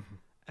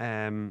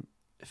 Mm-hmm.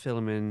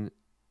 Filming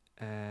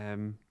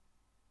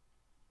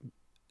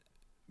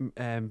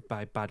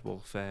by Bad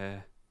Wolf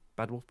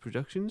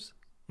Productions.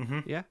 Mm-hmm.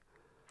 Yeah.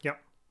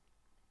 Yep.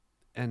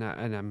 And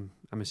I'm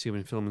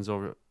assuming filming's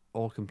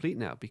all complete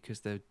now because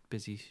they're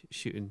busy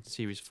shooting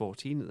series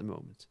 14 at the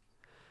moment.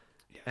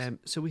 Yes.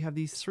 So we have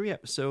these 3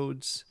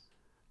 episodes,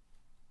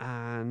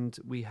 and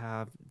we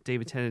have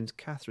David Tennant,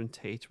 Catherine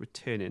Tate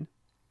returning.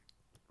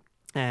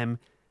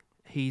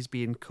 He's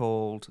being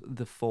called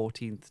the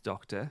 14th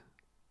Doctor,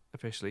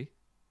 officially,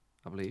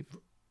 I believe.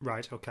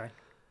 Right. Okay.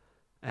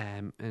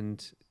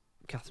 And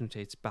Catherine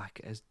Tate's back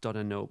as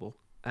Donna Noble.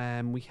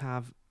 We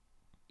have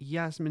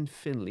Yasmin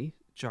Finley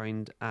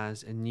joined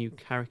as a new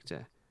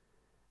character.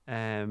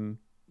 Do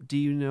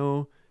you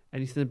know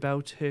anything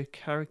about her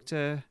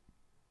character,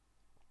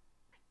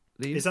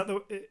 Liam?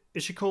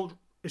 Is she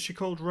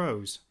called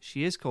Rose?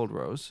 She is called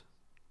Rose.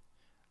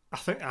 I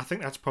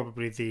think that's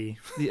probably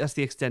that's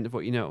the extent of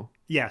what you know.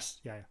 Yes.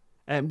 Yeah.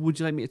 Would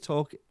you like me to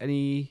talk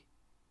anything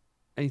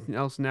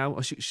else now,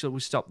 or shall we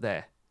stop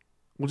there?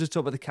 We'll just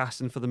talk about the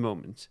casting for the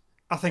moment.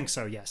 I think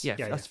so. Yes. Yeah,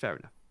 that's fair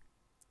enough.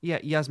 Yeah,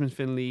 Yasmin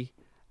Finley,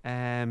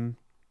 a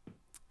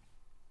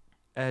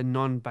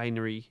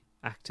non-binary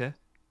actor,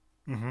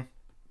 mm-hmm.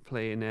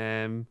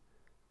 playing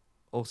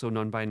also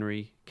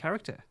non-binary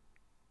character.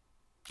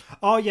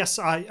 Oh yes,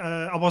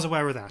 I was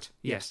aware of that.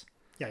 Yes.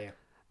 Yeah.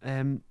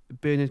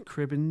 Bernard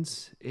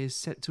Cribbins is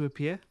set to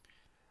appear.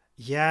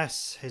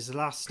 Yes, his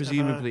last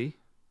presumably.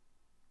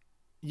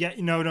 Yeah,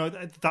 no,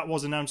 that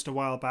was announced a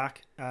while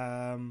back.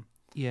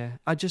 Yeah,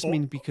 I just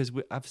mean because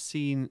I've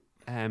seen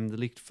the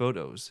leaked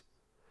photos.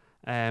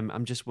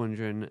 I'm just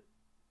wondering,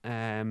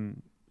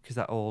 because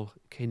that all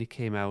kind of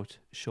came out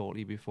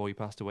shortly before he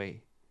passed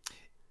away.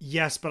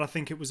 Yes, but I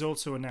think it was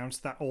also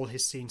announced that all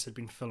his scenes had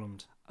been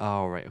filmed.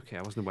 Oh, right, okay.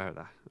 I wasn't aware of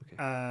that.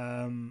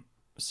 Okay.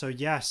 So,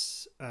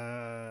 yes,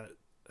 the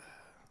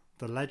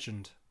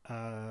legend,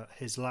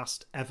 his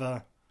last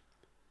ever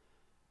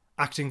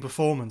acting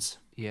performance.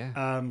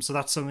 Yeah. So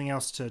that's something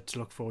else to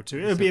look forward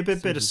to. It'll be a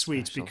bit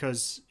bittersweet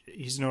because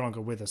he's no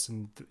longer with us,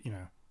 and,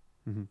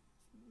 mm-hmm.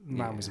 The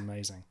man was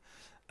amazing.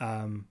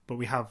 But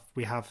we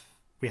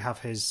have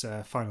his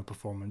final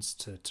performance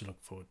to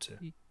look forward to.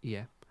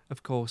 Yeah,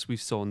 of course, we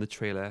saw in the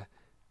trailer,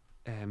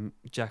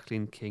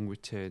 Jacqueline King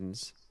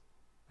returns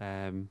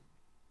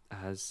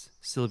as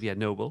Sylvia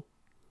Noble.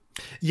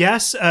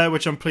 Yes,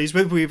 which I'm pleased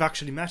with. We've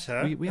actually met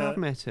her. We have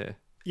met her.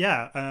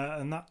 Yeah,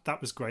 and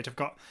that was great. I've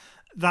got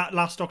that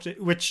last Doctor,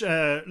 which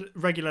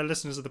regular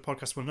listeners of the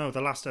podcast will know,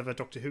 the last ever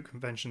Doctor Who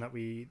convention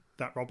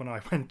that Rob and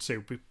I went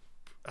to.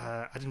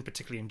 I didn't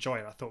particularly enjoy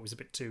it. I thought it was a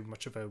bit too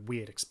much of a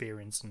weird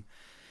experience, and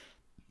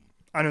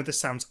I know this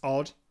sounds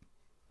odd,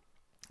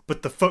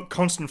 but the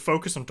constant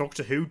focus on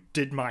Doctor Who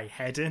did my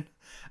head in.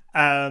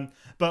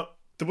 But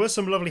there were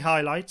some lovely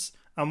highlights,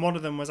 and one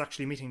of them was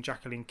actually meeting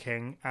Jacqueline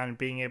King and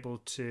being able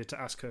to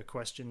ask her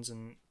questions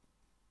and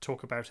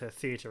talk about her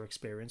theatre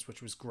experience,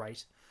 which was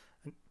great.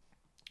 And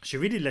she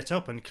really lit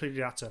up, and clearly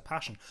that's her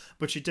passion.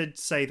 But she did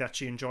say that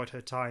she enjoyed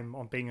her time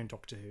on being in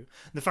Doctor Who. And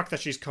the fact that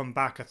she's come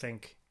back, I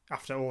think,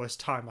 after all this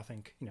time, I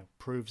think,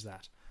 proves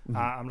that. Mm-hmm.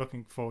 I'm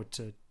looking forward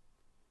to,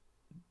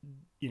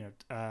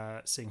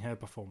 seeing her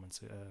performance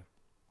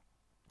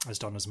as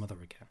Donna's mother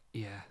again.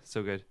 Yeah,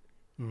 so good.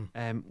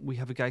 We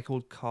have a guy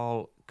called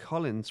Carl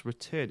Collins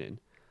returning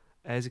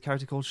as a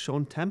character called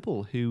Sean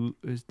Temple, who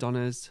is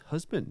Donna's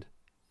husband.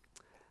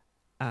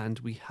 And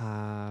we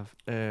have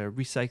a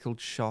recycled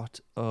shot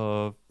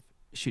of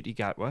Ncuti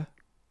Gatwa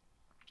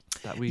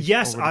that we've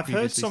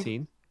previously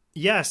seen.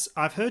 Yes,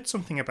 I've heard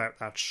something about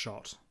that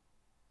shot.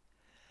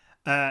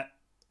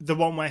 The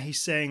one where he's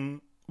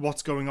saying,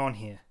 "What's going on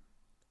here?"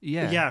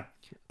 Yeah.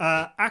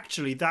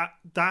 Actually,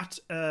 that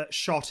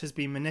shot has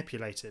been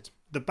manipulated.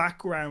 The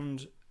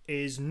background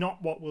is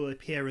not what will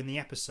appear in the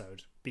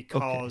episode,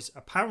 because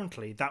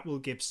apparently that will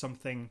give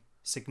something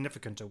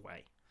significant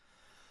away.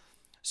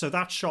 So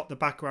that shot, the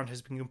background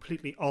has been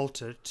completely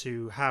altered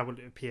to how will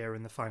it appear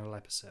in the final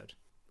episode.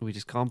 We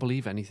just can't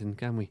believe anything,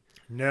 can we?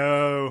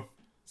 No.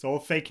 It's all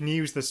fake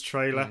news, this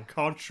trailer. Yeah.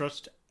 Can't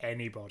trust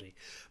anybody.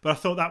 But I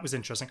thought that was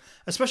interesting,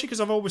 especially because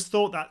I've always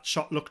thought that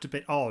shot looked a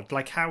bit odd.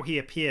 Like how he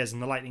appears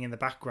and the lightning in the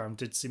background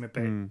did seem a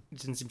bit... It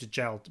didn't seem to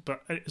gel.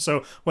 But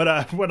so when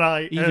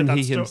I even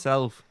he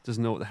himself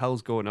doesn't know what the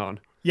hell's going on.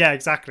 Yeah,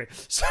 exactly.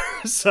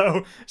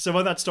 So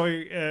when that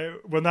story,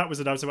 when that was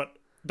announced, I went,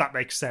 that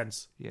makes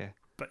sense. Yeah.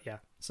 But yeah,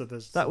 so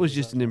there's... That was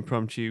just an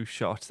impromptu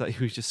shot that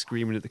he was just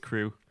screaming at the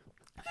crew.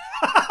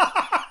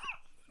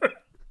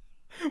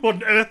 What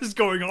on earth is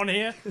going on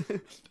here?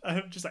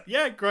 I'm just like,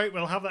 yeah, great,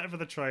 we'll have that for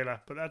the trailer.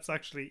 But that's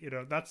actually,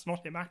 that's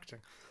not him acting.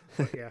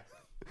 But yeah.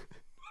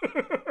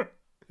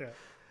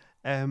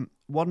 Yeah.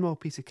 One more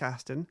piece of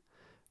casting.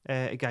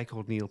 A guy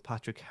called Neil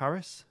Patrick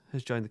Harris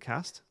has joined the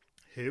cast.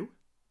 Who?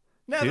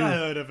 Never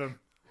heard of him.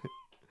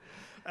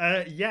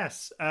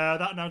 Yes,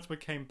 that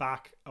announcement came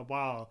back a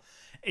while.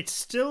 It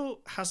still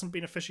hasn't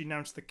been officially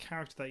announced the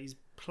character that he's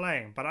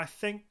playing, but I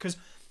think, because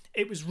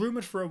it was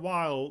rumoured for a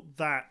while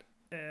that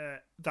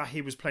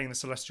he was playing the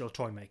Celestial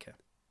Toymaker.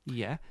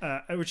 Yeah.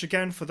 Which,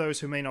 again, for those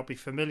who may not be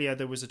familiar,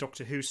 there was a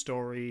Doctor Who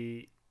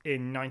story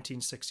in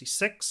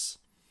 1966.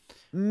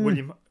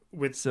 William.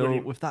 With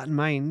that in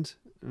mind,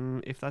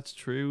 if that's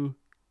true,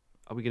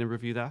 are we going to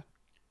review that?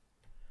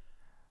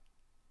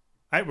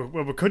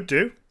 Well, we could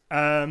do.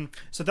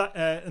 So that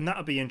and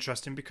that'll be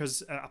interesting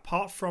because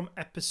apart from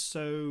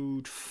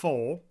episode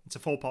 4, it's a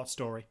 4-part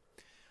story.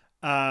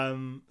 3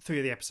 of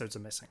the episodes are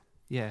missing.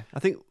 Yeah, I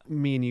think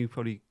me and you are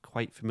probably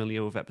quite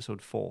familiar with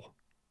episode 4.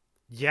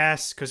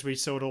 Yes, because we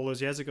saw it all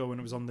those years ago when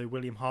it was on the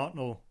William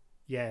Hartnell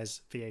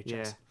VHS.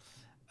 Yeah.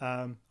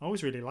 I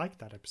always really liked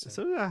that episode.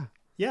 So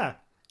yeah.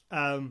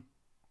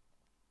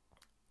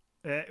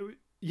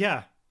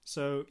 Yeah.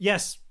 So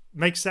yes,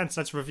 makes sense.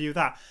 Let's review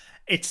that.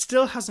 It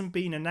still hasn't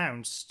been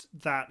announced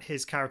that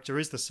his character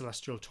is the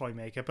Celestial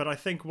Toymaker, but I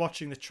think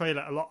watching the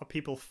trailer, a lot of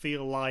people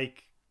feel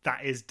like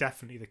that is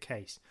definitely the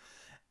case.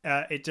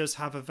 It does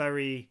have a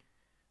very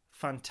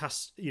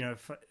fantastical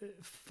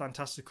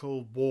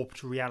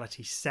warped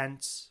reality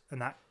sense,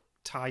 and that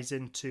ties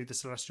into the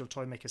Celestial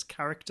Toymaker's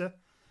character.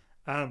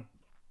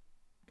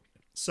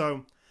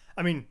 So,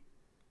 I mean,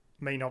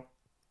 may not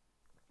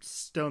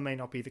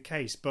be the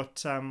case,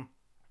 but it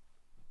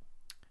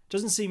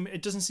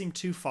doesn't seem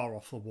too far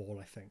off the wall,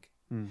 I think.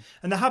 And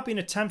there have been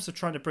attempts of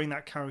trying to bring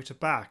that character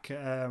back.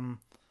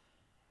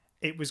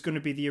 It was going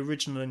to be the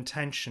original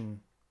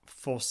intention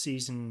for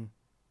season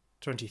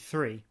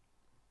 23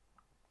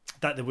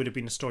 that there would have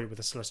been a story with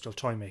a Celestial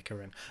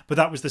Toymaker in, but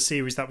that was the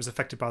series that was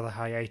affected by the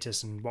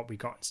hiatus, and what we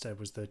got instead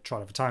was the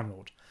Trial of a Time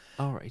Lord.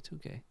 All right,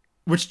 okay.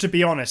 Which, to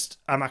be honest,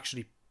 I'm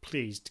actually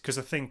pleased, because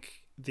I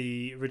think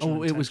the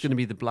original it was going to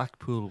be the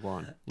Blackpool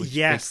one, which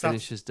Big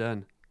Finish has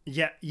done.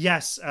 Yeah,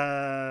 yes.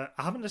 I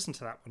haven't listened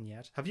to that one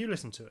yet. Have you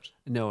listened to it?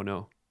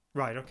 No.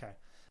 Right, okay.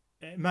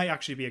 It may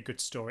actually be a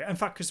good story. In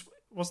fact, because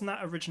wasn't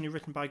that originally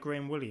written by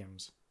Graham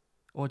Williams?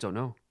 Oh, I don't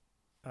know.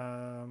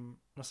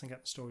 Let's not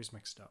get the stories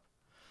mixed up.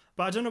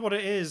 But I don't know what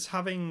it is.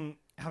 Having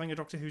a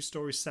Doctor Who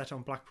story set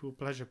on Blackpool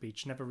Pleasure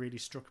Beach never really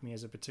struck me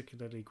as a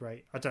particularly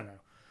great... I don't know.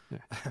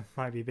 Yeah.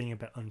 Might be being a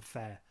bit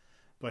unfair.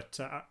 But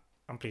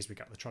I'm pleased we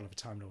got the Trial of a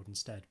Time Lord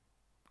instead.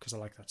 because I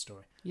like that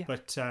story. Yeah.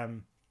 But I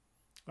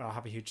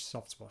have a huge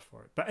soft spot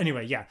for it. But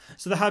anyway, yeah.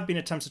 So there had been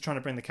attempts at trying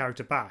to bring the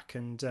character back,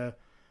 and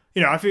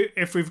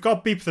if we've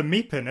got Beep the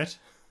Meep in it.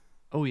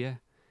 Oh yeah.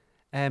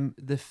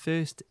 The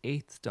first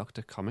 8th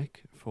Doctor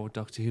comic for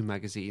Doctor Who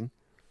magazine,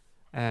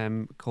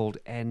 called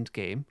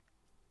Endgame,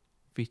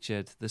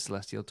 featured the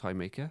Celestial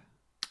Toymaker.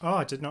 Oh,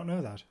 I did not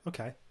know that.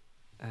 Okay.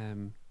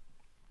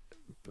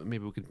 But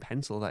maybe we can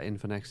pencil that in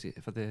for next year,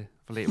 for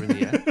later in the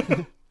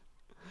year.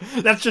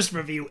 Let's just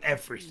review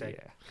everything.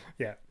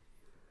 Yeah.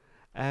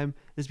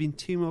 There's been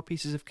 2 more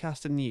pieces of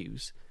casting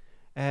news.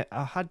 I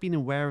had been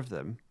aware of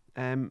them.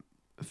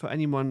 For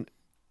anyone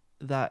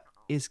that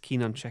is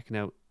keen on checking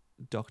out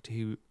Doctor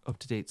Who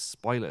up-to-date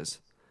spoilers,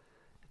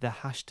 the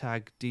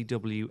hashtag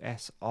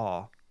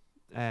DWSR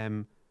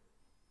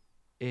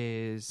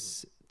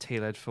is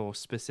tailored for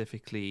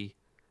specifically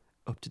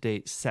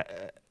up-to-date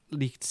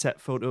leaked set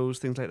photos,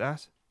 things like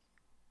that.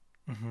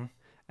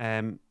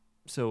 Mm-hmm.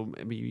 So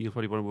maybe you'll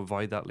probably want to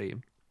avoid that,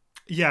 Liam.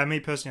 Yeah, me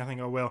personally, I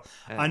think I will.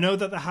 I know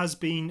that there has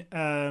been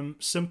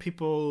some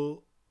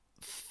people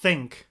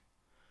think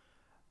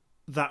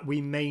that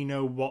we may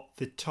know what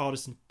the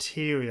TARDIS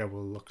interior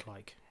will look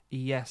like.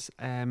 Yes,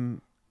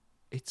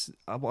 it's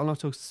I'll not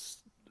talk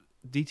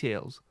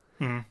details,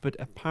 Mhm. but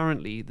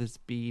apparently there's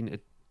been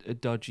a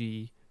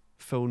dodgy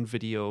phone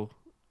video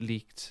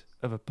leaked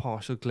of a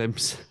partial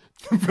glimpse.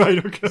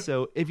 Right, okay.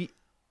 So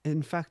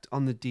in fact,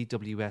 on the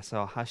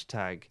DWSR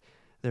hashtag,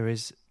 there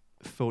is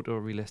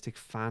photorealistic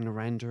fan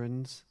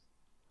renderings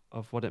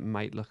of what it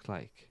might look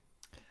like.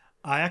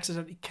 I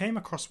accidentally came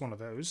across one of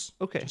those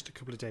just a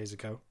couple of days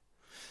ago.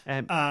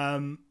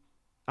 I'm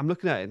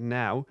looking at it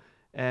now.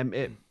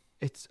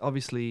 It's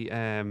obviously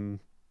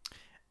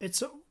it's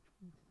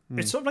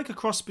sort of like a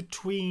cross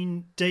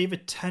between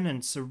David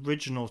Tennant's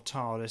original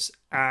TARDIS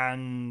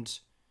and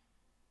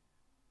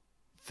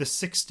the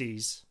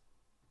 60s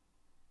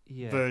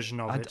version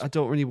of it. I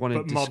don't really want to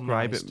but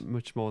describe modernised. it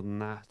much more than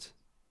that.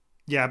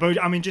 Yeah,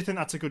 but I mean, do you think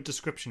that's a good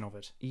description of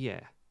it?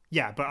 Yeah.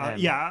 Yeah, but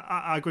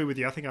I agree with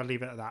you. I think I'd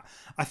leave it at that.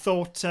 I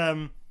thought,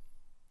 I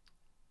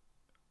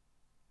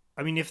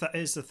mean, if that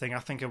is the thing, I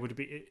think it would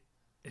be.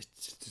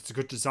 It's a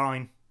good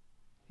design.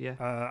 Yeah.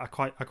 I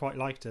quite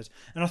liked it,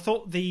 and I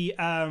thought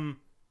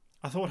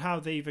how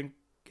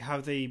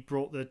they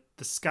brought the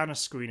scanner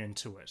screen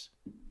into it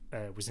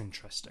was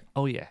interesting.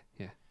 Oh yeah,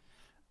 yeah.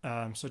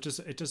 So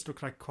it does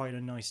look like quite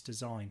a nice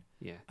design.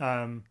 Yeah.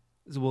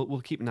 So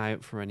we'll keep an eye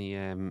out for any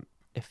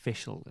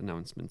official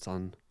announcements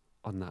on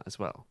that as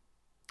well.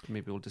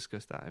 Maybe we'll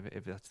discuss that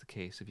if that's the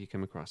case, if you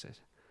come across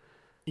it.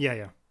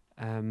 Yeah.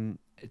 2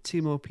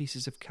 more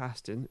pieces of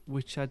casting,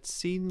 which I'd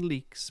seen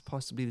leaks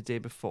possibly the day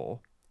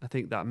before. I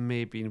think that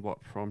may have been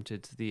what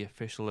prompted the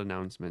official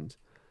announcement.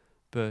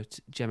 But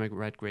Gemma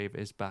Redgrave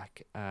is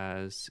back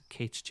as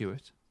Kate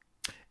Stewart.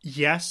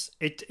 Yes,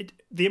 I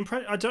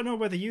don't know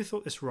whether you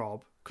thought this,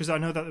 Rob, because I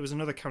know that there was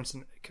another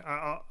casting.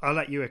 I'll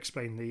let you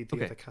explain the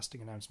other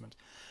casting announcement.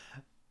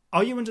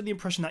 Are you under the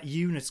impression that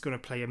Unit's going to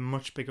play a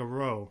much bigger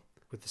role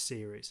with the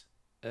series?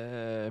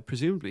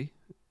 Presumably.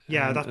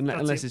 Yeah,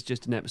 unless it's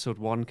just an episode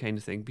 1 kind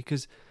of thing,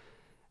 because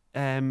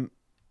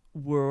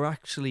we're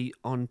actually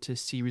on to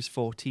series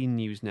 14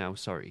 news now.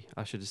 Sorry,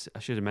 I should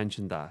have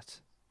mentioned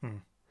that.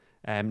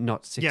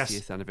 Not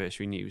 60th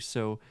anniversary news.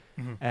 So,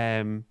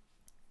 the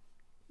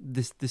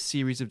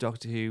series of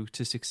Doctor Who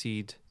to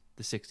succeed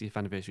the 60th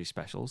anniversary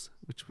specials,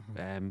 which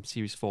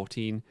series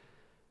 14,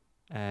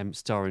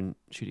 starring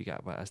Ncuti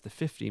Gatwa as the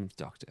 15th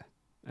Doctor.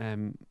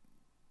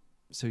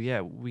 So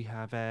yeah, we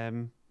have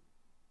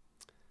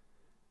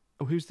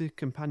who's the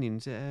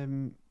companions?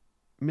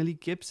 Millie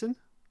Gibson?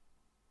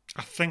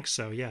 I think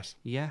so, yes.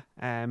 Yeah.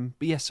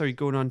 But yeah, sorry,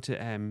 going on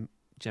to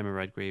Gemma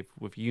Redgrave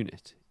with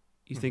Unit.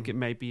 You think it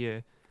may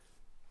be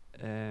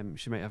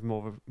she might have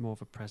more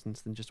of a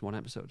presence than just one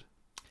episode?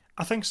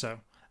 I think so.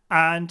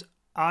 And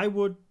I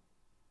would,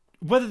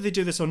 whether they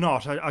do this or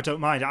not, I don't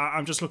mind.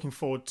 I'm just looking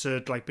forward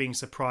to being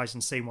surprised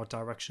and seeing what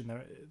direction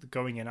they're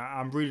going in.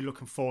 I'm really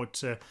looking forward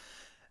to,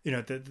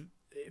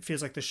 it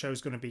feels like the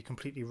show's going to be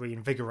completely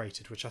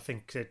reinvigorated, which I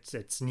think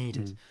it's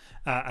needed,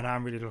 and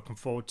I'm really looking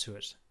forward to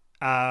it.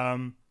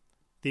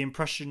 The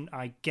impression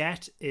I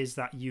get is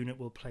that Unit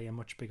will play a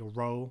much bigger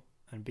role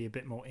and be a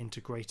bit more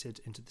integrated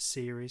into the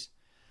series.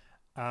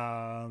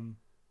 I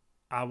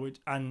would,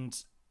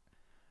 and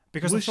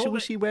because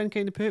was she wearing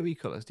kind of Pertwee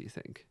colours? Do you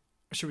think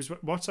she was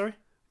what? Sorry,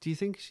 do you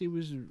think she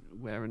was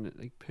wearing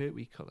like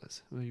Pertwee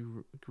colours,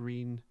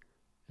 green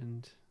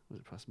and was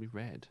it possibly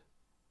red?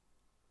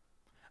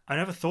 I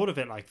never thought of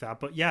it like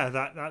that, but yeah,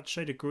 that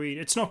shade of green.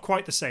 It's not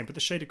quite the same, but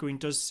the shade of green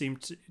does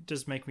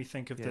make me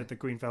think of the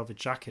Green Velvet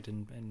Jacket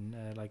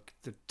and like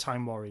the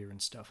Time Warrior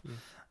and stuff.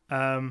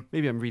 Yeah.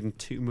 Maybe I'm reading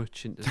too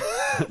much into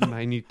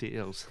minute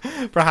details.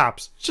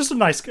 Perhaps it's just a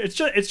nice. It's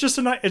just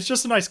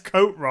a nice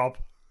coat, Rob.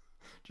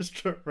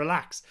 Just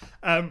relax.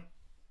 But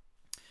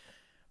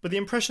the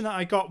impression that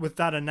I got with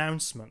that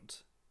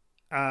announcement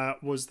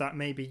was that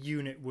maybe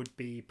Unit would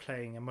be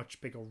playing a much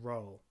bigger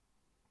role.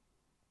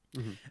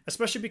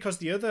 Especially because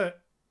the other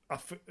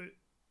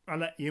I'll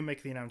let you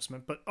make the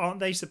announcement, but aren't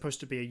they supposed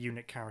to be a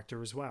unit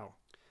character as well?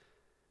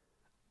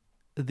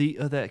 The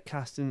other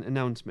casting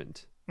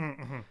announcement.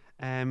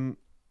 Mm-hmm.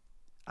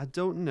 I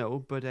don't know,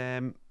 but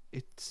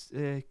it's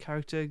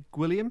character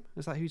Gwilliam.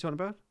 Is that who you're talking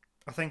about?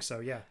 I think so.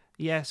 Yeah.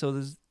 Yeah. So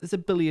there's a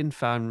billion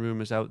fan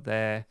rumors out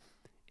there.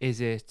 Is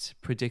it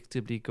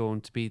predictably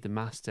going to be the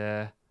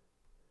Master?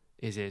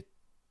 Is it,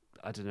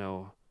 I don't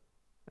know,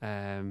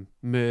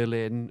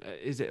 Merlin?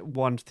 Is it,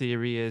 one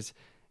theory is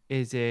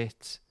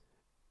it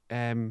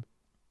Gwen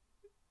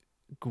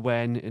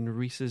and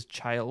Reese's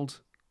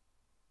child?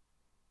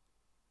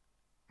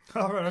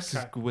 Oh, right, This is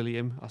okay.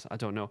 Gwilliam. I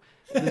don't know.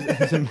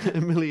 There's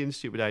a million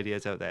stupid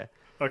ideas out there.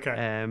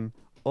 Okay.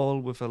 All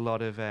with a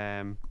lot of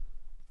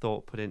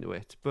thought put into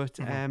it. But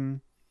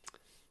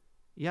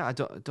yeah, I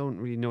don't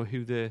really know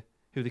who the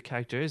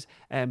character is.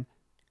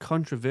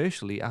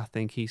 Controversially, I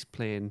think he's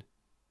playing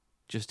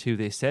just who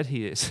they said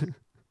he is.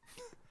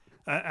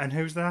 And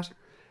who's that?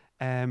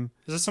 Is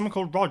there someone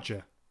called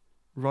Roger?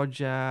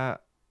 Roger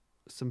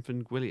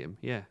something Gwilliam.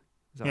 Yeah.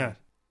 Is that Yeah. right?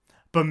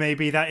 But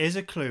maybe that is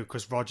a clue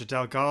because Roger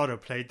Delgado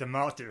played the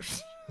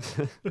Martyrs.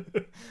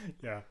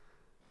 Yeah.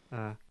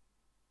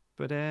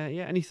 But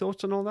yeah, any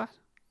thoughts on all that?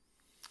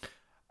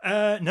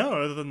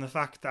 No, other than the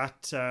fact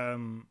that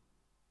I'm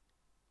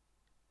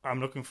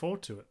looking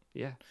forward to it.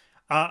 Yeah.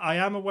 I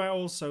am aware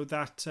also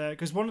that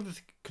because one of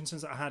the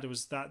concerns that I had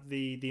was that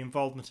the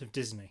involvement of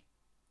Disney.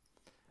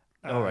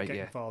 Get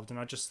involved, and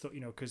I just thought,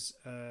 because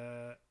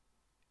the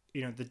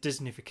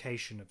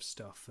Disneyfication of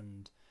stuff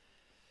and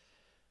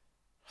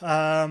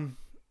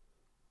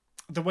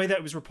the way that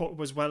it was reported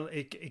was, well,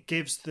 it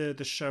gives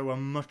the show a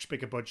much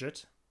bigger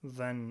budget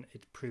than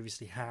it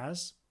previously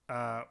has,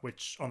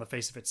 which on the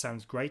face of it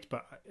sounds great,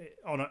 but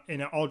in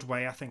an odd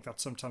way, I think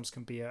that sometimes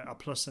can be a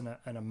plus and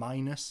a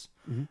minus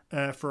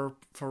for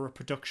a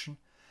production.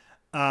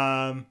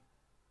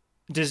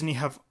 Disney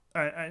have,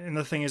 and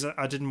the thing is,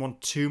 I didn't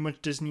want too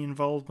much Disney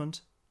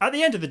involvement. At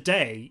the end of the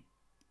day,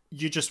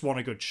 you just want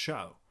a good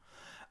show.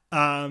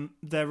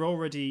 They're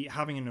already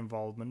having an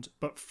involvement,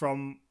 but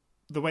from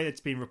the way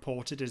it's been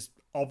reported is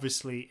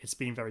obviously it's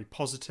been very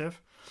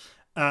positive.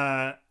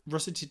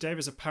 Russell T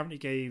Davies apparently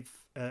gave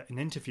an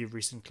interview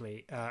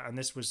recently, and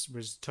this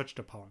was touched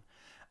upon,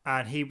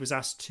 and he was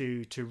asked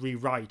to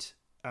rewrite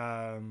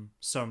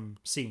some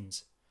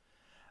scenes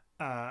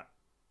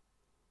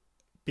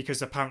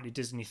because apparently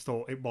Disney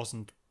thought it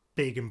wasn't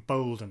big and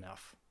bold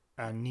enough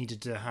and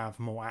needed to have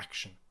more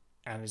action.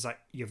 And it's like,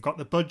 you've got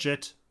the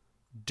budget,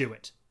 do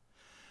it.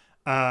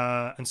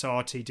 And so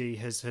RTD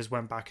has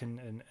went back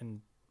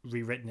and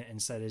rewritten it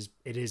and said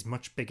it is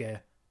much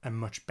bigger and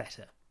much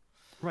better.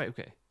 Right.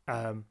 Okay.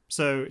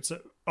 So it's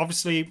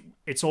obviously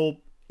it's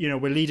all,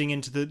 we're leading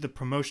into the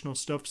promotional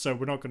stuff, so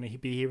we're not going to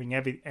be hearing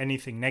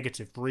anything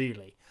negative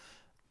really,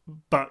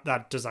 but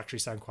that does actually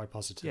sound quite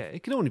positive. Yeah,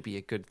 it can only be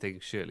a good thing,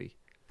 surely.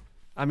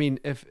 I mean,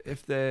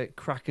 if they're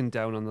cracking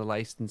down on the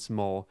license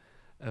more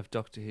of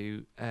Doctor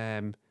Who,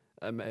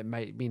 it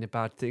might mean a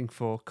bad thing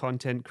for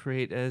content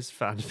creators,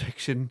 fan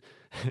fiction,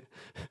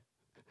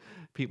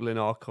 people in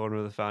our corner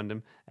of the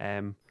fandom.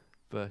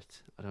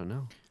 But I don't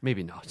know.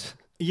 Maybe not.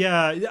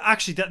 Yeah,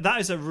 actually, that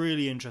is a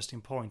really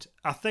interesting point.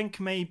 I think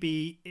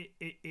maybe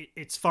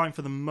it's fine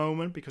for the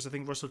moment because I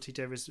think Russell T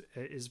Davies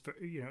is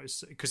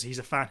because he's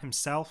a fan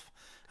himself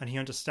and he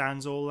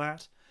understands all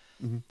that.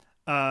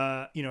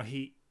 Mm-hmm.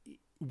 He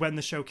when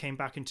the show came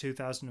back in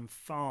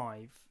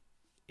 2005,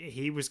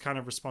 he was kind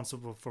of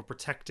responsible for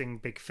protecting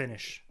Big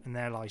Finish and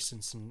their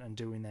license and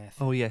doing their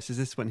thing. Oh yes, is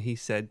this when he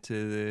said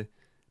to the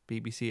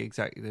BBC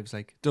executives,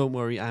 like, "Don't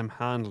worry, I'm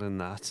handling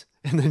that,"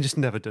 and then just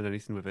never done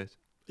anything with it?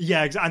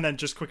 Yeah, and then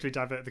just quickly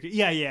divert the...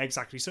 Yeah,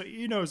 exactly. So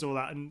he knows all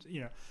that, and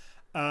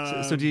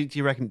So do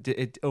you reckon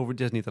over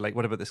Disney they're like,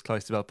 "What about this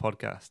Cloister Bell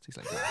podcast?" He's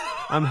like,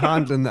 "I'm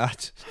handling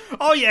that."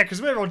 Oh yeah, because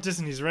we're on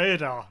Disney's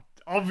radar.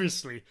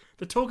 Obviously,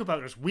 they talk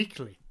about us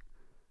weekly,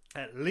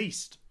 at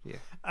least. Yeah.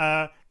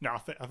 No,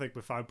 I think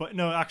we're fine. But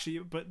no, actually,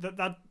 but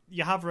that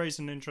you have raised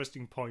an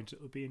interesting point.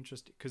 It'll be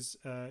interesting because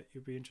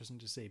it'll be interesting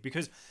to see,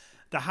 because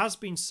there has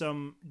been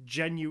some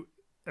genuine,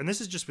 and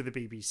this is just with the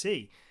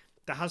BBC.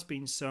 There has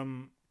been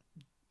some,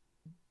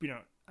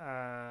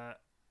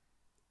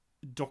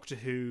 Doctor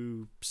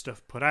Who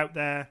stuff put out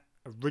there,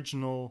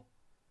 original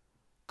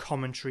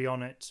commentary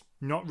on it,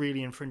 not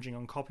really infringing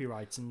on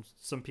copyrights, and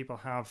some people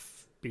have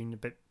been a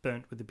bit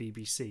burnt with the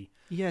BBC.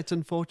 Yeah, it's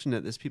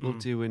unfortunate. There's people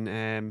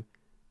doing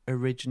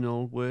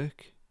original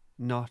work,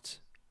 not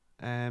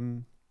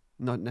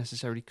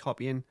necessarily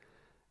copying,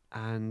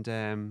 and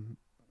the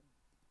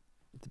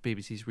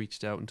BBC's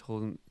reached out and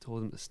told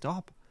them to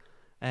stop.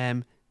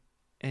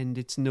 And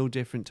it's no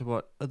different to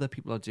what other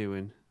people are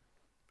doing,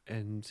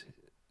 and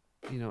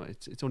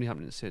it's only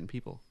happening to certain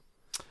people.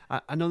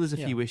 I know there's a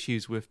few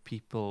issues with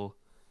people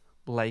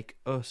like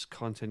us,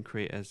 content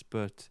creators,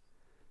 but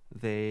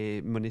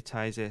they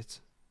monetize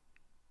it,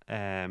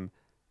 and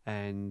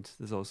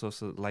there's all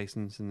sorts of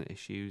licensing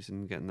issues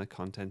and getting the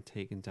content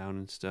taken down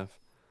and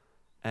stuff.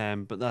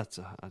 But that's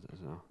I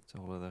don't know, it's a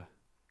whole other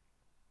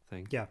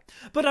thing. Yeah,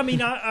 but I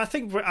mean, I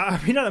think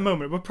at the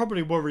moment we're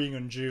probably worrying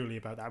unduly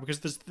about that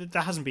because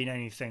there hasn't been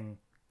anything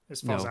as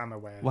far as I'm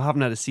aware. We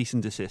haven't had a cease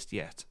and desist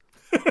yet.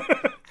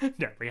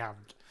 No, we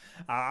haven't.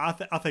 I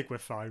think we're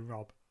fine,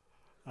 Rob.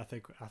 I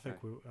think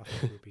we'll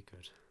be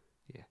good.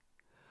 Yeah.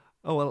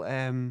 Oh well,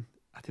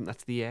 I think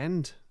that's the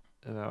end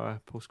of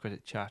our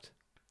post-credit chat.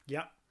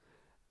 Yeah.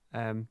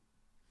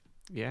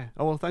 Yeah.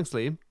 Oh well, thanks,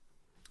 Liam.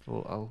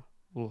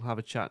 We'll have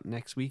a chat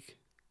next week.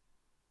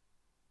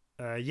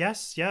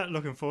 Yes. Yeah.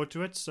 Looking forward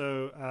to it.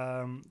 So,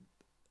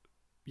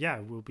 yeah,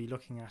 we'll be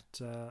looking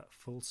at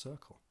Full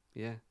Circle.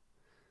 Yeah.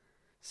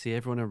 See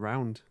everyone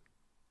around.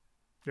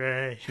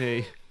 Hey.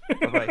 Hey.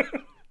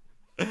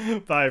 Bye-bye.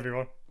 Bye,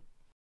 everyone.